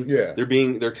what I mean? Yeah.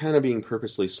 They're kind of being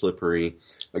purposely slippery.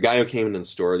 A guy who came into the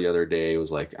store the other day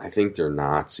was like, I think they're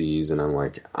Nazis, and I'm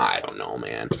like, I don't know,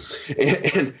 man.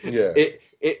 And yeah.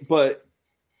 But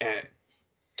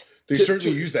they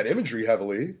certainly use that imagery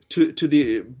heavily.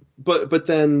 But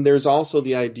then there's also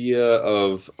the idea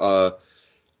of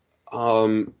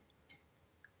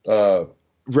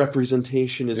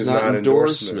representation is not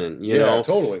endorsement. You know,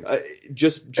 totally.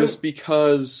 Just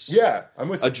because I'm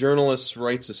with a journalist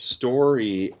writes a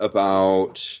story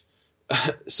about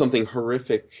something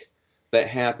horrific that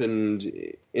happened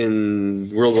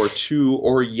in World War II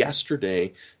or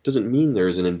yesterday doesn't mean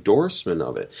there's an endorsement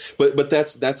of it. But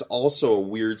that's also a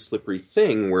weird slippery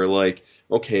thing where, like,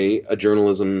 okay, a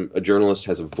journalist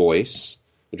has a voice.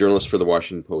 A journalist for the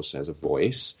Washington Post has a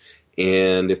voice,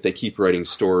 and if they keep writing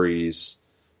stories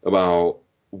about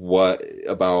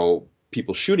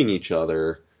people shooting each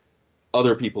other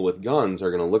people with guns are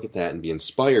going to look at that and be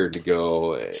inspired to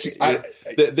go.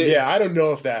 I don't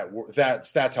know if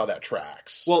that's how that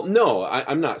tracks. Well, no,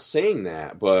 I'm not saying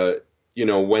that, but you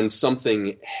know, when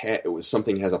something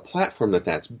has a platform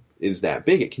that is that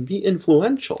big, it can be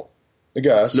influential. I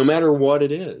guess, no matter what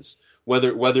it is,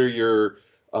 whether you're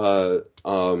Metallica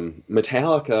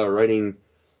writing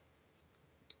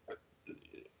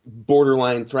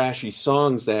borderline thrashy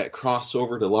songs that cross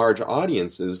over to large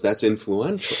audiences, that's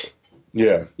influential.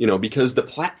 Yeah. You know, because the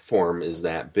platform is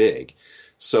that big.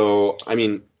 So, I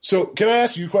mean... So, can I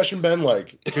ask you a question, Ben?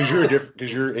 Like, because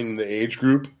you're in the age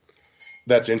group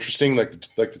that's interesting, like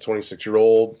the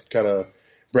 26-year-old kind of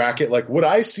bracket. Like, what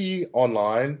I see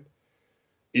online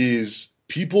is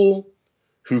people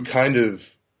who kind of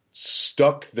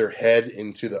stuck their head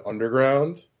into the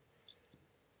underground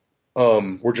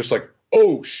were just like,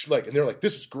 oh, and they're like,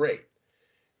 this is great.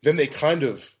 Then they kind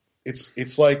of,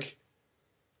 it's like,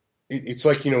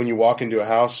 you know, when you walk into a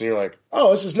house and you're like,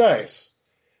 oh, this is nice.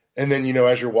 And then, you know,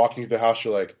 as you're walking through the house,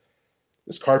 you're like,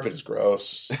 this carpet is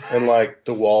gross. And like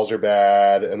the walls are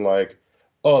bad. And like,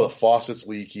 oh, the faucet's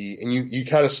leaky. And you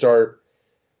kind of start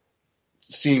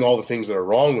seeing all the things that are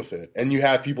wrong with it. And you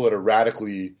have people that are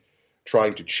radically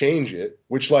trying to change it,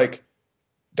 which like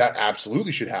that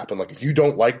absolutely should happen. Like if you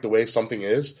don't like the way something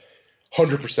is,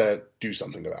 100% do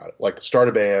something about it. Like start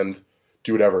a band,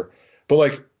 do whatever. But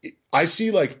like I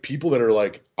see like people that are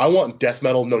like, I want death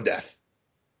metal, no death.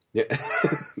 Yeah.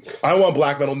 I want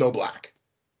black metal, no black.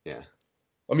 Yeah.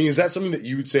 I mean, is that something that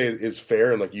you would say is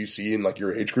fair and like you see in like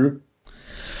your age group?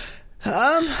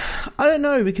 I don't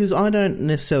know, because I don't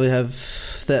necessarily have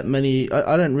that many.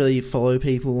 I don't really follow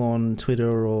people on Twitter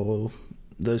or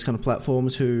those kind of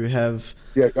platforms who have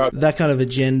that kind of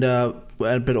agenda,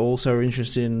 but also are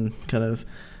interested in kind of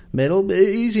metal. It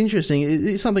is interesting.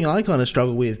 It's something I kind of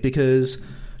struggle with because,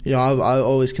 you know, I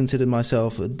always considered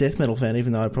myself a death metal fan,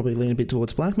 even though I probably lean a bit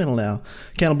towards black metal now.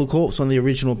 Cannibal Corpse, one of the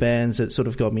original bands that sort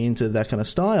of got me into that kind of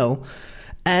style.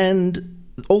 And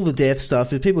all the death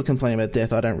stuff, if people complain about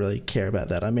death, I don't really care about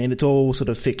that. I mean, it's all sort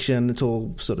of fiction. It's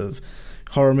all sort of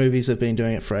horror movies have been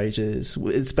doing it for ages.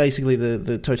 It's basically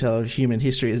the totality of human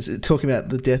history is talking about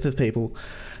the death of people.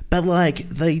 But, like,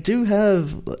 they do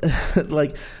have,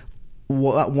 like,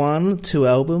 1-2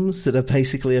 albums that are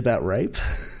basically about rape.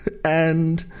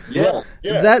 And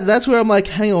that's where I'm like,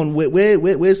 hang on,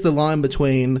 where's the line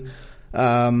between,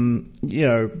 you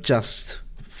know, just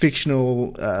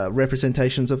fictional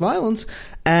representations of violence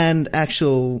and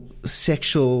actual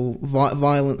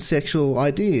violent sexual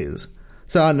ideas?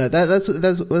 So I don't know, that's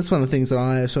one of the things that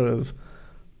I sort of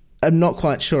am not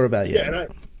quite sure about yet. Yeah,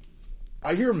 and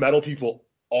I hear metal people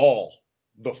all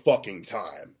the fucking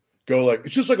time go like,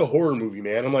 it's just like a horror movie,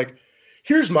 man. I'm like,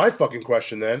 here's my fucking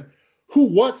question then.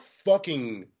 What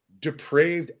fucking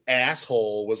depraved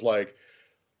asshole was like,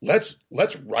 let's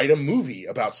write a movie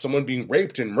about someone being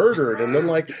raped and murdered, and then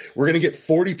like we're gonna get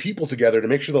 40 people together to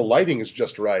make sure the lighting is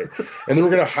just right, and then we're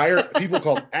gonna hire people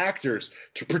called actors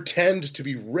to pretend to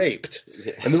be raped,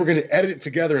 and then we're gonna edit it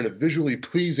together in a visually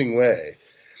pleasing way.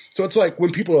 So it's like when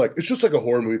people are like, it's just like a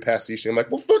horror movie pastiche, I'm like,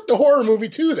 well, fuck the horror movie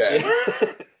too then.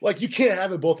 Like you can't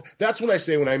have it both. That's what I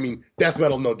say when I mean death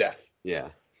metal, no death. Yeah.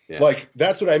 Like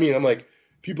that's what I mean. I'm like,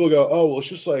 people go, oh well, it's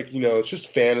just like, you know, it's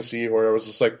just fantasy, or I was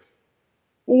just like,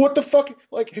 well, what the fuck?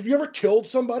 Like, have you ever killed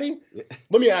somebody?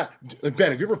 Let me ask,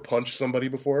 Ben, have you ever punched somebody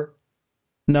before?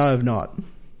 No, I've not.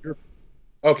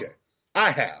 Okay, I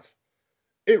have.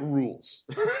 It rules.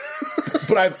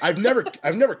 But I've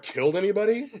never killed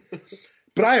anybody.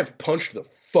 But I have punched the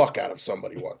fuck out of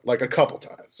somebody like a couple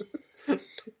times,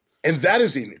 and that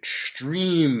is an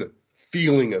extreme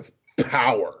feeling of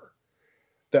power.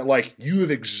 That like you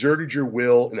have exerted your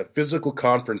will in a physical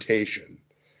confrontation,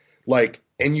 like.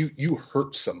 And you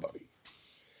hurt somebody,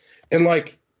 and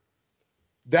like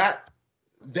that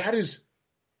is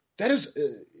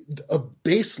a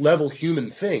base level human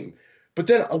thing. But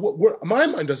then what my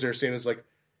mind doesn't understand is like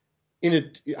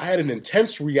I had an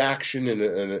intense reaction and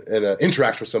an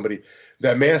interaction with somebody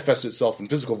that manifested itself in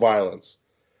physical violence.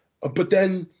 But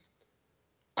then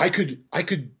I could,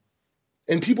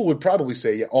 and people would probably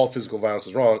say, yeah, all physical violence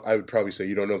is wrong. I would probably say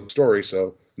you don't know the story,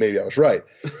 so maybe I was right.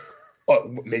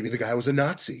 Maybe the guy was a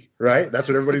Nazi, right? That's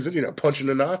what everybody's into, punching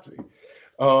a Nazi.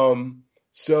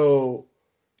 So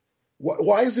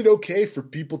why is it okay for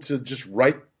people to just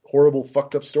write horrible,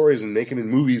 fucked up stories and make them in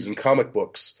movies and comic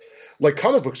books? Like,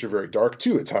 comic books are very dark,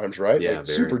 too, at times, right? Yeah, like,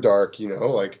 super dark,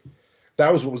 like,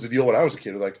 that was what was the deal when I was a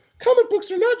kid. Like, comic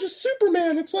books are not just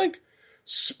Superman. It's like,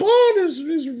 Spawn is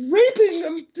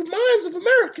raping the minds of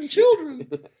American children.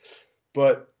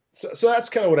 But... So that's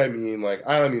kind of what I mean. Like,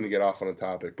 I don't mean to get off on a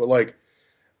topic, but like,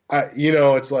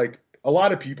 it's like a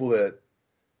lot of people that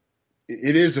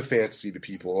it is a fantasy to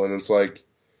people. And it's like,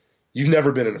 you've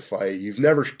never been in a fight. You've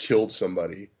never killed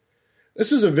somebody.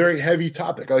 This is a very heavy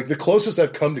topic. Like the closest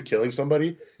I've come to killing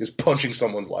somebody is punching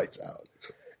someone's lights out.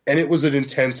 And it was an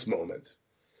intense moment.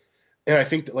 And I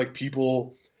think that like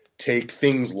people take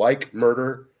things like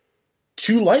murder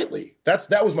too lightly.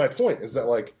 That was my point, is that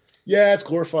like, yeah, it's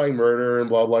glorifying murder and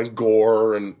blah, blah, and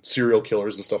gore and serial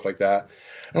killers and stuff like that.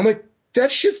 And I'm like,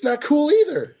 that shit's not cool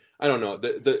either. I don't know.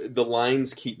 The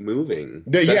lines keep moving.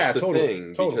 That's the totally,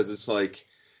 thing. Totally. Because it's like,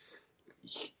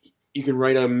 you can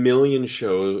write a million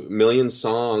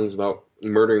songs about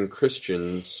murdering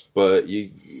Christians, but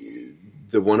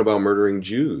the one about murdering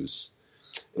Jews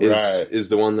is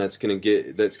the one that's gonna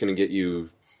get you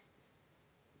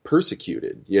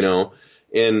persecuted,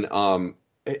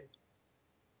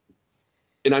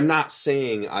 And I'm not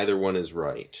saying either one is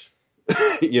right.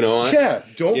 Yeah,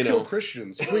 don't kill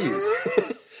Christians, please.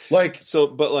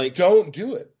 Don't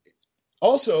do it.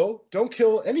 Also, don't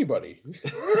kill anybody.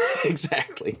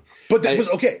 Exactly. But that was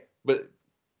okay. But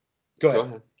go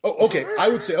ahead. Oh, okay. I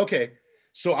would say okay.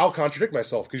 So I'll contradict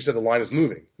myself because you said the line is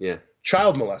moving. Yeah.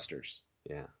 Child molesters.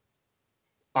 Yeah.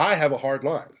 I have a hard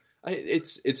line.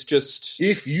 It's just,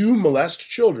 if you molest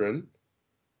children,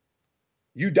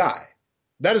 you die.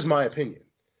 That is my opinion.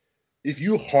 If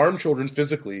you harm children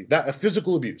physically, a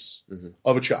physical abuse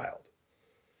of a child,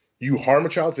 you harm a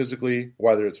child physically,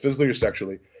 whether it's physically or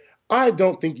sexually, I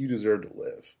don't think you deserve to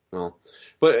live. Well,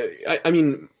 but I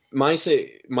mean, my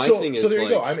thing is, so there you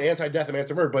go. I'm anti-death, I'm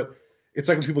anti-murder, but it's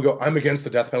like when people go, I'm against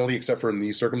the death penalty except for in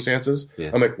these circumstances.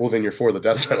 Yeah. I'm like, well, then you're for the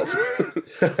death penalty.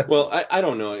 Well, I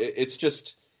don't know. It's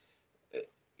just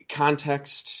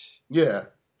context. Yeah.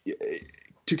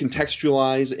 To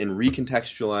contextualize and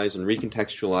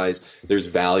recontextualize, there's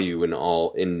value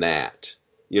in that.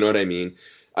 You know what I mean?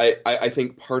 I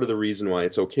think part of the reason why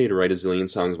it's okay to write a zillion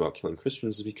songs about killing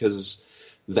Christians is because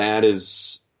that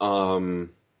is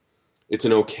it's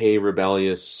an okay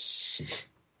rebellious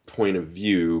point of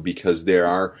view, because there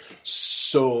are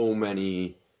so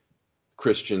many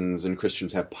Christians and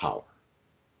Christians have power.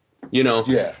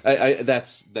 Yeah.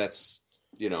 That's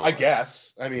I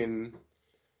guess. I mean,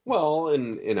 well,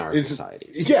 in our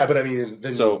societies. Yeah, but I mean,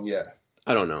 yeah.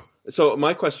 I don't know. So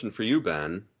my question for you,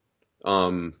 Ben,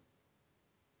 how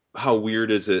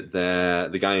weird is it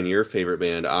that the guy in your favorite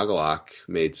band, Agalloch,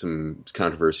 made some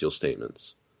controversial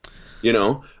statements?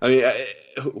 I mean,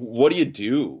 what do you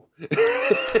do?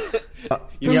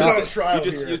 You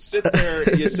sit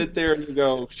there and you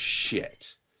go,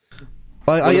 shit.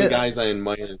 One of the guys I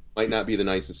admire might not be the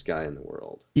nicest guy in the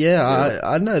world. Yeah,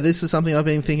 I don't know. This is something I've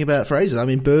been thinking about for ages. I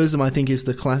mean, Burzum, I think, is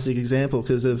the classic example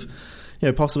because of,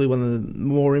 possibly one of the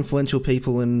more influential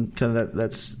people in kind of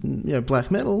that's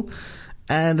black metal.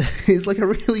 and he's like a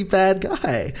really bad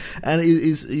guy, and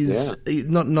he's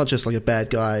not just like a bad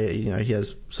guy. You know, he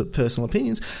has some personal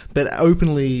opinions, but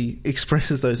openly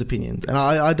expresses those opinions. And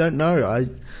I don't know.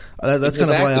 That's kind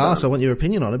of why I asked. I want your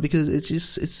opinion on it, because it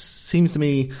seems to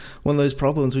me one of those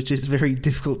problems which is very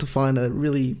difficult to find a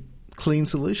really clean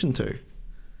solution to.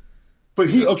 But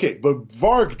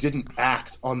Varg didn't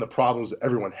act on the problems that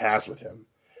everyone has with him.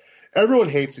 Everyone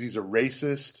hates that he's a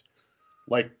racist,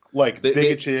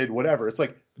 bigoted, whatever. It's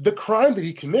like the crime that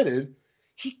he committed,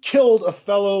 he killed a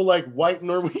fellow like white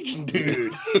Norwegian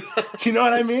dude. Do you know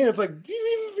what I mean? It's like he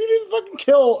didn't fucking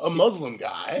kill a Muslim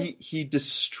guy. He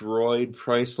destroyed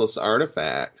priceless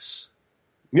artifacts.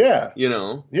 Yeah. You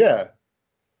know? Yeah.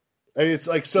 I mean, it's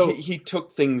like, so he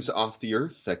took things off the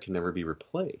earth that can never be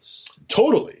replaced.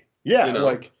 Totally. Yeah. You know?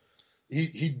 Like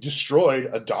he destroyed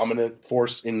a dominant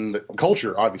force in the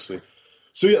culture, obviously.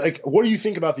 So like, what do you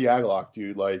think about the Agalloch,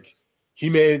 dude? Like, he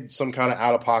made some kind of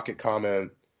out of pocket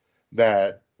comment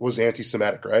that was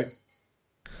anti-Semitic, right?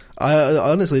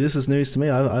 Honestly, this is news to me.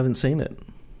 I haven't seen it.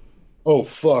 Oh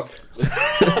fuck!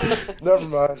 Never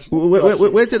mind.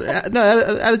 Where did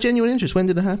out of genuine interest? When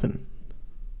did it happen?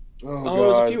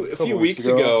 Oh, it was a few weeks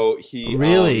ago. He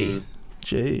really.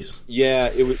 Jeez. Yeah,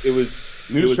 it was.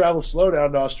 News travel slow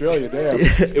down to Australia. Damn.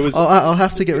 It was. I'll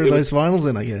have to get rid of those vinyls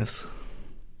then, I guess.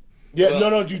 Yeah,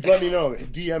 no, dude, let me know.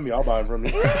 DM me, I'll buy them from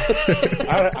you.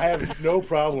 I have no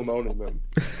problem owning them.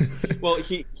 Well,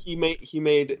 he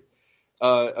made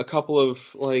a couple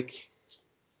of like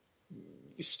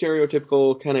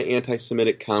stereotypical kind of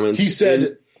anti-Semitic comments. He said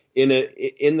in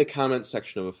the comment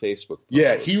section of a Facebook post.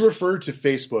 Yeah, he referred to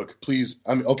Facebook. Please,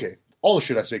 I mean, okay, all the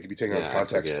shit I say could be taken out of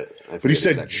context. I forget but he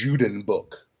said exactly. Juden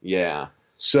book. Yeah.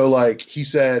 So like he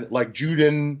said, like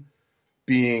Juden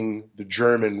being the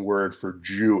German word for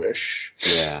Jewish.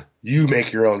 Yeah. You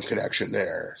make your own connection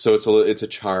there. So it's a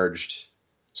charged.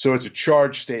 So it's a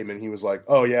charged statement. He was like,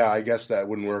 "Oh yeah, I guess that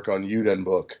wouldn't work on Juden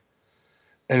book,"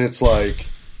 and it's like,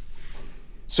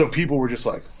 so people were just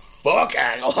like, "Fuck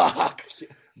Agalloch,"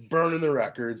 burning the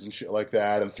records and shit like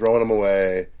that, and throwing them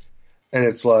away. And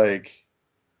it's like,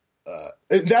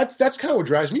 that's kind of what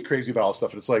drives me crazy about all this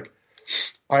stuff. And it's like,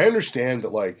 I understand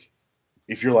that, like,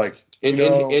 if you're like, and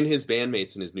his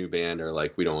bandmates in his new band are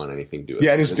like, we don't want anything to do with it.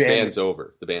 Yeah, and his band's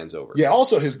over. The band's over. Yeah,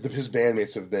 also his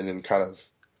bandmates have been in kind of,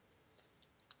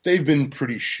 they've been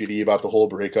pretty shitty about the whole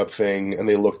breakup thing, and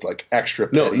they looked like extra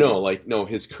petty. No,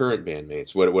 his current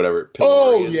bandmates, whatever.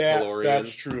 Pilorian,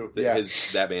 that's true.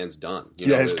 That band's done.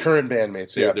 His current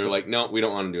bandmates. They're like, no, we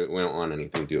don't want to do it. We don't want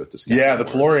anything to do with this guy. Yeah, the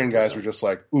Pilorian guys were just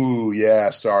like, ooh,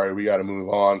 yeah, sorry, we got to move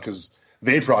on, because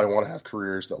they probably want to have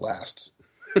careers that last,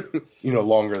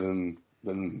 longer than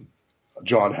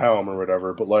John Helm or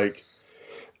whatever. But like,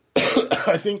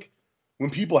 I think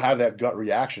when people have that gut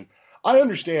reaction, I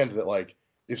understand that, like,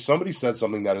 if somebody said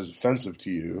something that is offensive to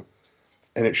you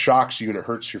and it shocks you and it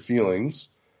hurts your feelings,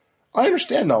 I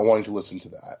understand not wanting to listen to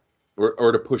that.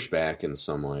 Or to push back in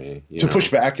some way. Push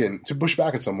back in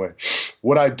some way.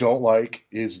 What I don't like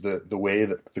is the way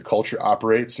that the culture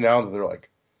operates now, that they're like,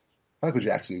 Michael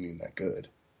Jackson isn't even that good.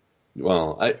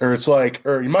 Well,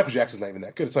 or Michael Jackson's not even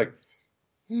that good. It's like,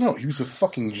 no, he was a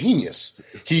fucking genius.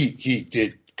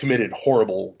 He committed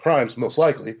horrible crimes, most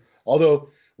likely. Although,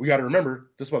 we got to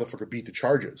remember, this motherfucker beat the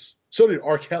charges. So did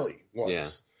R. Kelly once. Yeah.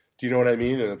 Do you know what I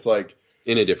mean? And it's like,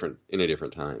 in a different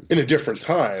time. In a different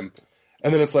time.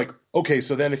 And then it's like, okay,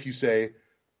 so then if you say,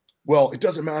 well, it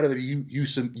doesn't matter that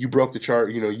you broke the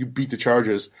charge, you beat the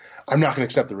charges, I'm not going to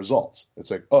accept the results.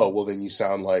 It's like, oh, well, then you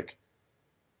sound like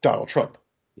Donald Trump.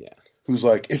 Yeah. Who's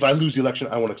like, if I lose the election,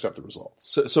 I won't accept the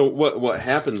results. So what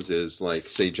happens is, like,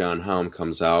 say John Helm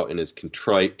comes out and is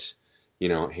contrite,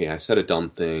 hey, I said a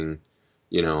dumb thing,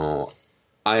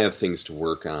 I have things to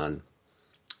work on.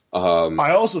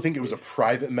 I also think it was a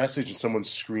private message and someone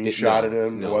screenshotted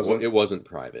him. No, it wasn't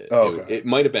private. Oh, okay. It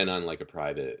might have been on like a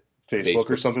private Facebook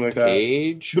or something like that.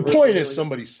 Page. The point is,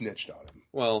 somebody snitched on him.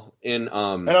 Well, and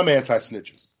I'm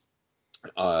anti-snitches.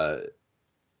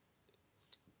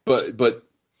 But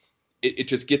it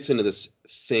just gets into this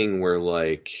thing where,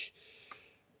 like,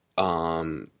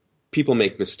 people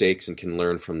make mistakes and can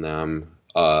learn from them.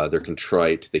 They're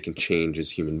contrite. They can change as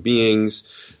human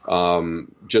beings.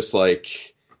 Just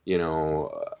like,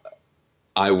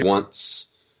 I once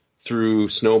threw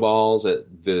snowballs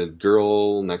at the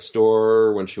girl next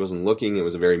door when she wasn't looking. It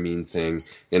was a very mean thing.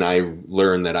 And I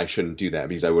learned that I shouldn't do that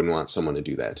because I wouldn't want someone to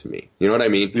do that to me. You know what I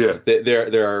mean? Yeah.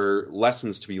 There are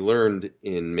lessons to be learned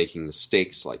in making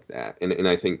mistakes like that. And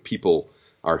I think people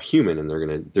are human, and they're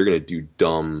gonna do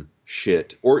dumb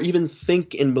shit, or even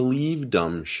think and believe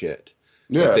dumb shit.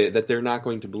 Yeah. That they're not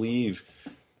going to believe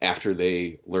after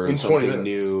they learn In 20 something minutes.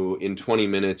 new in 20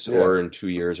 minutes Yeah. or in 2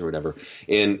 years or whatever.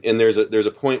 And there's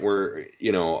a point where,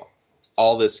 you know,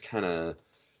 all this kind of,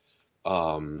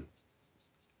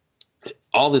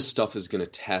 all this stuff is going to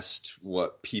test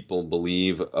what people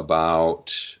believe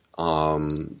about,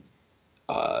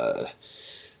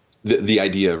 the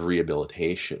idea of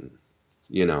rehabilitation,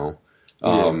 you know,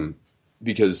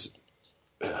 because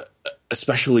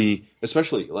especially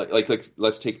like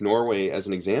let's take Norway as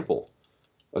an example,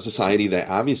 a society that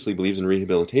obviously believes in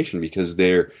rehabilitation because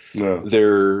their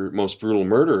most brutal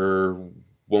murderer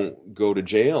won't go to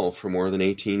jail for more than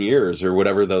 18 years or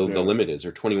whatever the limit is,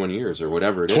 or 21 years or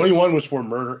whatever it is. 21 was for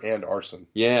murder and arson.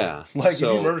 Yeah. Like,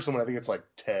 so, if you murder someone, I think it's like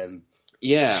 10.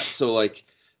 Yeah. So like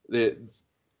there's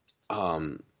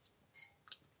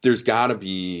gotta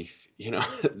be, you know,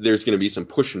 there's going to be some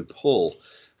push and pull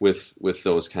with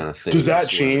those kind of things. Does that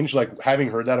change? Like, having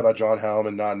heard that about John Helm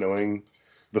and not knowing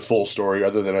the full story,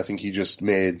 other than I think he just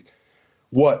made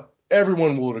what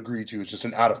everyone would agree to is just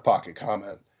an out-of-pocket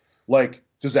comment. Like,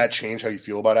 does that change how you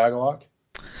feel about Agalloch?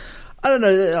 I don't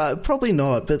know, probably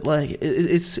not, but like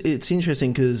it's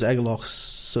interesting because Agalloch's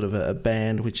sort of a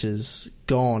band which is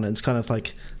gone and it's kind of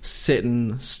like set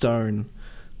in stone,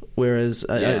 whereas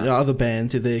other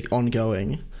bands, if they're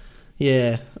ongoing,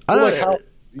 I don't know.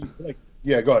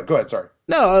 Go ahead. Sorry.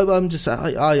 No, I'm just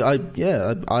I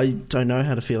don't know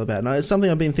how to feel about it. No, it's something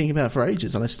I've been thinking about for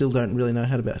ages, and I still don't really know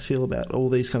how to feel about all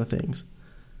these kind of things.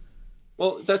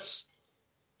 Well, that's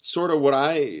sort of what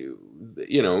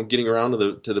getting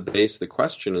around to the base of the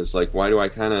question is like, why do I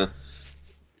kind of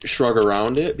shrug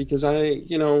around it? Because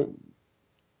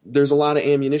there's a lot of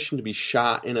ammunition to be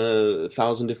shot in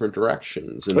 1,000 different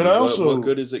directions, and what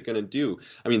good is it going to do?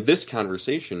 I mean, this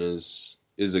conversation is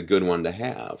a good one to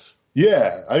have.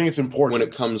 Yeah, I think it's important when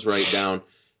it comes right down,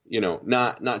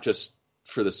 not just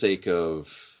for the sake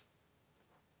of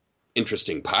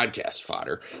interesting podcast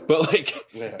fodder, but like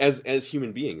as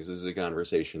human beings, this is a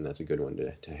conversation that's a good one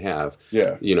to have.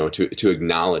 Yeah, to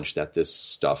acknowledge that this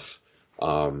stuff.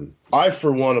 I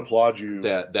for one applaud you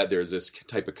that there's this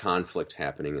type of conflict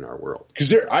happening in our world, because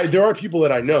there are people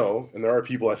that I know, and there are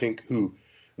people I think who,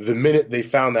 the minute they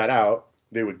found that out,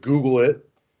 they would Google it,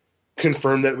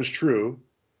 confirm that it was true,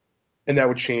 and that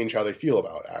would change how they feel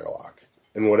about Agalloch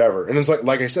and whatever. And it's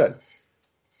like I said,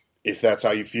 if that's how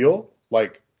you feel,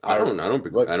 like I don't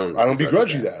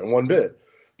begrudge you that in one bit.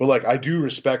 But like, I do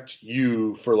respect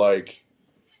you for like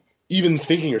even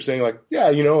thinking or saying like,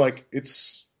 like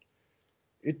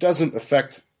it doesn't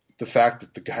affect the fact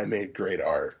that the guy made great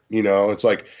art. It's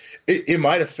like it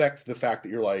might affect the fact that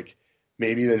you're like,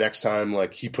 maybe the next time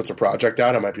like he puts a project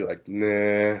out, I might be like,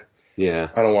 nah. Yeah,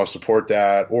 I don't want to support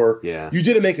that. Or you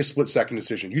didn't make a split-second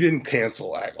decision. You didn't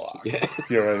cancel Agalloch. Yeah.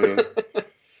 You know what I mean?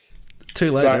 Too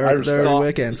late. So they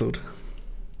were cancelled.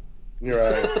 You're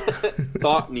right.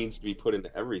 Thought needs to be put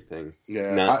into everything.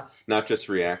 Yeah, not just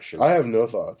reaction. I have no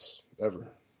thoughts ever.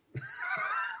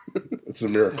 It's a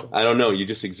miracle. I don't know. You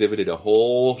just exhibited a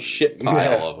whole shit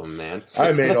pile of them, man.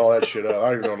 I made all that shit up.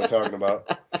 I don't even know what I'm talking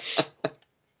about.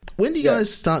 When do you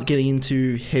guys start getting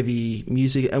into heavy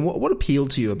music, and what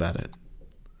appealed to you about it?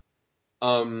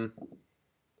 I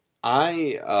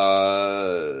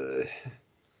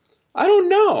don't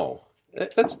know.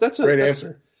 That's a great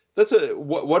answer. That's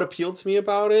what appealed to me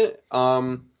about it.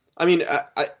 I mean,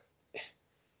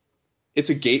 it's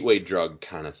a gateway drug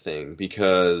kind of thing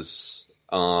because,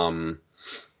 when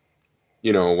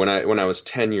I was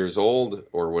 10 years old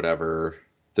or whatever,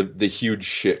 the huge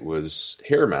shit was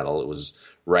hair metal. It was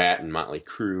Rat and Motley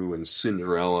Crue and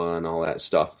Cinderella and all that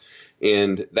stuff.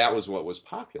 And that was what was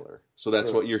popular. So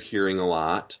that's what you're hearing a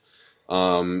lot.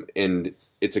 And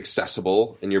it's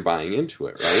accessible and you're buying into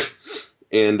it, right?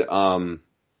 And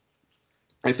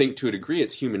I think to a degree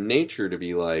it's human nature to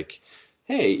be like,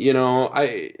 hey,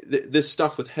 this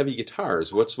stuff with heavy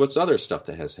guitars, what's other stuff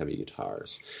that has heavy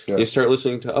guitars? Yeah. You start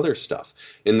listening to other stuff.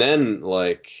 And then,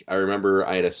 like, I remember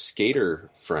I had a skater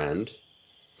friend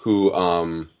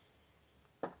who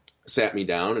sat me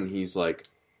down and he's like,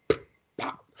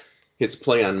 pop, hits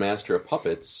play on Master of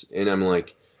Puppets. And I'm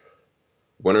like,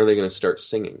 when are they going to start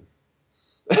singing?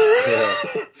 Yeah.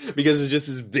 Because it's just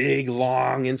this big,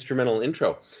 long instrumental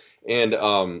intro. And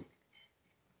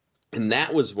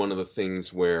that was one of the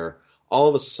things where all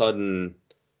of a sudden,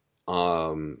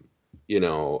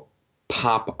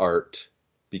 pop art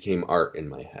became art in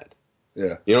my head.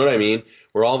 Yeah. You know what I mean?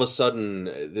 Where all of a sudden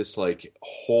this like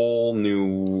whole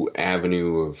new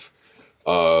avenue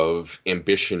of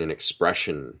ambition and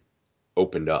expression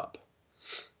opened up,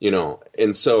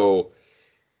 and so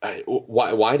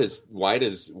why did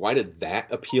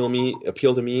that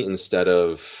appeal to me instead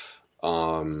of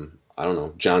I don't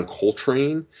know, John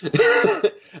Coltrane.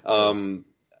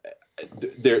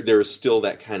 There's still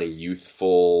that kind of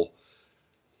youthful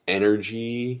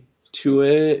energy to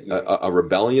it, a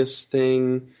rebellious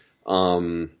thing.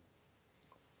 The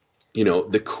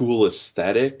cool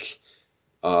aesthetic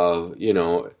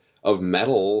of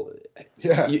metal.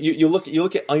 Yeah. You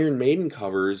look at Iron Maiden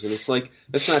covers, and it's like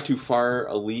that's not too far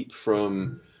a leap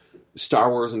from Star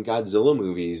Wars and Godzilla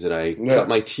movies that I cut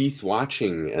my teeth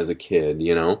watching as a kid.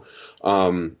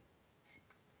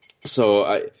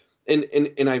 So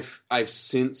I've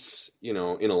since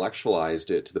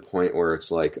intellectualized it to the point where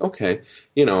it's like, okay,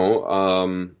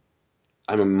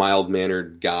 I'm a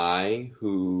mild-mannered guy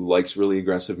who likes really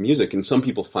aggressive music, and some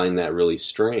people find that really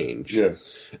strange. Yeah.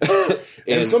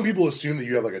 and some people assume that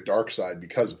you have like a dark side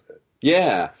because of it.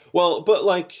 Yeah. Well, but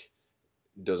like,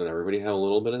 doesn't everybody have a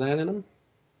little bit of that in them?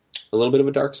 A little bit of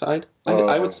a dark side?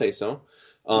 I would say so.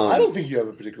 I don't think you have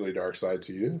a particularly dark side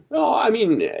to you. No, I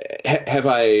mean, have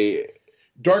I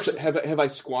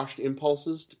squashed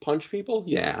impulses to punch people?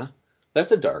 Yeah.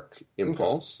 That's a dark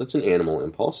impulse. Okay. That's an animal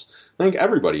impulse. I think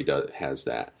everybody has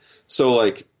that. So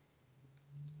like,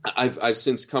 I've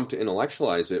since come to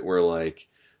intellectualize it where like,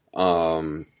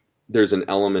 there's an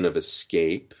element of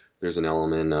escape. There's an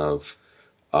element of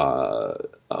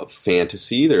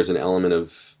fantasy. There's an element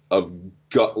of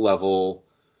gut level,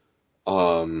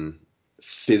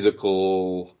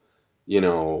 physical,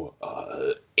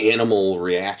 animal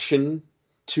reaction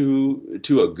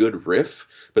to a good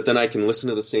riff, but then I can listen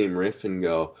to the same riff and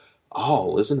go,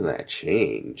 oh, listen to that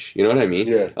change. You know what I mean?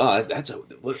 Yeah. Oh,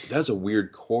 that's a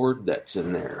weird chord that's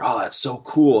in there. Oh, that's so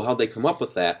cool. How'd they come up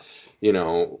with that?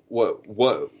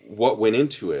 What went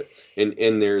into it?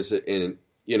 And there's a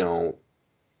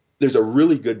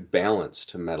really good balance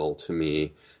to metal to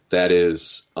me that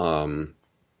is,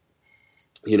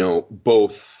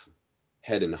 both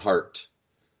head and heart.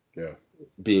 Yeah.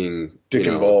 Being dick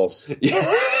and balls.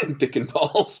 Yeah, dick and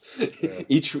balls. Yeah.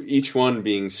 Each one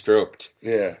being stroked.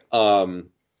 Yeah.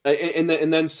 And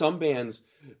then some bands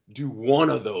do one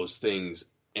of those things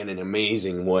in an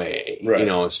amazing way. Right.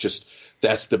 It's just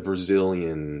that's the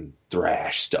Brazilian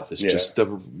thrash stuff. It's just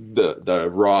the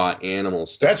raw animal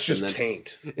stuff. That's just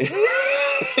taint.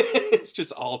 It's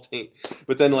just all taint.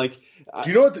 But then like, do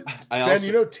you know what?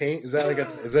 Taint is that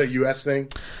is that a U.S. thing?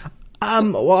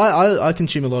 Well, I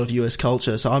consume a lot of US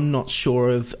culture, so I'm not sure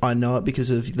if I know it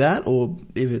because of that or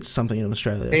if it's something in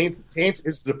Australia. Taint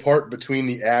is the part between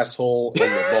the asshole and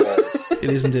the balls.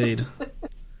 It is indeed.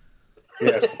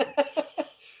 Yes.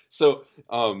 So,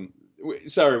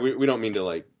 sorry, we don't mean to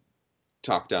like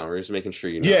talk down. We're just making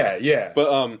sure you know. Yeah.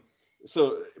 But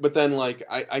then like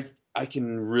I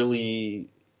can really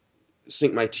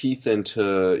sink my teeth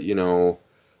into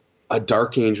a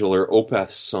Dark Angel or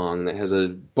Opeth song that has a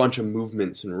bunch of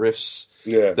movements and riffs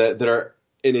that are,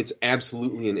 and it's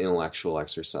absolutely an intellectual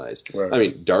exercise. Right. I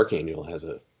mean, Dark Angel has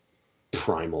a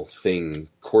primal thing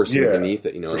coursing beneath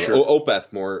it, For sure.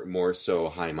 Opeth more so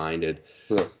high-minded,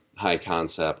 high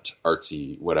concept,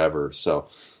 artsy, whatever. So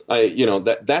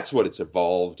that's what it's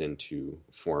evolved into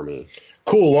for me.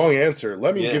 Cool, long answer.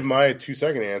 Let me give my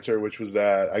 2-second answer, which was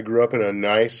that I grew up in a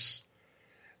nice,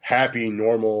 happy,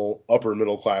 normal, upper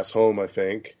middle class home, I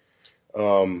think.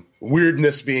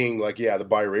 Weirdness being like, the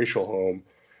biracial home.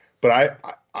 But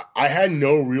I had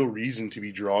no real reason to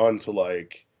be drawn to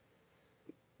like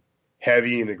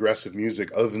heavy and aggressive music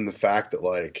other than the fact that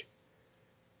like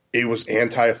it was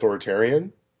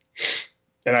anti-authoritarian.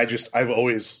 And I've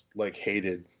always like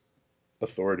hated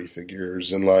authority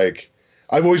figures and like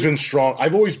I've always been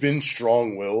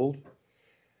strong-willed.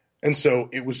 And so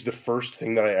it was the first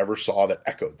thing that I ever saw that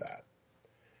echoed that.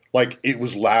 Like, it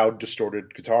was loud,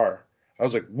 distorted guitar. I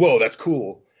was like, whoa, that's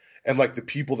cool. And, like, the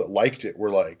people that liked it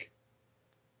were like,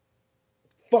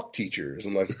 fuck teachers,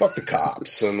 and, like, fuck the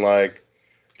cops, and, like,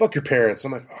 fuck your parents.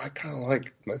 I'm like, I kind of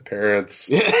like my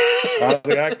parents. I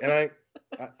was like,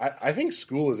 I think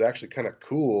school is actually kind of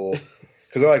cool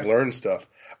because I, like, learn stuff.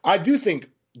 I do think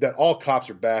that all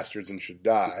cops are bastards and should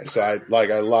die. So, I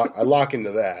lock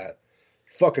into that.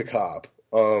 Fuck a cop.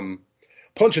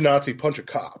 Punch a Nazi, punch a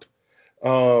cop.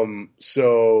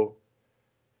 So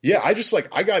yeah, I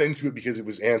got into it because it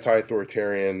was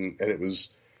anti-authoritarian and it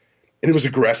was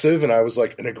aggressive, and I was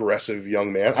like an aggressive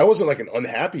young man. I wasn't like an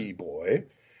unhappy boy,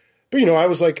 but I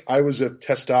was a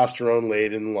testosterone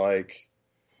laden like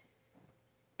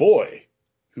boy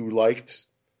who liked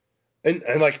and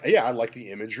like, I liked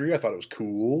the imagery. I thought it was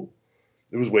cool.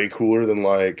 It was way cooler than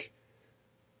like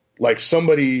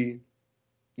somebody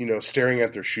staring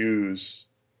at their shoes,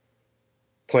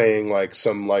 playing like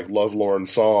some like lovelorn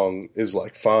song is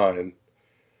like fine,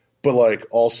 but like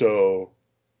also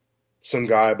some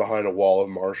guy behind a wall of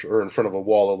Marshall, or in front of a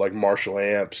wall of like Marshall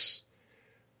amps,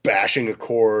 bashing a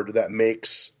chord that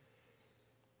makes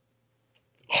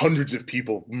hundreds of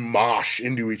people mosh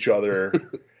into each other.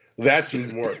 That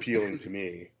seemed more appealing to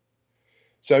me.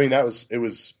 So I mean, it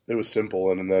was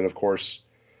simple, and then of course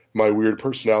my weird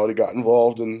personality got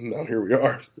involved, and now here we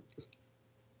are.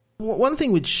 One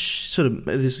thing which sort of,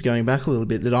 this is going back a little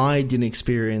bit, that I didn't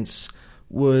experience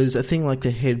was a thing like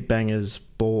the Headbangers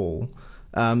Ball.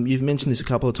 You've mentioned this a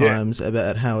couple of times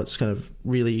about how it's kind of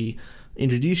really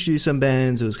introduced you to some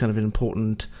bands. It was kind of an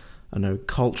important, I don't know,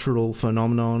 cultural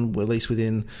phenomenon, at least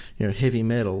within, you know, heavy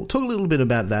metal. Talk a little bit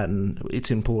about that and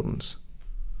its importance.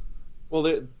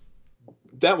 Well,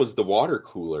 that was the water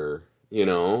cooler, you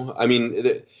know. I mean,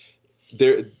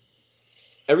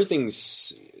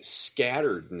 everything's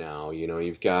scattered now. You know,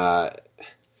 you've got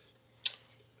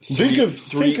you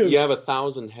have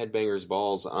 1,000 Headbangers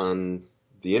Balls on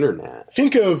the internet.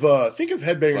 Think of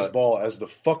Headbangers Ball as the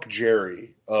Fuck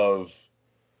Jerry of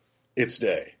its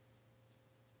day.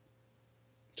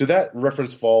 Did that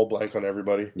reference fall blank on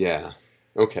everybody? Yeah.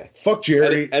 Okay. Fuck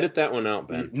Jerry. Edit that one out,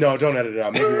 Ben. No, don't edit it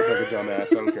out. Maybe look like a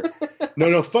dumbass. I don't care.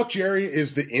 No. Fuck Jerry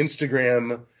is the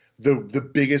Instagram, the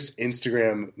biggest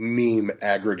Instagram meme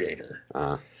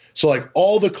aggregator. So like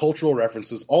all the cultural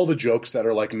references, all the jokes that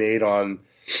are like made on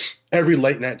every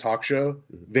late night talk show,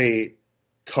 they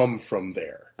come from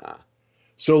there.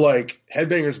 So like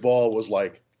Headbangers Ball was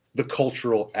like the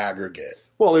cultural aggregate.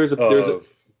 Well, it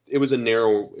was a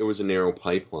narrow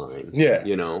pipeline. Yeah.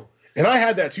 You know. And I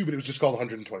had that too, but it was just called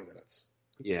 120 Minutes.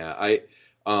 Yeah,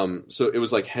 so it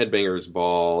was like Headbangers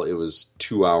Ball. It was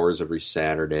 2 hours every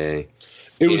Saturday.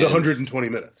 It was 120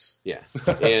 minutes. Yeah,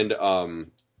 and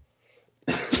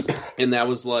and that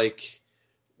was like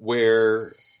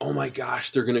where, oh my gosh,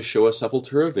 they're going to show a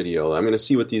Sepultura video. I'm going to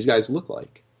see what these guys look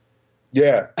like.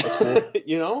 Yeah, that's cool.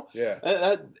 You know?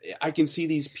 Yeah. I can see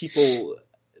these people,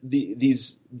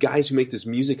 these guys who make this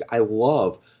music I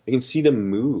love. I can see them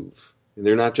move.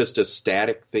 They're not just a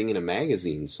static thing in a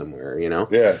magazine somewhere, you know?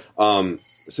 Yeah. So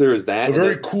there was that. A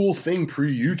very cool thing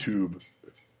pre-YouTube.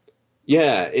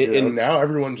 Yeah. And now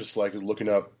everyone just like is looking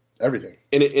up everything.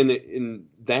 And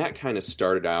that kind of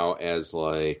started out as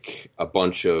like a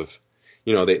bunch of,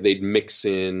 you know, they'd mix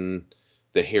in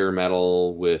the hair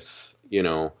metal with, you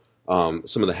know,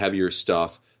 some of the heavier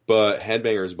stuff. But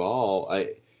Headbangers Ball,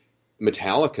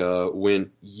 Metallica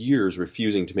went years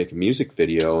refusing to make a music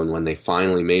video, and when they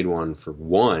finally made one for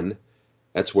one,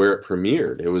 that's where it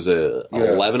premiered. It was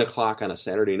 11 o'clock on a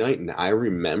Saturday night, and I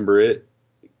remember it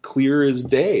clear as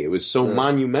day. It was so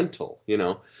monumental, you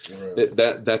know. Right.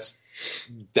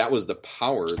 That was the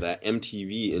power that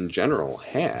MTV in general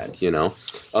had, you know.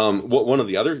 One of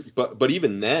the other, but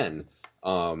even then,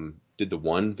 did the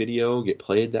one video get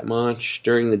played that much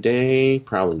during the day?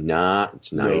 Probably not.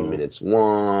 It's 9 minutes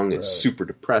long. It's super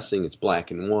depressing. It's black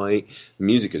and white. The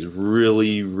music is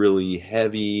really, really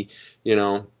heavy, you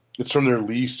know. It's from their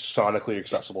least sonically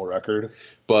accessible record.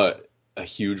 But a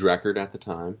huge record at the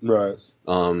time. Right.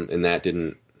 And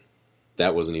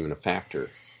that wasn't even a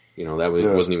factor. You know, that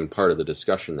wasn't even part of the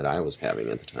discussion that I was having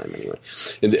at the time anyway.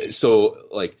 And so,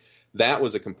 like, that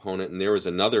was a component, and there was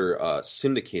another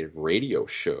syndicated radio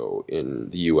show in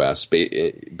the U.S.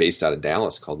 Based out of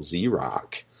Dallas called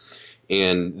Z-Rock,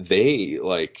 and they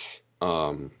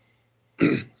listened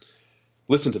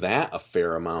to that a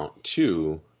fair amount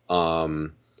too.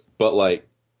 But like,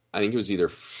 I think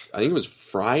it was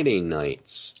Friday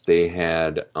nights. They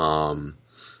had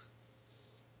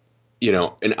you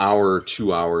know, an hour or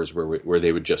 2 hours where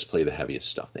they would just play the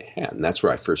heaviest stuff they had, and that's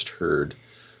where I first heard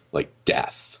like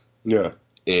Death. Yeah,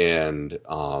 and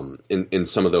in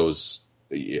some of those,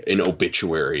 in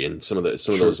Obituary and some of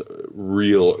those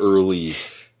real early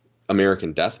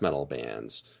American death metal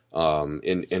bands, and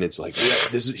it's like,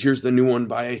 here's the new one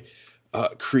by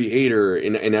Creator,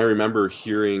 and I remember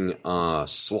hearing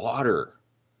Slaughter,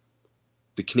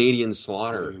 the Canadian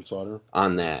Slaughter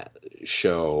on that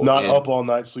show. Not Up All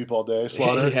Night, Sleep All Day,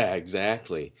 Slaughter. Yeah,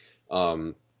 exactly.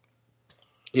 You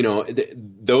know,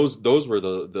 those were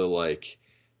the like.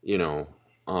 You know,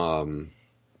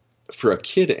 for a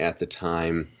kid at the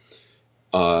time,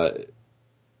 for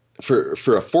a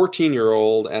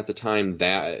 14-year-old at the time,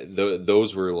 that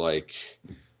those were like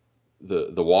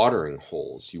the watering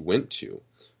holes you went to.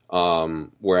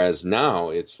 Whereas now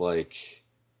it's like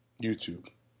YouTube.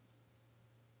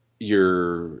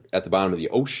 You're at the bottom of the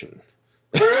ocean.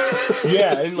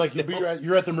 Yeah, and like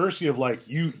you're at the mercy of like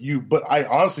you. But I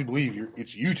honestly believe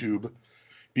it's YouTube,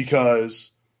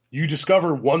 because you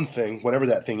discover one thing, whatever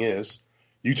that thing is,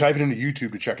 you type it into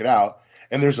YouTube to check it out,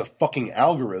 and there's a fucking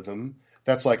algorithm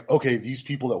that's like, okay, these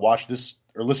people that watch this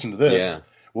or listen to this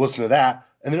will listen to that.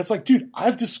 And then it's like, dude,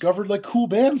 I've discovered like cool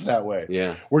bands that way.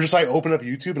 Yeah. Where just I open up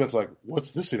YouTube and it's like,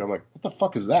 what's this video? I'm like, what the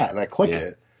fuck is that? And I click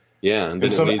it. Yeah, and then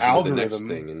some it leads you to the algorithm next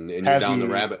thing, and you're down the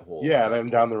rabbit hole. Yeah, and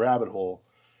I'm down the rabbit hole.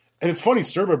 And it's funny,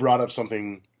 Serba brought up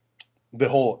something, the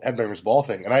whole Headbangers Ball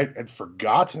thing, and I had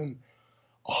forgotten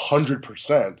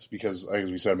 100%, because, as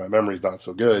we said, my memory's not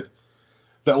so good,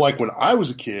 that, like, when I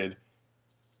was a kid,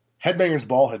 Headbangers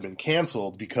Ball had been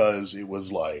canceled because it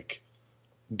was, like,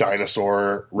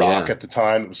 dinosaur rock at the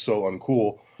time. It was so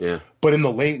uncool. Yeah. But in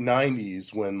the late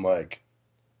 90s, when, like,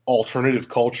 alternative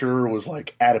culture was,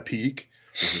 like, at a peak,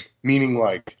 meaning,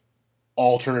 like,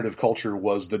 alternative culture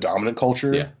was the dominant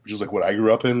culture, which is, like, what I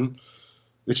grew up in,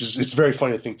 it's very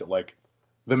funny to think that, like,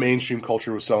 the mainstream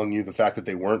culture was selling you the fact that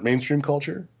they weren't mainstream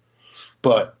culture.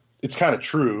 But it's kind of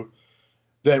true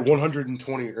that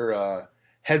 120 or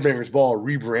Headbangers Ball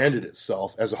rebranded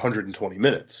itself as 120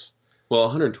 Minutes. Well,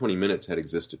 120 Minutes had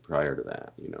existed prior to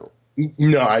that, you know.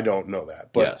 No, I don't know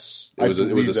that. But yes, it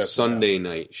was a Sunday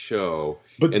night show,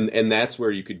 but, and that's where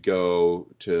you could go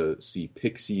to see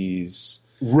Pixies,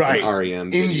 right?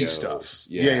 REM indie videos. Stuff.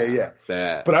 Yeah.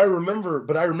 That. But I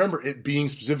remember it being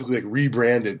specifically like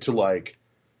rebranded to like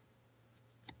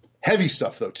heavy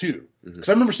stuff though too. Because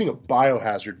I remember seeing a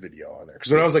Biohazard video on there.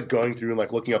 Because when I was like going through and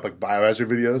like looking up like Biohazard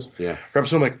videos,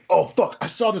 perhaps I'm like, oh fuck, I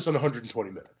saw this on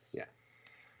 120 Minutes. Yeah.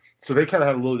 So they kind of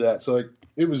had a little of that. So like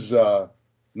it was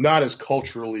not as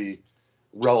culturally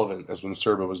relevant as when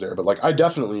Serba was there, but like I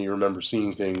definitely remember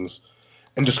seeing things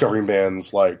and discovering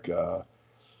bands like,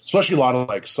 especially a lot of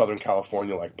like Southern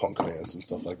California like punk bands and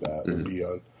stuff like that would be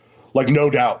like No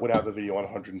Doubt would have the video on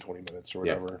 120 Minutes or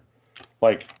whatever. Yeah.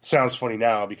 Like sounds funny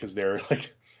now because they're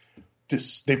like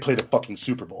they played a fucking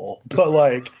Super Bowl, but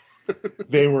like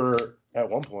they were at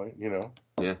one point, you know,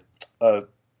 a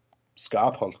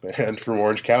ska punk band from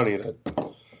Orange County that,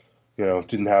 you know,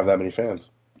 didn't have that many fans.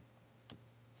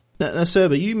 Now,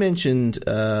 Serba, you mentioned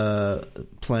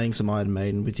playing some Iron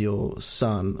Maiden with your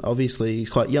son. Obviously, he's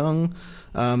quite young,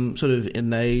 sort of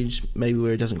in age, maybe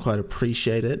where he doesn't quite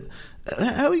appreciate it.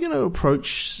 How are you going to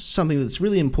approach something that's a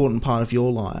really important part of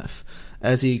your life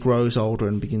as he grows older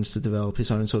and begins to develop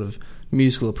his own sort of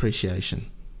musical appreciation?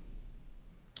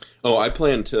 Oh, I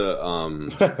plan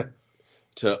to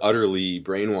to utterly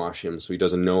brainwash him so he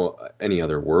doesn't know any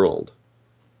other world.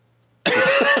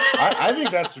 I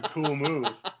think that's a cool move.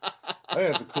 I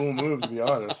think that's a cool move, to be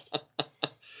honest.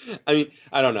 I mean,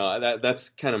 I don't know. That's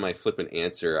kind of my flippant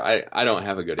answer. I don't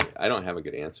have a good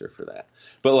answer for that.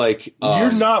 But like,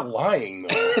 you're not lying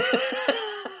though.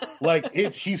 Like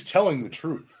he's telling the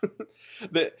truth.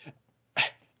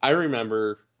 I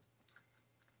remember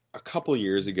a couple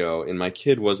years ago, and my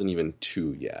kid wasn't even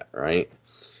 2 yet, right?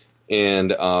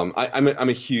 And I'm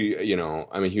a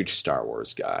huge Star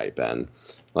Wars guy, Ben.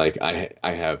 Like I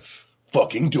have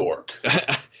fucking dork.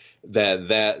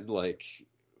 that like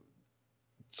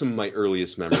some of my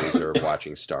earliest memories are of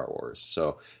watching Star Wars.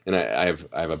 So, and I have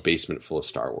a basement full of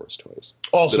Star Wars toys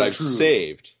also that I've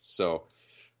saved. So,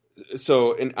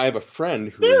 and I have a friend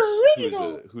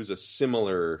who's a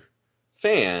similar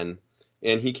fan,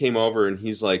 and he came over and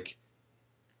he's like,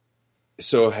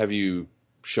 "So have you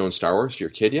shown Star Wars to your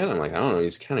kid yet?" I'm like, "I don't know.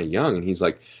 He's kind of young." And he's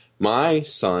like, "My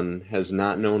son has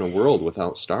not known a world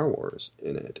without Star Wars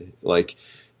in it. Like,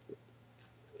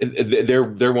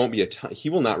 there won't be a time. He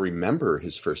will not remember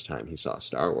his first time he saw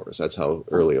Star Wars. That's how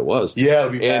early it was." Yeah,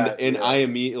 I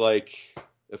immediately, like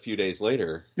a few days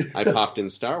later, I popped in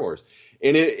Star Wars,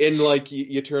 and like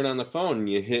you turn on the phone and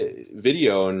you hit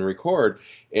video and record,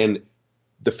 and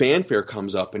the fanfare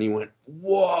comes up, and he went,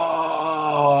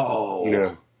 "Whoa!"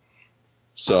 Yeah.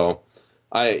 So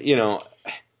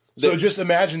So just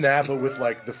imagine that, but with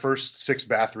like the first 6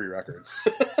 Bathory records.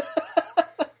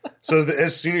 So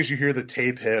as soon as you hear the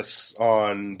tape hiss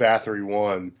on Bathory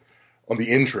 1 on the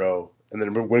intro, and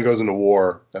then when it goes into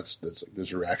war, that's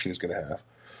this reaction he's going to have.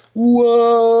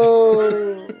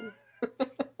 Whoa!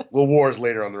 Well, war is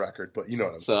later on the record, but you know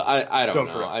what I'm saying. So I don't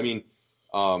know. I mean,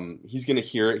 he's going to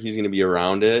hear it. He's going to be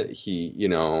around it. He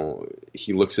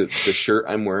looks at the shirt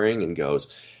I'm wearing and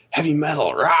goes, "Heavy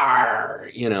metal, rawr,"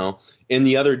 you know. And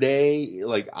the other day,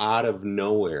 like out of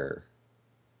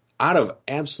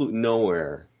absolute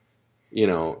nowhere, you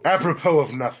know, apropos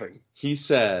of nothing, he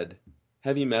said,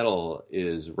 "Heavy metal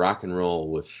is rock and roll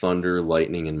with thunder,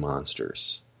 lightning, and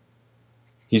monsters."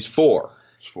 He's 4.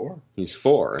 He's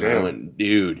 4. And I went,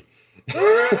 "Dude,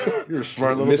 you're a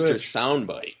smart little Mr. bitch.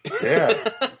 Soundbite." Yeah,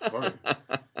 smart.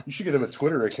 You should get him a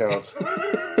Twitter account.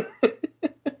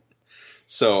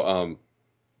 So,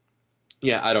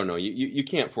 Yeah, I don't know. You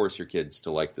can't force your kids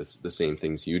to like the same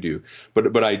things you do,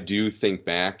 but I do think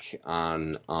back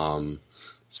on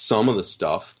some of the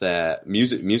stuff that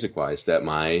music wise that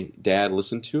my dad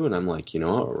listened to, and I'm like, you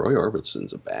know what, Roy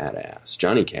Orbison's a badass.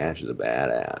 Johnny Cash is a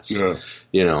badass. Yeah.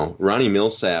 You know, Ronnie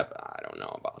Millsap, I don't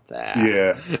know about that.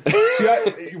 Yeah.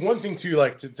 See, one thing too,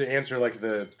 like to answer like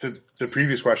the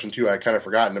previous question too, I kind of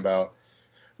forgotten about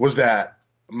was that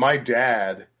my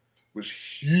dad was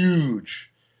huge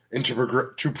into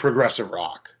progressive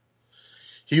rock.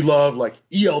 He loved like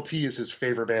ELP is his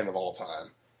favorite band of all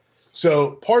time.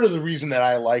 So part of the reason that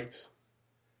I liked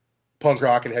punk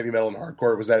rock and heavy metal and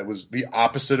hardcore was that it was the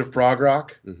opposite of prog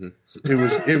rock. Mm-hmm.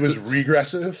 It was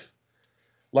regressive.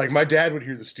 Like my dad would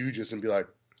hear the Stooges and be like,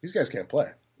 "These guys can't play."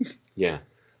 Yeah,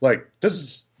 like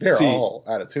they're all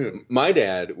out of tune. My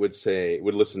dad would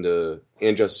listen to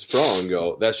And Justice for All and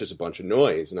go, "That's just a bunch of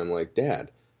noise," and I'm like,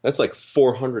 "Dad, that's like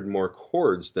 400 more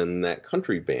chords than that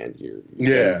country band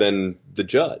than the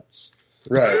Judds."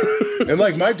 Right. And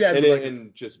like my dad would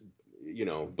and just, you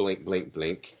know, blink, blink,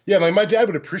 blink. Yeah, like my dad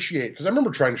would appreciate, because I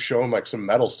remember trying to show him like some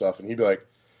metal stuff, and he'd be like,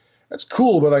 "That's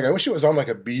cool, but like I wish it was on like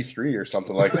a B3 or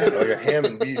something like that, like a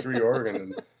Hammond B3 organ,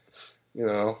 and you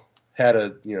know, had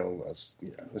a it's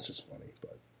just funny."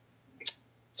 But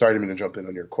sorry, I didn't mean to jump in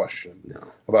on your question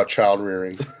about child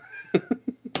rearing.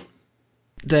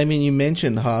 Damien, you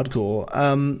mentioned hardcore.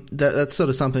 That's sort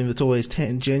of something that's always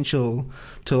tangential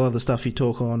to a lot of the stuff you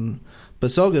talk on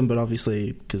Basogum, but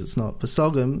obviously because it's not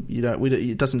Basogum,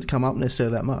 it doesn't come up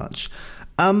necessarily that much.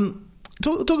 Talk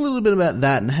a little bit about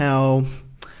that and how,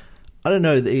 I don't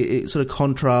know, it sort of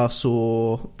contrasts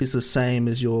or is the same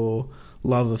as your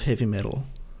love of heavy metal.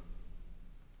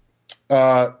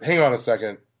 Hang on a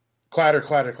second. Clatter,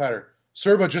 clatter, clatter.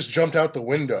 Serba just jumped out the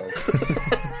window.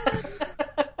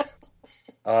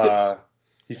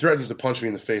 He threatens to punch me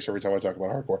in the face every time I talk about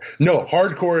hardcore. No,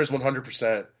 hardcore is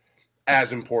 100%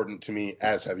 as important to me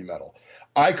as heavy metal.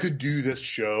 I could do this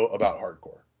show about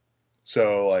hardcore.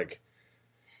 So like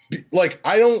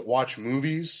I don't watch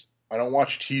movies. I don't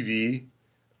watch TV.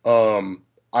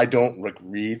 I don't like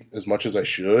read as much as I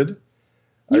should.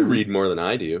 I read more than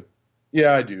I do.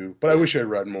 Yeah, I do, but I wish I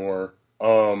read more.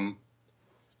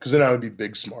 Because then I would be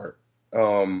big smart.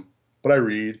 But I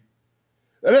read.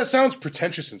 And that sounds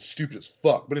pretentious and stupid as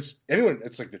fuck, but it's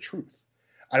like the truth.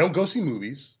 I don't go see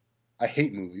movies. I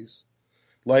hate movies.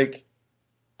 Like,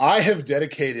 I have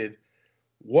dedicated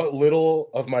what little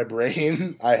of my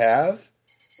brain I have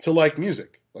to like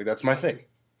music. Like, that's my thing.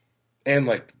 And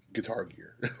like guitar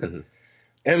gear. Mm-hmm.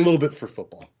 And a little bit for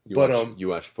football. You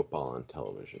watch football on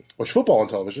television. Watch football on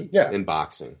television, yeah. And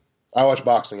boxing. I watch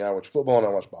boxing. I watch football and I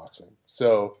watch boxing.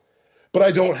 So, but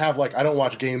I don't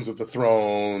watch Games of the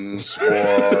Thrones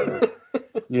or,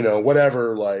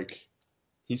 whatever, like.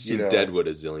 He's seen Deadwood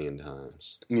a zillion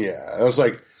times. Yeah. I was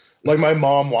like my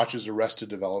mom watches Arrested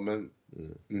Development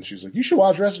and she's like, "You should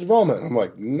watch Arrested Development." I'm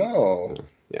like, "No,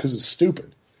 because it's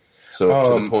stupid." So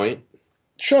to the point.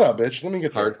 Shut up, bitch. Let me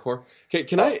get there. Hardcore.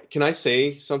 Can I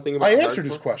say something about I answered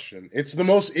his question. It's the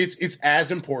most, it's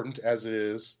as important as it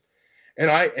is.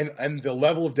 And the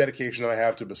level of dedication that I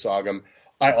have to Basogum,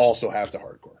 I also have to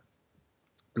hardcore.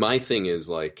 My thing is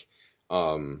like,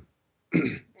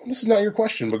 this is not your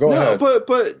question, but go ahead.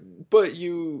 But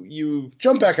you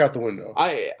jump back out the window.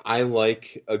 I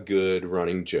like a good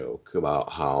running joke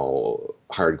about how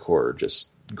hardcore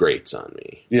just grates on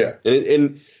me. Yeah.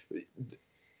 And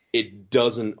it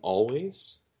doesn't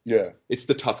always. Yeah. It's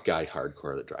the tough guy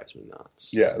hardcore that drives me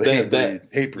nuts. Yeah, the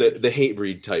hate breed. The hate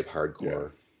breed type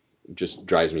hardcore just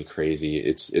drives me crazy.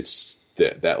 It's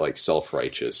that like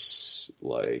self-righteous,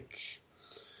 like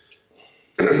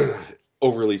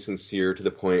overly sincere to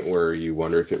the point where you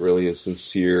wonder if it really is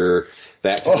sincere.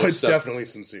 That kind of it's stuff. Definitely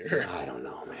sincere. I don't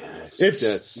know, man.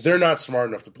 They're not smart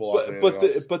enough to pull off anything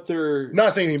else. But they're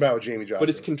not saying anything about with Jamie Johnson. But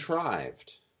it's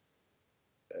contrived.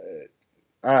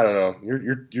 I don't know.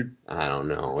 You're. I don't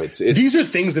know. It's these are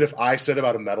things that if I said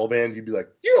about a metal band, you'd be like,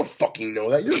 "You don't fucking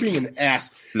know that. You're being an ass.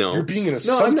 No, you're being an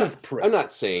assumptive prick." I'm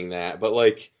not saying that, but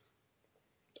like,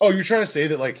 you're trying to say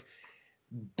that like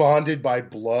Bonded by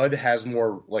Blood has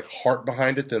more like heart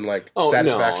behind it than like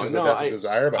Satisfaction is the Death of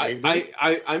Desire. But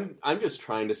I'm just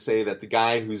trying to say that the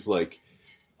guy who's like,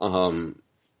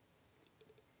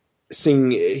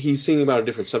 he's singing about a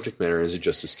different subject matter is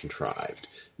just as contrived.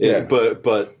 Yeah, but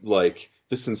like.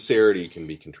 The sincerity can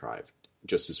be contrived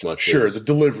just as much. Sure, the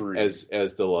delivery as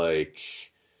the like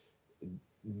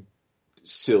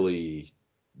silly,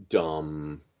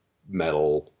 dumb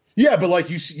metal. Yeah, but like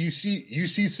you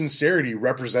see sincerity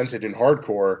represented in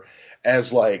hardcore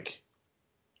as like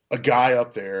a guy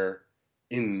up there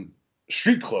in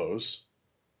street clothes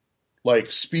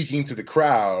like speaking to the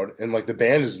crowd, and like the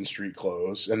band is in street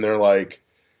clothes, and they're like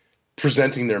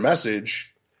presenting their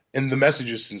message, and the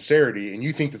message is sincerity, and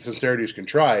you think that sincerity is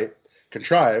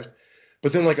contrived,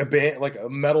 but then like a band, like a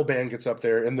metal band gets up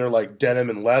there, and they're like denim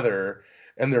and leather,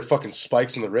 and they're fucking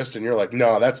spikes on the wrist, and you're like,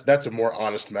 no, that's a more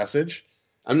honest message.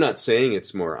 I'm not saying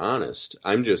it's more honest.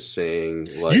 I'm just saying,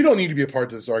 like, you don't need to be a part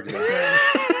of this argument.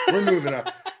 We're moving on.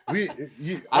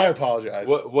 I apologize.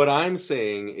 What I'm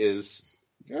saying is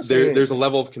there's a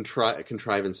level of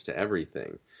contrivance to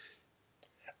everything.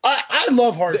 I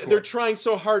love hardcore. They're trying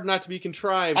so hard not to be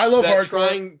contrived. I love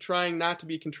hardcore. Trying not to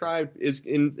be contrived is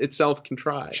in itself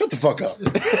contrived. Shut the fuck up.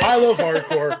 I love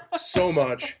hardcore so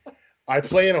much. I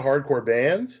play in a hardcore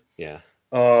band. Yeah.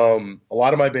 A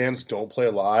lot of my bands don't play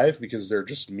live because they're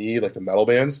just me, like the metal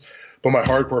bands. But my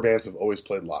hardcore bands have always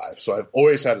played live. So I've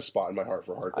always had a spot in my heart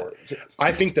for hardcore.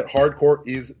 I think that hardcore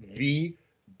is the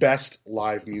best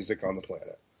live music on the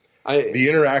planet. The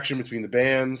interaction between the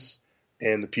bands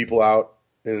and the people out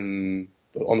on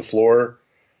the floor.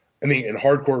 I mean, and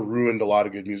hardcore ruined a lot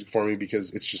of good music for me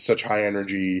because it's just such high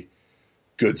energy,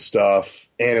 good stuff.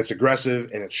 And it's aggressive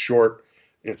and it's short.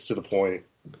 And it's to the point.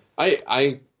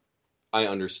 I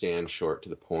understand short to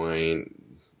the point,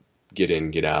 get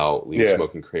in, get out, leave a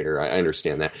smoking crater. I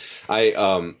understand that.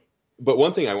 But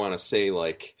one thing I want to say,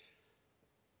 like,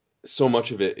 so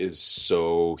much of it is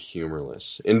so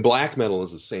humorless. And black metal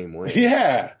is the same way.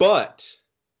 Yeah. But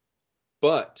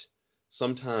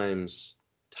sometimes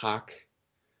Tak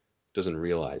doesn't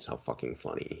realize how fucking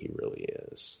funny he really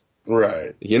is.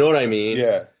 Right. You know what I mean?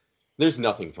 Yeah. Thereh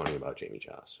nothing funny about Jamie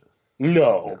Jasta.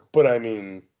 No, but I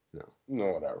mean, no,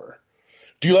 whatever.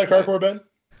 Do you like hardcore, Ben?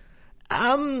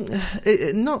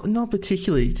 Not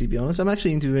particularly, to be honest. I'm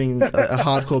actually interviewing a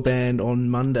hardcore band on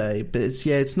Monday, but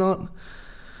it's not.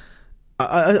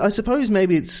 I suppose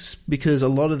maybe it's because a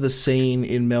lot of the scene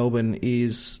in Melbourne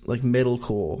is like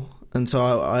metalcore, and so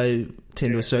I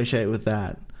tend to associate with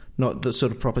that, not the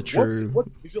sort of proper true.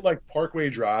 Is it like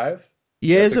Parkway Drive?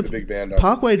 Yeah, it's like a big band.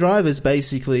 Parkway Drive has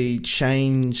basically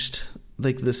changed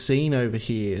like the scene over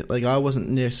here. Like I wasn't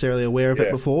necessarily aware of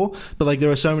it before, but like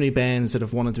there are so many bands that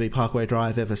have wanted to be Parkway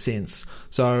Drive ever since.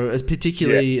 So as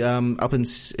particularly up in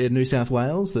New South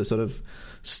Wales, the sort of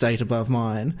state above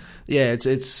mine, it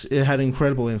had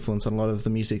incredible influence on a lot of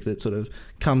the music that sort of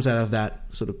comes out of that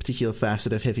sort of particular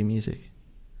facet of heavy music.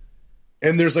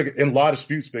 And there's like a lot of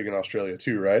disputes big in Australia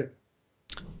too, right?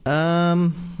 You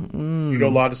know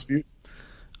La Dispute?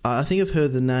 I think I've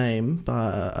heard the name,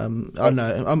 but I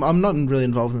know I'm not really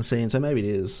involved in the scene, so maybe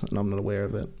it is, and I'm not aware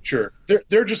of it. Sure,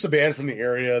 they're just a band from the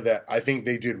area that I think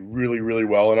they did really, really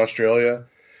well in Australia.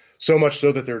 So much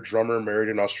so that their drummer married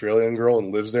an Australian girl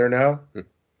and lives there now.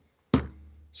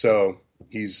 So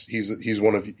he's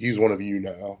one of you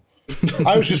now.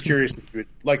 I was just curious,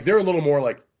 like they're a little more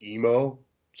like emo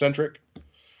centric,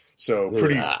 so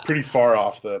pretty far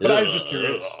off the. But I was just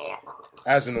curious.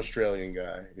 As an Australian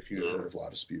guy, if you heard of La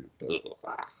Dispute. But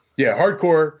yeah,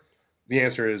 hardcore, the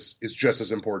answer is just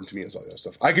as important to me as all the other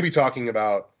stuff. I could be talking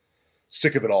about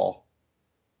Sick of It All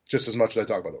just as much as I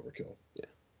talk about Overkill. Yeah.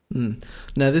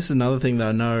 Now, this is another thing that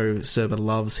I know Serba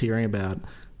loves hearing about.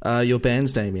 Your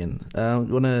bands, Damien. You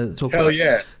want to talk Hell about?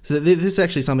 Yeah. So this is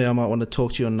actually something I might want to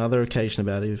talk to you on another occasion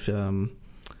about if sure.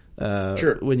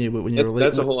 When you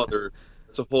that's a whole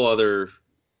other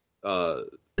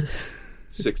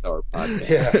 6-hour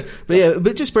podcast. Yeah.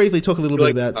 But just briefly talk a little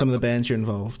bit about some of the bands you're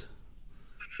involved.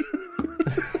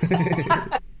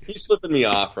 He's flipping me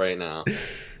off right now.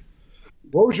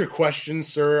 What was your question,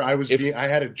 sir? I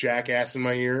had a jackass in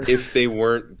my ear. If they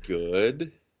weren't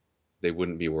good, they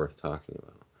wouldn't be worth talking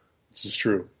about. This is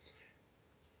true.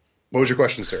 What was your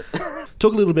question, sir?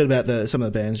 Talk a little bit about some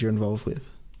of the bands you're involved with.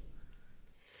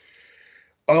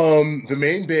 The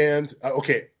main band.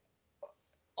 Okay.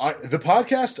 The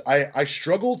podcast, I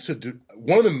struggled to do.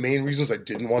 One of the main reasons I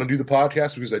didn't want to do the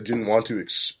podcast because I didn't want to.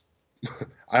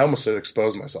 I almost said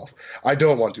expose myself. I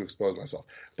don't want to expose myself,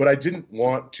 but I didn't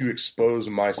want to expose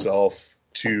myself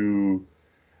to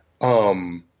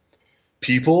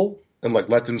people and like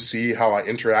let them see how I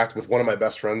interact with one of my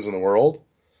best friends in the world,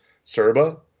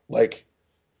 Serba. Like,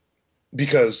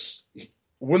 because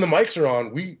when the mics are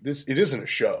on, it isn't a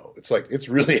show. It's like it's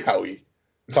really how we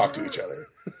talk to each other.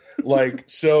 Like,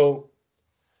 so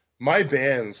my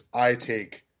bands I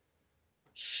take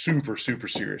super, super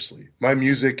seriously. My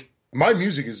music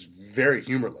is very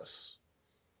humorless.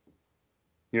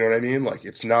 You know what I mean? Like,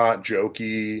 it's not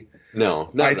jokey.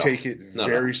 No, I take it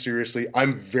very seriously.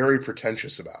 I'm very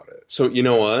pretentious about it. So, you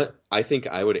know what? I think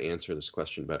I would answer this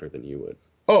question better than you would.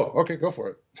 Oh, okay, go for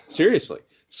it. Seriously.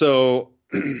 So,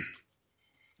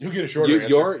 You'll get a shorter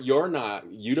answer. You're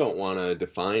not. You don't want to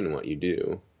define what you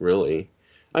do, really.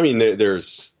 I mean,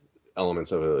 there's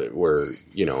elements of it where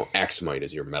Axamite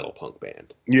is your metal punk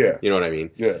band. Yeah, you know what I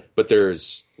mean. Yeah, but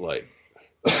there's like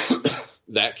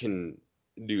that can,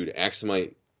 dude.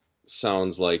 Axamite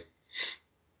sounds like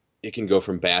it can go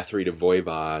from Bathory to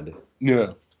Voivod.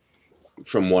 Yeah,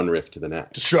 from one riff to the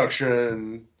next.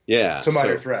 Destruction. Yeah, to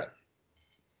Minor Threat.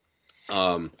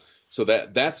 So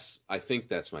that's I think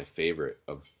that's my favorite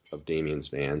of Damien's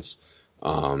bands.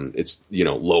 It's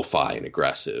lo-fi and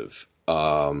aggressive.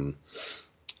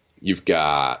 You've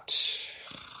got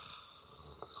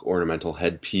Ornamental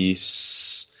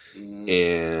Headpiece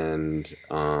and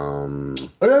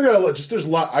there's a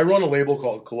lot. I run a label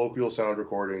called Colloquial Sound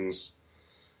Recordings.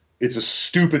 It's a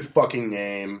stupid fucking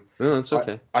name. No, it's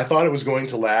okay. I thought it was going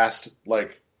to last.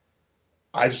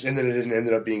 I just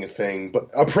ended up being a thing. But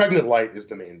A Pregnant Light is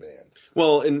the main band.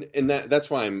 Well, and that's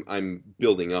why I'm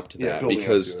building up to that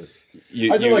because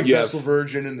I do Vestal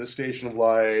Virgin and The Station of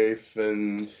Life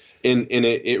and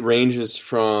it ranges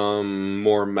from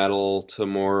more metal to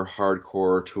more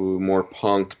hardcore to more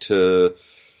punk to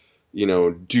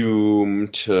doom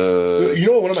to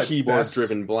one of my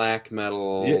keyboard-driven black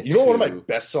metal. Yeah, one of my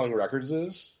best-selling records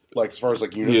is as far as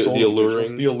units sold. The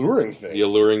Alluring thing. The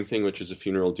Alluring thing, which is a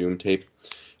Funeral Doom tape.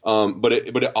 But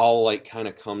it all kind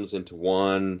of comes into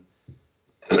one.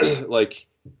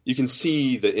 You can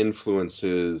see the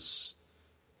influences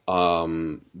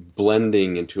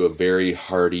blending into a very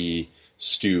hearty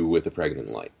stew with A Pregnant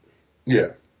Light.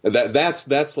 Yeah,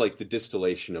 that's like the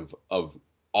distillation of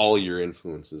all your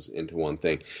influences into one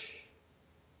thing,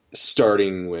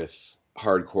 starting with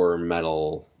hardcore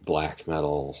metal, black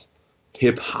metal,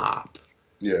 hip hop,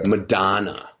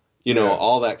 Madonna,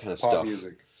 all that kind of pop stuff.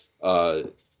 Music.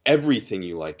 Everything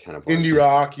you like, kind of indie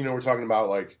rock. We're talking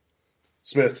about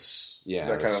Smiths, that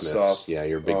kind of stuff. Yeah,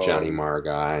 you're a big Johnny Marr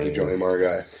guy. And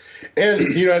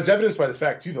as evidenced by the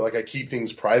fact too that I keep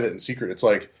things private and secret. It's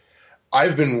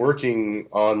I've been working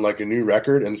on a new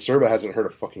record, and Serba hasn't heard a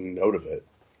fucking note of it.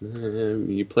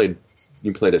 You played a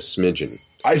smidgen.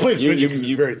 I played a smidgen because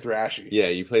it's very thrashy. Yeah,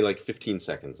 you played 15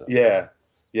 seconds of it.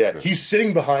 Yeah. He's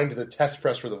sitting behind the test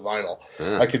press for the vinyl.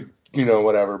 I could,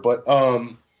 whatever. But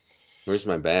where's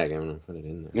my bag? I'm gonna put it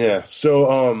in there. Yeah.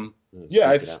 So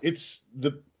it's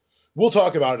we'll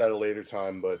talk about it at a later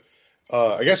time. But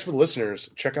I guess for the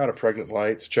listeners, check out A Pregnant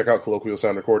Light. Check out Colloquial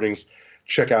Sound Recordings.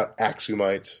 Check out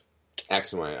Axamite.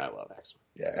 Axamite, I love Axamite.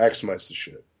 Yeah, Axamite's the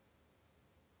shit.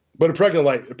 But A Pregnant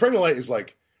Light is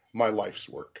my life's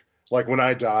work. When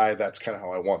I die, that's kind of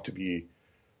how I want to be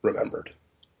remembered.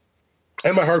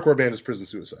 And my hardcore band is Prison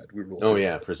Suicide.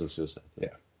 Prison Suicide. Yeah.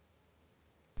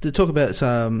 To talk about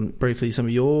briefly some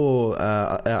of your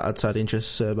outside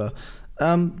interests, Serba,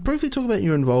 briefly talk about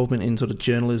your involvement in sort of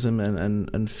journalism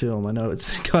and film. I know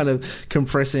it's kind of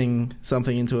compressing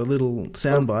something into a little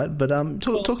soundbite, but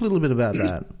talk a little bit about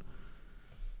that.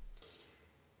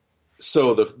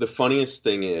 So the funniest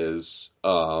thing is,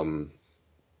 I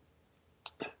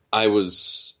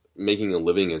was making a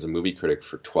living as a movie critic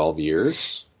for 12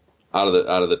 years out of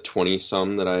the 20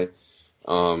 some that I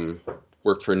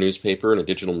worked for a newspaper and a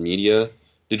digital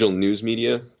news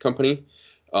media company,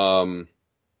 and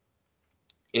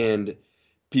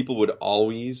people would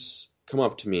always come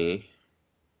up to me,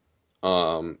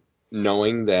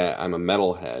 knowing that I'm a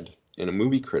metalhead and a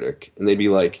movie critic, and they'd be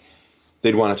like.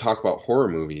 They'd want to talk about horror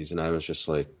movies, and I was just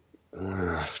like,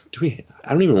 I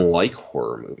don't even like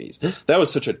horror movies. That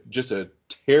was just a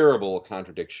terrible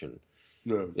contradiction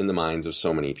in the minds of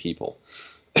so many people.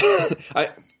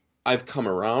 I've come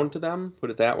around to them, put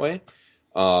it that way.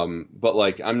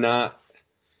 But I'm not.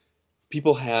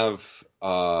 People have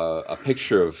a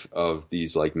picture of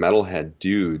these metalhead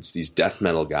dudes, these death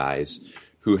metal guys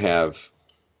who have,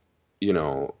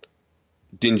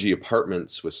 dingy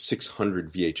apartments with 600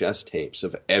 VHS tapes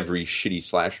of every shitty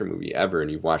slasher movie ever, and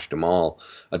you've watched them all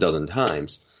a dozen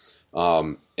times.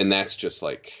 And that's just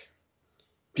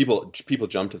people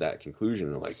jump to that conclusion.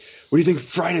 They're like, what do you think of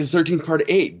Friday the 13th Part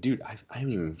 8? Dude, I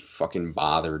haven't even fucking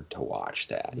bothered to watch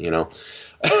that, Yeah.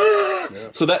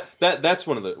 So that's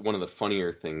one of the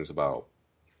funnier things about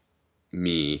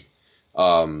me.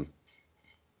 I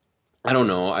don't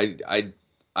know.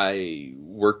 I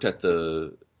worked at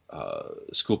the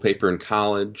school paper in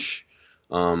college.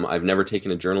 I've never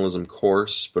taken a journalism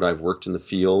course, but I've worked in the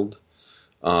field.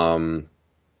 I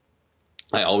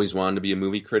always wanted to be a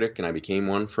movie critic, and I became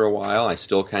one for a while. I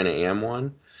still kind of am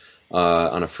one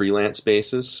on a freelance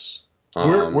basis.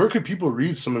 Where could people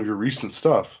read some of your recent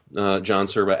stuff?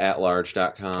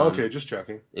 JohnSerba@large.com. Okay, just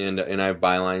checking. And I have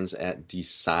bylines at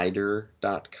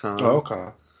Decider.com. Oh, okay.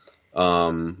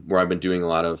 where I've been doing a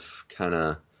lot of kind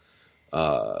of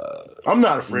I'm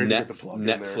not afraid to get the plug in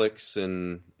there. Netflix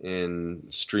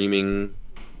and streaming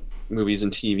movies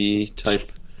and TV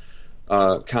type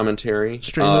commentary.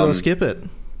 Stream it or skip it.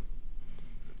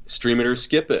 Stream it or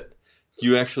skip it.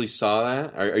 You actually saw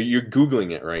that? Are you Googling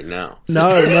it right now?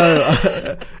 No.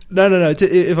 No.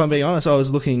 If I'm being honest, I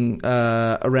was looking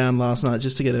around last night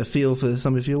just to get a feel for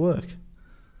some of your work.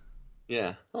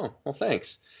 Yeah. Oh, well,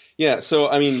 thanks. Yeah. So,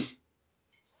 I mean,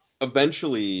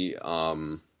 eventually, I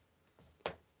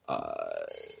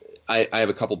have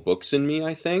a couple books in me,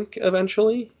 I think,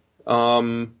 eventually.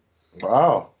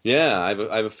 Wow. Yeah, I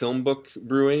have a film book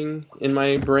brewing in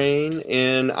my brain,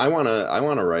 and I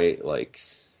wanna write like.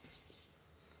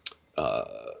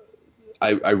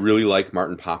 I really like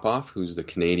Martin Popoff, who's the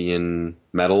Canadian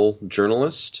metal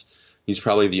journalist. He's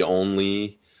probably the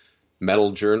only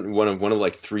one of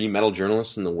like 3 metal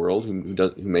journalists in the world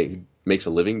who makes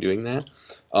a living doing that.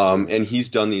 And he's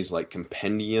done these like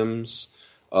compendiums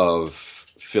of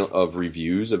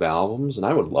reviews of albums, and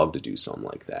I would love to do something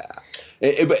like that.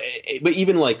 But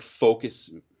even like focus,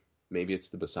 maybe it's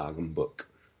the Basagum book.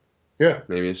 Yeah.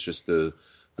 Maybe it's just the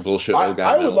bullshit I old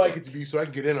guy. I would like it to be so I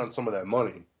can get in on some of that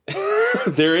money.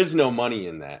 There is no money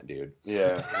in that, dude.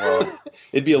 Yeah, well,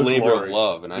 it'd be a labor glory. of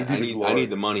love, and I glory. need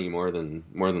the money more than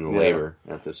the labor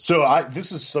at this point. So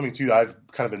this is something too that I've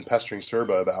kind of been pestering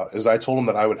Serba about. Is I told him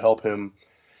that I would help him,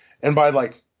 and by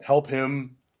like help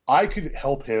him, I could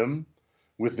help him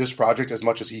with this project as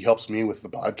much as he helps me with the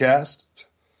podcast,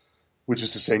 which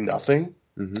is to say nothing.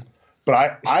 Mm-hmm.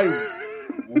 But I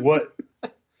what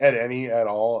at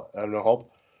all, I don't know, help.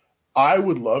 I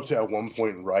would love to at one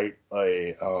point write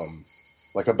a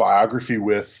biography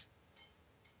with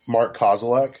Mark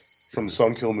Kozilek from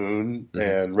Sun Kill Moon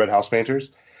and Red House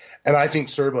Painters. And I think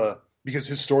Serba, because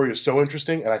his story is so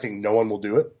interesting and I think no one will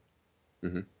do it.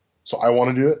 Mm-hmm. So I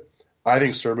want to do it. I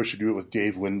think Serba should do it with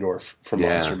Dave Windorf from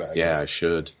Monster Magazine. Yeah, I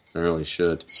should. I really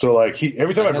should. So like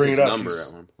every time I bring it up,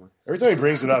 every time he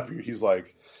brings it up, he's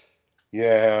like,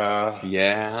 yeah.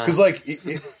 Because like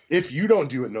if you don't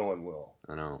do it, no one will.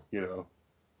 I know. You know.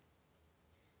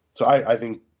 So I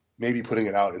think maybe putting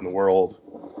it out in the world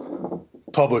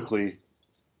publicly,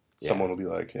 someone will be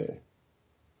like, hey,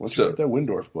 let's write that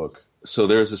Windorf book. So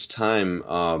there's this time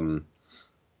about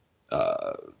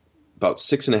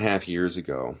 6.5 years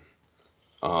ago,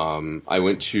 I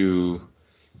went to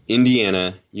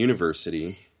Indiana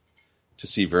University to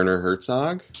see Werner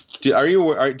Herzog. Do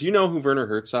you know who Werner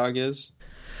Herzog is?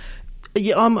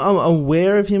 Yeah, I'm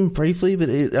aware of him briefly, but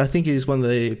I think he's one of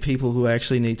the people who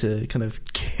actually need to kind of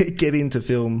get into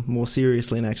film more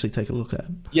seriously and actually take a look at.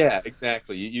 Yeah,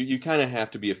 exactly. You kind of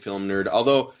have to be a film nerd.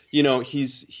 Although, you know,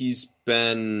 he's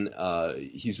been kind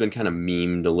of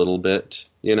memed a little bit.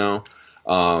 You know,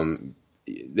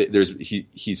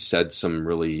 he's said some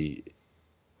really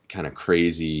kind of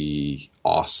crazy,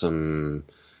 awesome,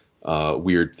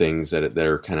 weird things that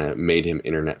are kind of made him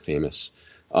internet famous.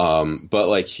 But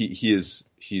like he's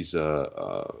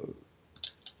a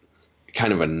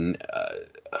kind of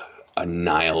a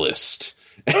nihilist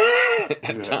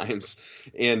at times,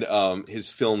 and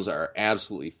his films are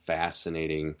absolutely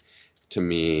fascinating to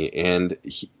me. And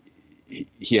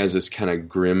he has this kind of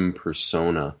grim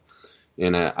persona.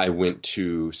 And I went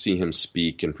to see him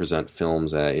speak and present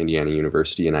films at Indiana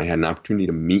University, and I had an opportunity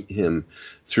to meet him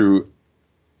through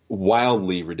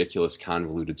wildly ridiculous,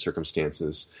 convoluted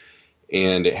circumstances.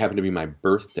 And it happened to be my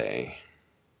birthday.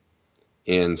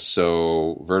 And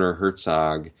so Werner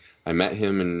Herzog, I met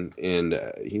him and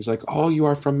he's like, oh, you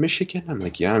are from Michigan? I'm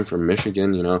like, yeah, I'm from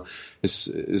Michigan. You know, this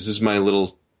is my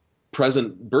little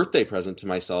birthday present to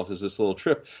myself, is this little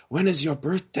trip. When is your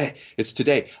birthday? It's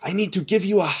today. I need to give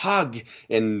you a hug.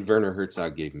 And Werner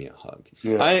Herzog gave me a hug.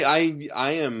 Yeah.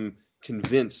 I am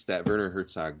convinced that Werner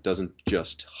Herzog doesn't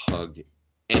just hug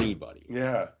anybody.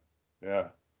 Yeah. Yeah.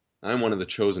 I'm one of the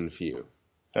chosen few.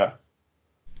 Yeah.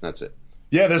 That's it.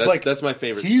 Yeah, that's my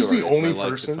favorite story. He's the only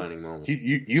person.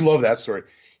 You love that story.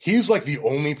 He's like the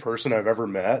only person I've ever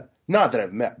met. Not that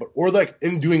I've met, but or like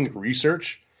in doing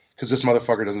research, because this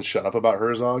motherfucker doesn't shut up about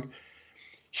Herzog.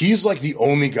 He's like the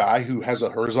only guy who has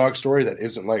a Herzog story that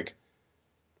isn't like,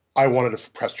 I wanted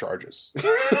to press charges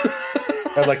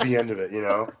at like the end of it, you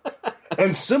know?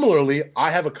 And similarly,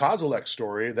 I have a Kozilek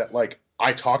story that like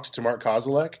I talked to Mark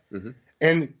Kozilek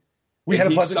and we had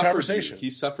a pleasant conversation. He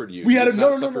suffered you. We had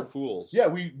no fools. Yeah,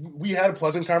 we had a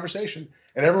pleasant conversation,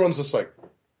 and everyone's just like,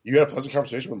 "You had a pleasant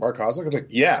conversation with Mark Kozilek?" I'm like,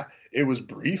 "Yeah, it was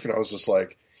brief," and I was just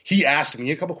like, he asked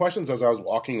me a couple questions as I was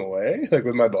walking away, like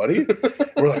with my buddy.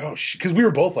 We're like, oh shit, because we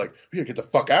were both like, we gotta get the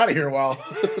fuck out of here while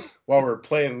we're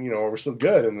playing, we're still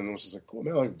good. And then it was just like, cool,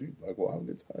 man, like, dude, like, we'll have a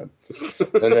good time.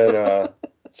 And then,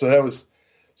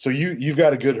 so you've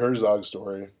got a good Herzog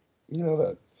story,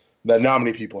 that not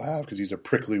many people have, because he's a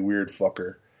prickly, weird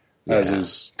fucker, as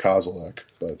is Kozilek.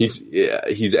 But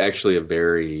he's actually a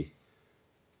very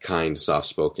kind,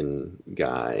 soft-spoken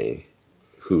guy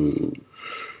who,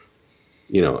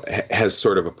 has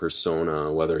sort of a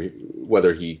persona,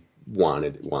 whether he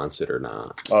wants it or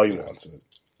not. Oh, he wants it.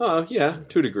 Oh, yeah,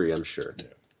 to a degree, I'm sure.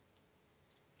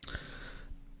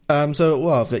 Yeah. So,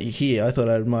 I've got you here. I thought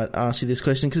I might ask you this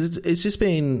question because it's just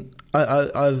been...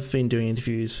 I've been doing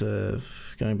interviews for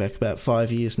going back about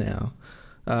 5 years now.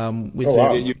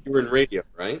 Wow. You were in radio,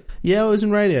 right? Yeah, I was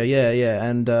in radio, yeah,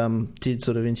 and did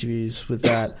sort of interviews with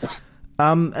that.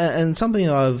 And something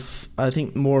I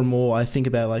think more and more I think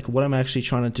about, like, what I'm actually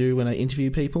trying to do when I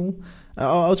interview people.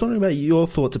 I was wondering about your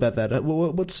thoughts about that.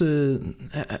 What's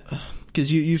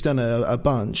because you've done a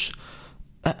bunch.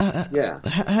 Yeah.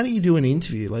 How do you do an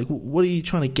interview? Like, what are you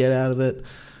trying to get out of it?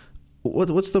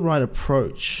 What's the right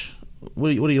approach? What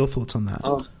are your thoughts on that?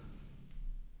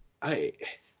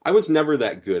 I was never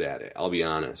that good at it. I'll be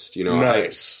honest.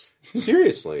 Nice.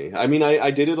 Seriously, I mean,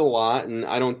 I did it a lot, and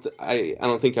I don't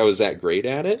think I was that great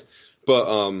at it. But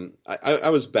I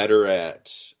was better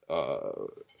at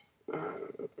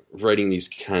writing these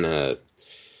kind of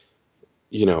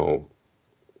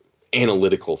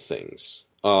analytical things.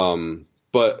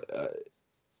 But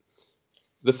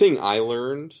the thing I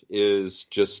learned is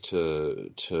just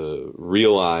to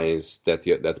realize that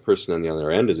the person on the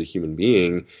other end is a human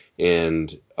being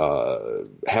and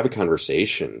have a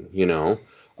conversation.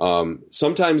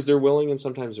 Sometimes they're willing and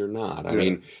sometimes they're not. I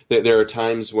mean, there are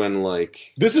times when,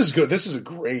 like, this is good. This is a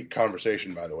great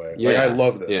conversation, by the way. Yeah, like, I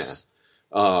love this.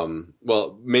 Yeah.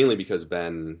 Well, mainly because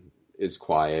Ben is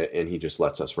quiet and he just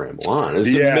lets us ramble on. It's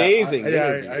amazing.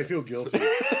 I feel guilty.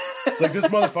 It's like, this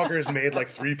motherfucker has made like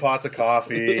 3 pots of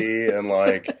coffee and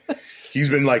like he's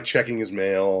been like checking his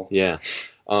mail. Yeah.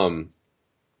 But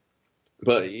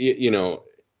you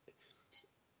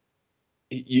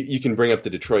can bring up the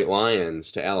Detroit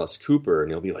Lions to Alice Cooper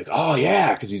and he'll be like, oh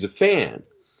yeah, because he's a fan.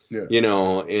 Yeah.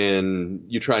 And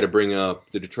you try to bring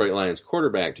up the Detroit Lions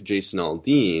quarterback to Jason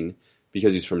Aldean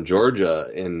because he's from Georgia,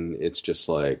 and it's just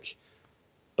like,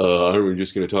 are we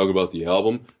just going to talk about the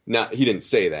album? Now, he didn't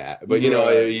say that, but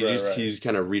he's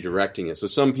kind of redirecting it. So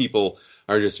some people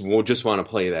will just want to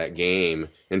play that game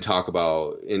and talk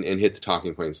about and hit the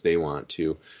talking points they want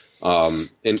to.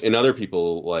 And other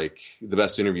people, like, the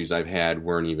best interviews I've had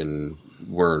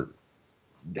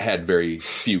had very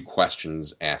few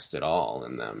questions asked at all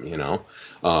in them.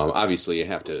 Obviously you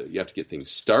have to get things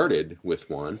started with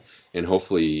one, and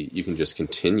hopefully you can just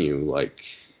continue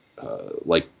like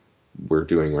we're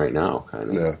doing right now, kind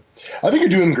of. Yeah, I think you're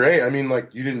doing great. I mean,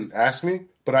 like, you didn't ask me,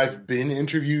 but I've been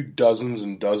interviewed dozens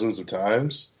and dozens of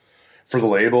times for the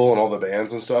label and all the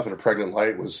bands and stuff. And A Pregnant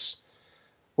Light was,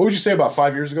 what would you say, about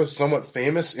 5 years ago? Somewhat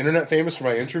famous, internet famous for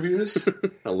my interviews.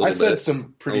 I said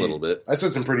some pretty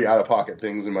out of pocket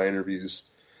things in my interviews.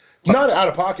 Not out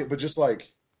of pocket, but just like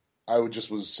I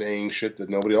was saying shit that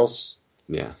nobody else.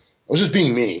 Yeah, I was just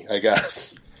being me, I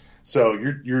guess. So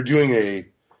you're doing a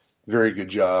very good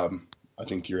job. I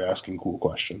think you're asking cool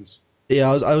questions.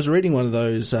 Yeah, I was reading one of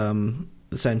those the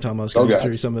same time I was going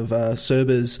through some of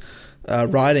Serba's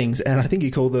writings, and I think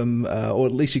you called them, or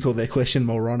at least you called their question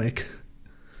moronic.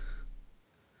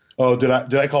 Oh, did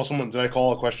I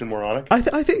call a question moronic?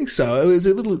 I think so. It was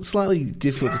a little slightly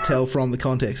difficult to tell from the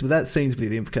context, but that seems to be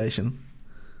the implication.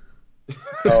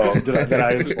 Oh, did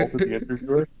I insult the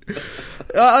interviewer?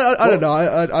 I don't know.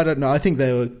 I don't know. I think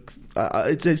they were.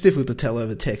 It's difficult to tell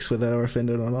over text whether they were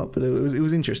offended or not, but it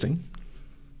was interesting.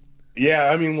 Yeah,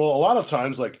 I mean, well, a lot of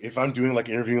times, like, if I'm doing like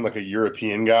interviewing like a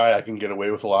European guy, I can get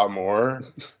away with a lot more.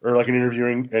 Or like a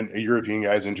European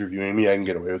guy's interviewing me, I can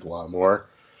get away with a lot more.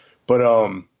 But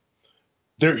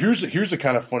here's a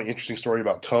kind of funny, interesting story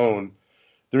about Tone.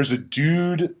 There's a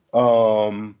dude. I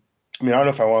mean, I don't know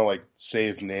if I want to like say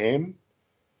his name.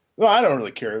 No, I don't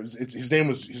really care. His name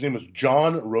was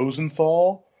John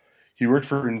Rosenthal. He worked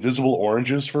for Invisible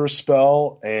Oranges for a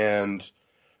spell, and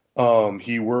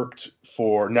he worked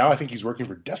for, now I think he's working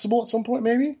for Decibel at some point,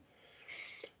 maybe.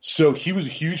 So he was a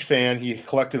huge fan. He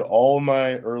collected all of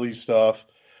my early stuff,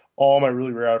 all my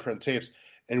really rare out-of-print tapes,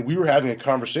 and we were having a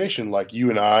conversation like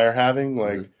you and I are having.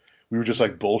 Like, we were just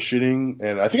like bullshitting,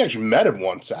 and I think I actually met him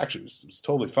once. Actually, it was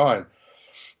totally fine.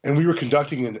 And we were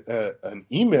conducting an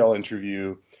email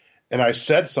interview, and I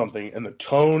said something, and the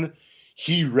tone,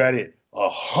 he read it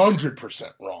 100%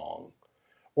 wrong.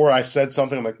 or I said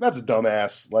something, I'm like, that's a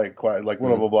dumbass, like blah,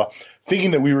 blah, blah,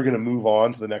 thinking that we were going to move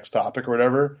on to the next topic or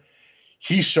whatever.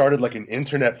 He started like an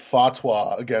internet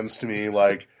fatwa against me,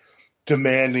 like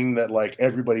demanding that like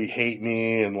everybody hate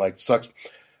me and like sucks,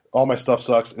 all my stuff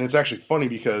sucks. And it's actually funny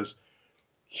because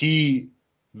the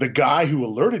guy who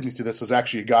alerted me to this was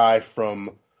actually a guy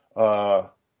from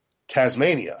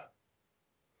Tasmania,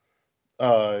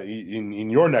 in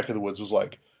your neck of the woods, was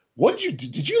like, what did you do?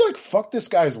 Did you like fuck this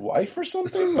guy's wife or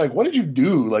something? Like, what did you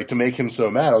do like to make him so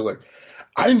mad? I was like,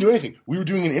 I didn't do anything. We were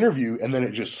doing an interview and then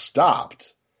it just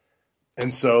stopped.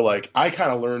 And so like, I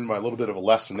kind of learned my little bit of a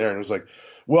lesson there, and it was like,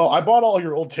 well, I bought all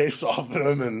your old tapes off of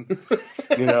him, and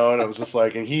and it was just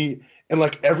like, and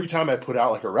like every time I put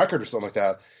out like a record or something like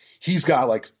that, he's got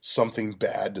like something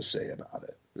bad to say about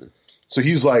it. So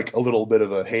he's like a little bit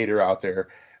of a hater out there.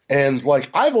 And like,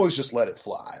 I've always just let it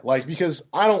fly, like, because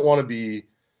I don't want to be,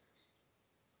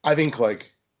 I think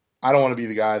like, I don't want to be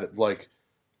the guy that like,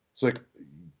 it's like,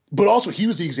 but also he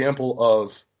was the example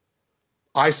of,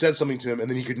 I said something to him and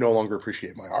then he could no longer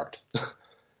appreciate my art. Do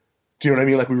you know what I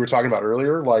mean? Like we were talking about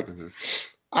earlier, like,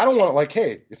 I don't want to, like,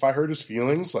 hey, if I hurt his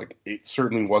feelings, like it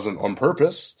certainly wasn't on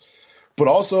purpose, but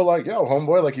also like, yo,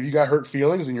 homeboy, like if you got hurt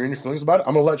feelings and you're in your feelings about it,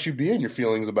 I'm going to let you be in your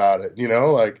feelings about it.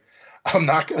 Like, I'm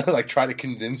not going to like try to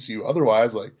convince you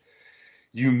otherwise. Like,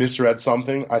 you misread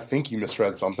something. I think you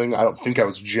misread something. I don't think I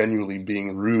was genuinely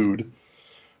being rude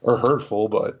or hurtful,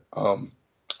 but I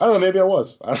don't know. Maybe I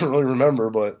was. I don't really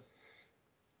remember, but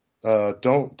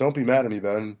don't be mad at me,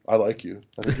 Ben. I like you.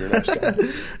 I think you're a nice guy.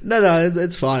 No,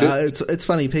 it's fine. It's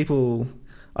funny. People,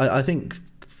 I think,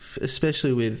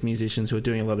 especially with musicians who are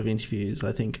doing a lot of interviews,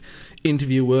 I think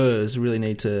interviewers really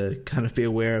need to kind of be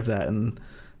aware of that and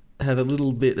have a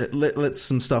little bit, let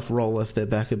some stuff roll off their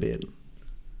back a bit.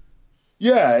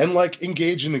 Yeah, and like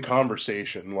engage in the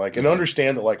conversation, like, and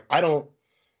understand that like I don't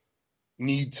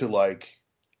need to like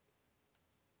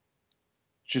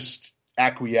just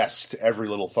acquiesce to every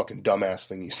little fucking dumbass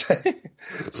thing you say.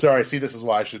 Sorry, see, this is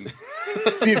why I shouldn't.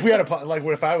 See, if we had like,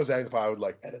 if I was adding the pod, I would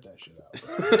like edit that shit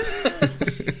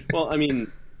out. Well, I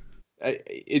mean,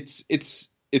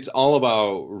 it's all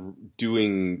about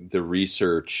doing the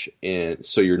research, and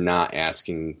so you're not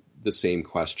asking the same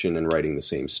question and writing the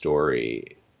same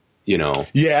story.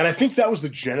 Yeah, and I think that was the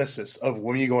genesis of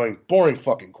me going, boring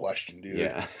fucking question, dude.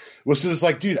 Yeah. Was it's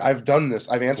like, dude, I've done this.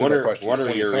 I've answered that question. What are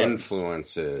your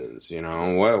influences?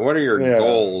 What are your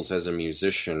goals as a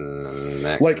musician? And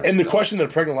that like, kind of and stuff. the question that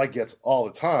a pregnant light gets all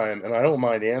the time, and I don't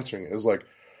mind answering it, is like,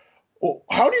 well,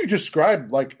 how do you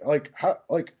describe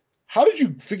how did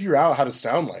you figure out how to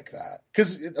sound like that?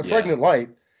 Because a pregnant light,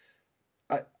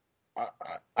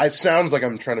 I sounds like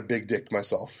I'm trying to big dick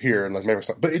myself here and like maybe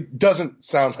something, but it doesn't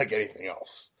sound like anything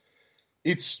else.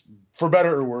 It's, for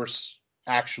better or worse,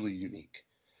 actually unique.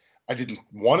 I didn't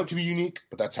want it to be unique,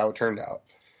 but that's how it turned out.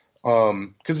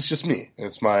 Because it's just me, and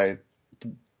it's my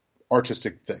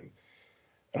artistic thing.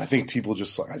 And I think people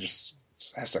just like, I just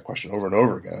ask that question over and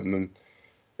over again, and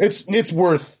it's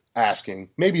worth asking.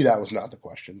 Maybe that was not the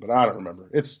question, but I don't remember.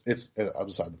 It's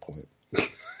beside the point.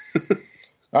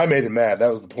 I made him mad.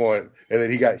 That was the point. And then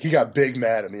he got big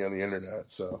mad at me on the internet.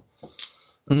 So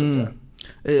that's okay.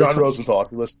 John Rosenthal,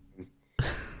 if you're listening,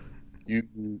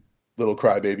 you little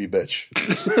crybaby bitch.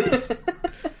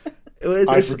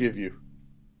 I forgive you.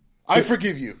 I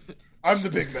forgive you. I'm the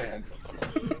big man.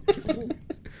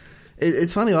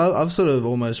 It's funny. I've sort of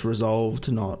almost resolved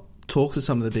to not talk to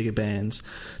some of the bigger bands,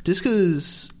 just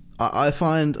because I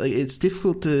find it's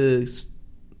difficult to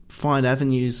find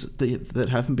avenues that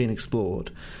haven't been explored,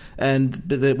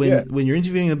 but when you're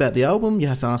interviewing about the album, you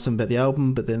have to ask them about the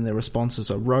album, but then their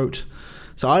responses are rote.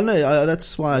 So I don't know,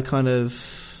 that's why I try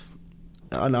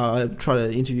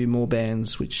to interview more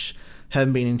bands which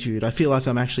haven't been interviewed. I feel like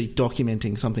I'm actually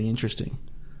documenting something interesting.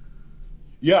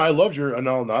 Yeah, I loved your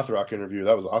Anal Nathrock interview.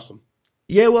 That was awesome.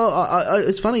 Yeah, well,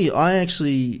 it's funny. I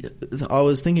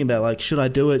was thinking about, like, should I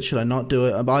do it? Should I not do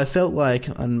it? But I felt like,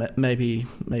 and maybe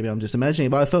I'm just imagining,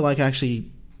 but I felt like I actually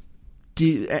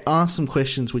did ask some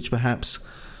questions which perhaps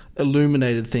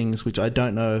illuminated things which I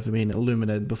don't know have been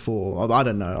illuminated before. I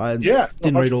don't know. I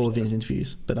didn't read all of these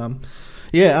interviews, but I've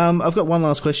got one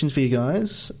last question for you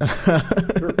guys. Sure.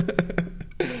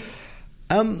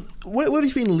 What have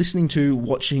you been listening to,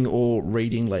 watching, or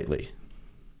reading lately?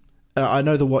 I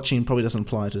know the watching probably doesn't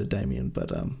apply to Damien,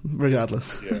 but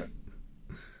regardless. Yeah.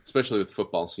 Especially with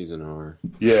football season over.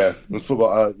 Yeah, with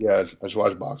football, I just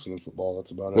watch boxing and football.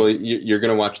 That's about it. Well, you're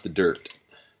going to watch The Dirt.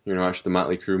 You're going to watch the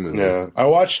Motley Crue movie. Yeah, I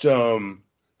watched, I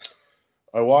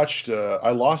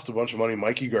lost a bunch of money.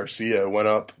 Mikey Garcia went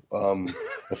up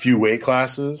a few weight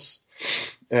classes,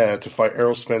 to fight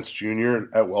Errol Spence Jr.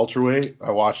 at welterweight.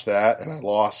 I watched that and I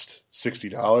lost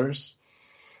 $60.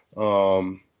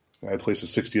 I placed a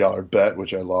 $60 bet,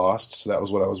 which I lost. So that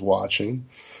was what I was watching.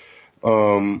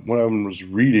 When I was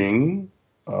reading,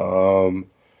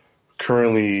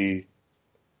 currently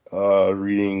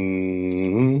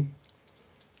reading.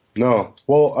 I'm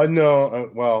going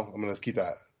to keep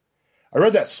that. I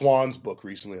read that Swans book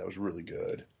recently. That was really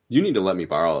good. You need to let me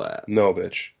borrow that. No,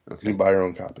 bitch. Okay. You can buy your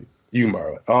own copy. You can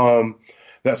borrow it.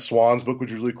 That Swans book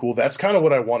was really cool. That's kind of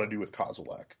what I want to do with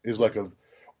Kozilek, is like a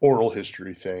oral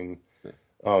history thing.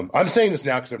 I'm saying this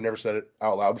now because I've never said it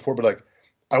out loud before, but like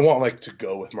I want like to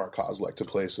go with Mark Kozilek to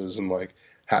places and like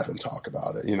have him talk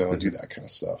about it, and do that kind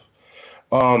of stuff.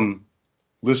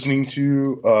 Listening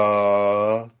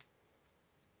to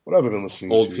what have I been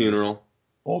listening to? Old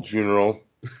Funeral.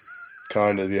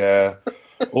 Kind of, yeah.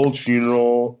 Old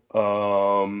Funeral.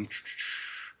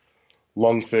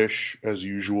 Lungfish, as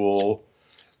usual.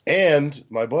 And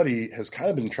my buddy has kind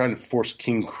of been trying to force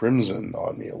King Crimson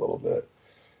on me a little bit.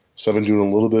 So I've been doing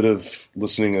a little bit of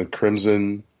listening to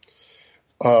Crimson.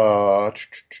 And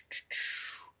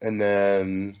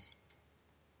then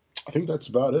I think that's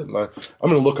about it. I'm going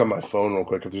to look on my phone real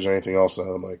quick if there's anything else that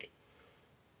I'm like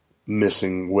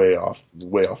missing way off the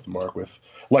mark with.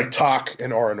 Like Talk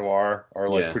and R Noir are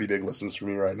like pretty big listens for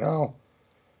me right now.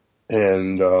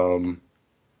 And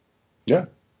yeah.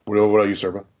 What about you,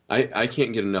 Serba? I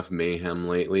can't get enough Mayhem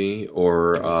lately,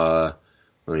 or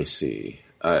let me see.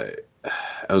 I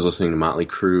was listening to Motley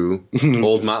Crue,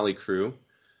 old Motley Crue.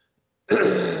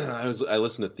 I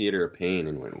listened to Theater of Pain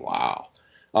and went, wow.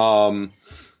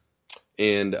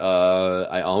 And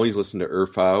I always listen to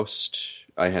Urfaust.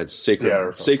 I had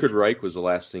Sacred Reich was the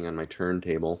last thing on my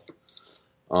turntable.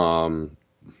 And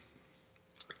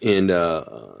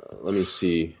let me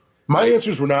see. My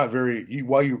answers were not very.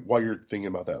 While you're thinking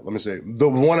about that, let me say the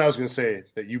one I was going to say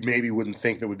that you maybe wouldn't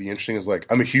think that would be interesting is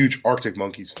like I'm a huge Arctic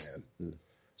Monkeys fan,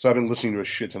 so I've been listening to a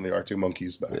shit ton of the Arctic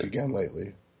Monkeys back again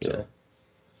lately.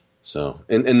 So,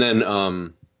 and then I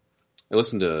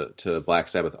listened to Black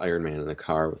Sabbath Iron Man in the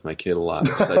car with my kid a lot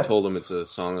because I told him it's a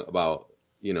song about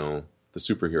the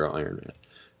superhero Iron Man,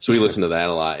 so he listened to that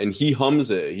a lot and he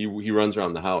hums it. He runs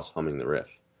around the house humming the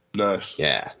riff. Nice.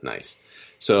 Yeah, nice.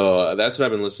 So that's what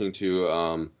I've been listening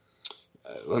to.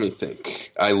 Let me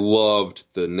think. I loved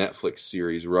the Netflix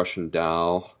series Russian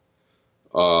Doll.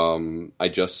 I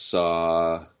just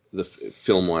saw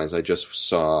film-wise. I just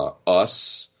saw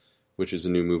Us, which is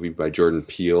a new movie by Jordan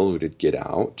Peele, who did Get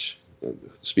Out.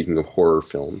 Speaking of horror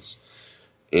films,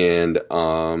 and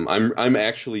I'm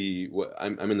actually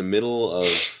I'm in the middle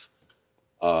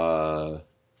of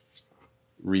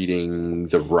reading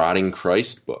the Rotting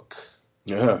Christ book.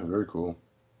 Yeah, very cool.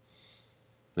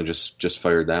 I just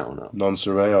fired that one up. Non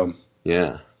Surveillum.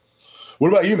 Yeah. What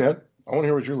about you, man? I want to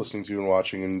hear what you're listening to and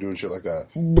watching and doing shit like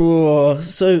that.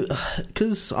 So,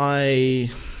 because I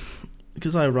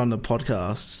run the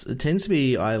podcasts, it tends to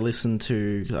be I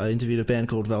interviewed a band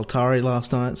called Valtari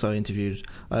last night, so I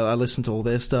listened to all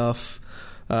their stuff.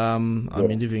 I'm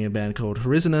interviewing a band called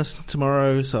Horizonist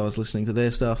tomorrow, so I was listening to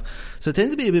their stuff. So it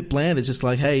tends to be a bit bland. It's just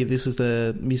like, hey, this is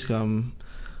the music I'm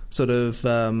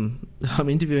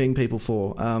interviewing people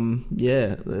for. That's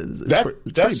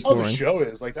how the show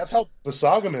is. Like, that's how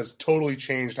Basagam has totally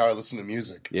changed how I listen to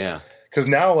music. Yeah. Because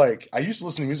now, like, I used to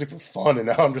listen to music for fun, and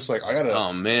now I'm just like, I gotta...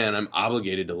 Oh, man, I'm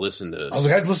obligated to listen to... I was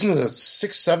like, I'd listen to the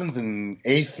 6th, 7th, and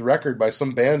 8th record by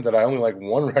some band that I only like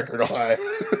one record on.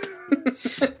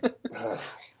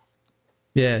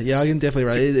 Yeah, I can definitely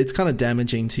relate. It's kind of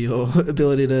damaging to your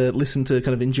ability to listen to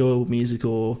kind of enjoyable music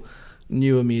or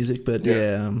newer music, but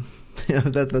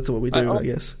that's what we do, I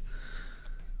guess.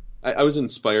 I was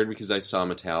inspired because I saw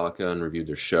Metallica and reviewed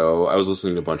their show. I was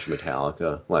listening to a bunch of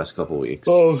Metallica last couple of weeks.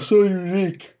 Oh, so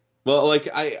unique. Well, like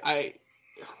I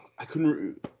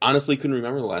honestly couldn't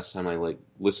remember the last time I like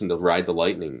listened to Ride the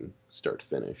Lightning start to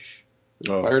finish.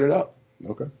 Fired it up.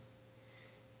 Okay.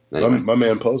 Anyway. My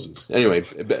man poses. Anyway,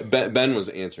 Ben was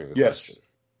answering a question.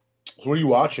 So what are you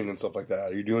watching and stuff like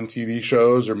that? Are you doing TV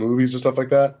shows or movies or stuff like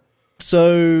that?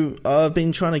 So I've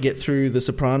been trying to get through The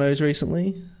Sopranos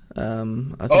recently. I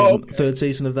think third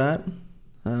season of that.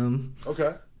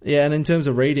 Okay. Yeah, and in terms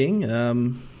of reading,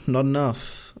 not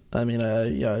enough. I mean,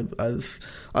 I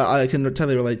can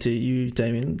totally relate to you,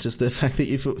 Damien. Just the fact that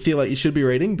you feel like you should be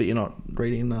reading, but you're not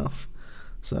reading enough.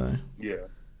 So yeah.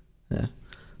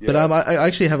 But I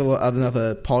actually have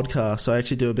another podcast, so I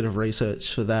actually do a bit of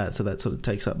research for that. So that sort of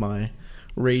takes up my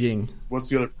reading. What's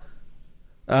the other?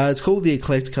 It's called The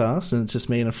Eclecticast, and it's just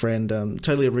me and a friend.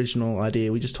 Totally original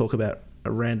idea. We just talk about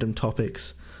random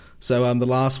topics. So the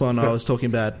last one I was talking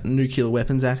about nuclear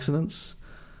weapons accidents.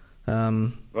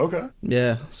 Okay.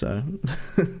 Yeah, so.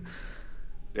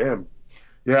 Damn.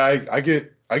 Yeah, I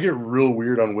get real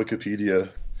weird on Wikipedia.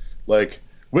 Like,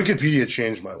 Wikipedia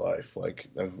changed my life. Like,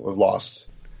 I've lost.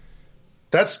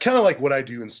 That's kind of like what I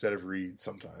do instead of read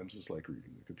sometimes, is like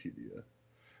reading Wikipedia.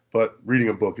 But reading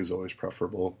a book is always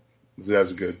preferable. It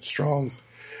has a good, strong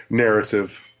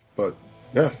narrative. But,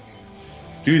 yeah.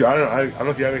 Dude, I don't know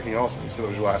if you have anything else. You said that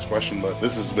was your last question, but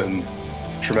this has been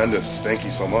tremendous. Thank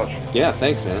you so much. Yeah,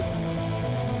 thanks, man.